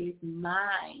paid for. It's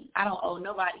mine. I don't owe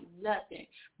nobody nothing.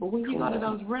 But when you go to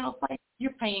those rental places,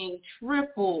 you're paying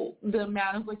triple the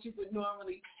amount of what you would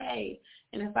normally pay.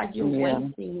 And it's like you're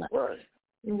wasting money.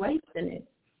 You're wasting it.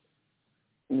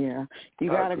 Yeah. You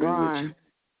got to grind.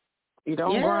 You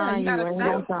don't grind, you ain't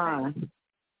no time.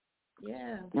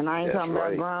 Yeah. And I ain't talking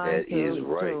about grind. That is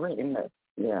right.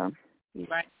 Yeah.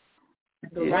 Right.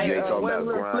 You ain't talking about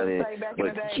grinding,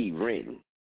 but keep renting.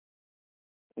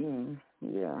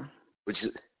 Yeah. What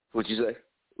you say?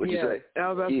 What you say? I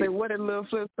was about to say, what did Lil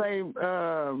Flip say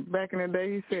back in the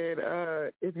day? He said,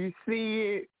 if you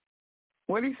see it,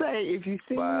 what did he say? If you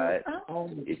see it,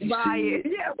 if you buy see it.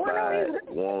 Yeah, buy it,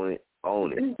 want it,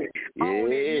 own it.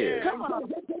 Yeah. Come on.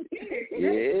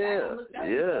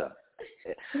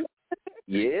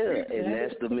 Yeah, and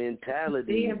that's the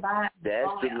mentality.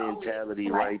 That's the mentality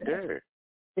right there.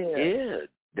 Yeah,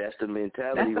 that's the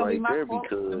mentality right there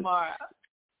because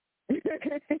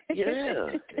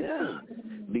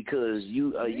because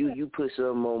you put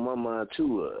something on my mind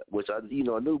too, which I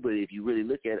knew, but if you really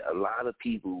look at it, a lot of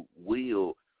people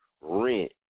will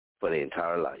rent for the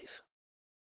entire life.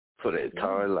 For the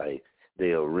entire life,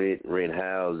 they'll rent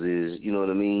houses, you know what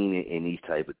I mean, and these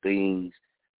type of things.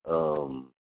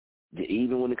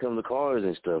 Even when it comes to cars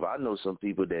and stuff, I know some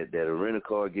people that rent a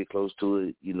car, get close to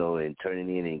it, and turn it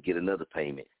in and get another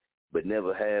payment, but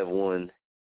never have one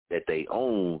that they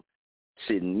own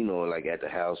sitting, like at the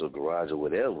house or garage or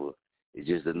whatever. It's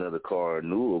just another car,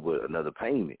 newer, but another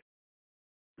payment.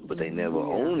 But they never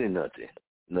owning nothing,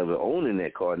 never owning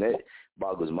that car, and that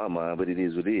boggles my mind, but it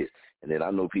is what it is. And then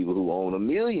I know people who own 1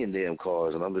 million damn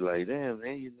cars, and I'll be like, damn,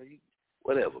 man,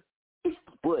 whatever.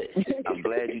 But I'm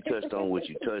glad you touched on what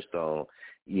you touched on.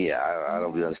 Yeah, I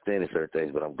don't really understand certain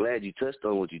things, but I'm glad you touched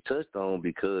on what you touched on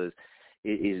because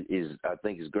it is I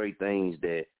think it's great things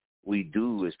that we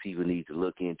do as people need to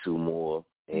look into more.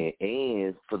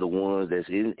 And for the ones that's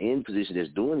in position that's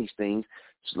doing these things,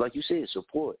 like you said,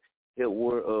 support. Help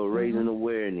raising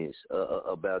awareness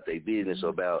about their business,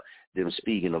 about them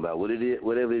speaking about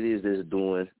whatever it is they're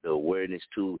doing, the awareness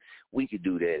to. We could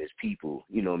do that as people,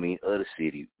 of the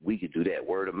city. We could do that.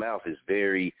 Word of mouth is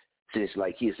very, since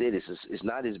like he said, it's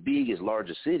not as big as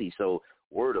larger cities, so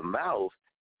word of mouth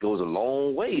goes a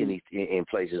long way in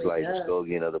places like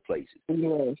Muskogee and other places.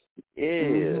 Yeah.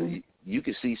 You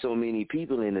can see so many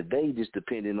people in a day just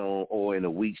depending on, or in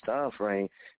a week's time frame,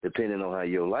 depending on how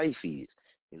your life is.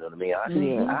 You know what I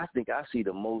mean? I think I see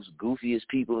the most goofiest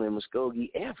people in Muskogee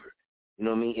ever. You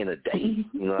know what I mean? In a day.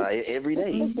 Every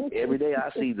day. Every day I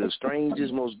see the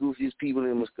strangest, most goofiest people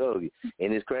in Muskogee.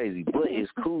 And it's crazy. But it's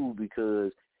cool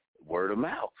because word of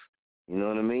mouth. You know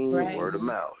what I mean? Right. Word of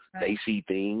mouth. Right. They see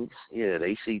things. Yeah,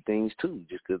 they see things too.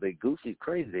 Just because they goofy,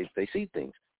 crazy, they see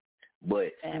things.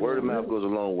 But word of mouth goes a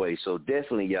long way. So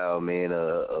definitely, y'all, man,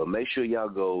 make sure y'all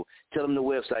go. Tell them the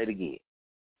website again.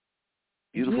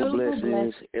 Beautiful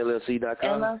Blessings, LLC.com.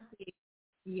 LLC.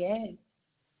 Yes.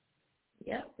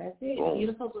 Yep, that's it. Boom.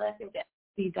 Beautiful Blessings,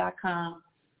 LLC.com.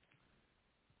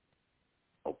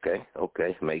 Okay.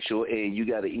 Make sure, and you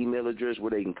got an email address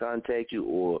where they can contact you,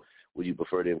 or would you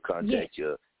prefer them contact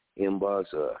your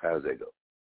inbox, or how does that go?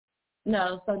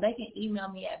 No, so they can email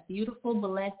me at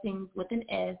beautifulblessings with an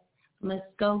S,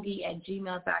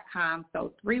 Muskogee@gmail.com.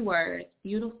 So 3 words,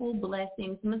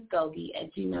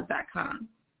 beautifulblessingsmuskogee@gmail.com.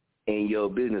 And your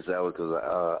business hours, because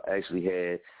I actually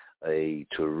had a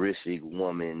terrific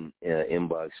woman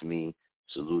inbox me,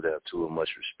 salute out to her,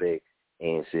 much respect,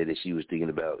 and said that she was thinking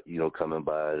about, coming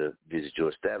by to visit your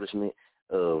establishment.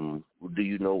 Do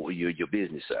you know your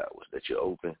business hours that you're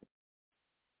open?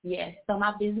 Yes, so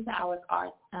my business hours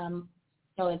are,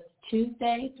 so it's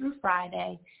Tuesday through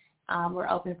Friday. We're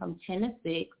open from 10 to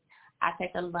 6. I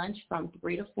take a lunch from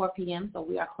 3 to 4 p.m., so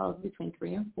we are closed between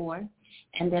 3 and 4.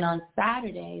 And then on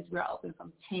Saturdays, we're open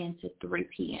from 10 to 3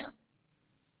 p.m.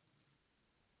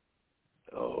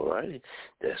 All right.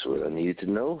 That's what I needed to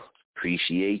know.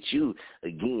 Appreciate you.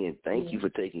 Again, thank you for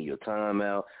taking your time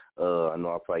out. I know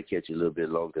I'll probably catch you a little bit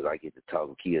longer because I get to talk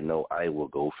with Kia. No, I will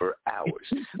go for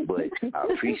hours. But I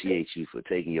appreciate you for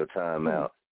taking your time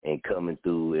out and coming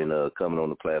through and coming on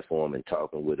the platform and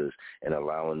talking with us and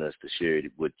allowing us to share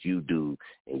what you do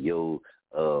and your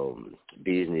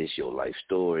business, your life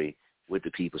story with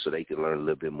the people so they can learn a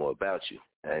little bit more about you.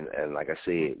 And like I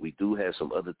said, we do have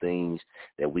some other things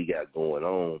that we got going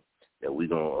on that we're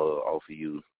going to offer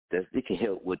you that it can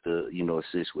help with the,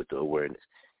 assist with the awareness.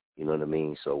 You know what I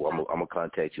mean? So I'm going to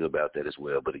contact you about that as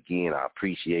well. But again, I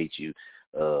appreciate you.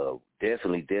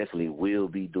 Definitely will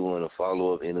be doing a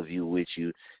follow-up interview with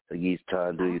you. So you get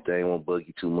time to do your thing. I won't bug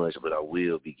you too much, but I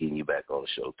will be getting you back on the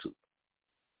show too.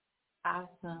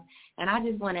 Awesome. And I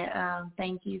just want to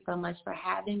thank you so much for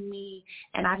having me.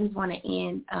 And I just want to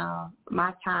end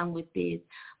my time with this.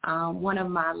 One of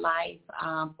my life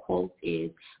quotes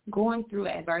is, going through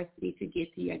adversity to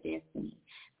get to your destiny.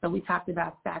 So we talked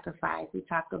about sacrifice. We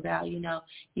talked about, you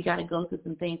got to go through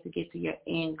some things to get to your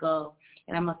end goal.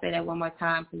 And I'm going to say that one more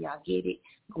time so y'all get it.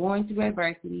 Going through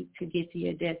adversity to get to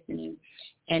your destiny.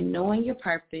 And knowing your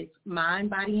purpose,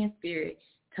 mind, body, and spirit,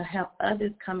 to help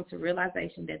others come to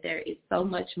realization that there is so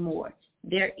much more.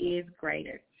 There is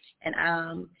greater. And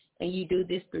you do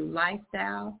this through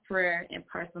lifestyle, prayer, and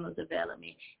personal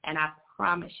development. And I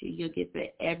promise you'll get to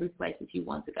every place that you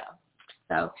want to go.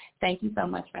 So thank you so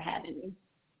much for having me.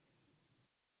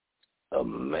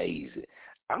 Amazing.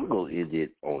 I'm going to end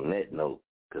it on that note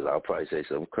because I'll probably say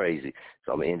something crazy.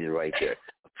 So I'm going to end it right there.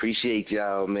 Appreciate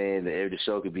y'all, man. The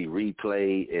show can be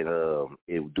replayed, and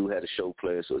it do have a show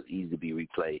player, so it's easy to be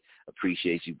replayed.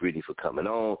 Appreciate you, Brittany, for coming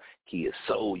on. Kia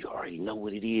Soul, you already know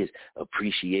what it is.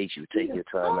 Appreciate you taking your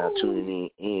time out, tuning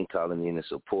in, calling in to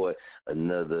support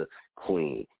another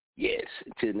queen. Yes.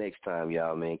 Until next time,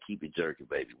 y'all, man, keep it jerking,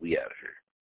 baby. We out of here.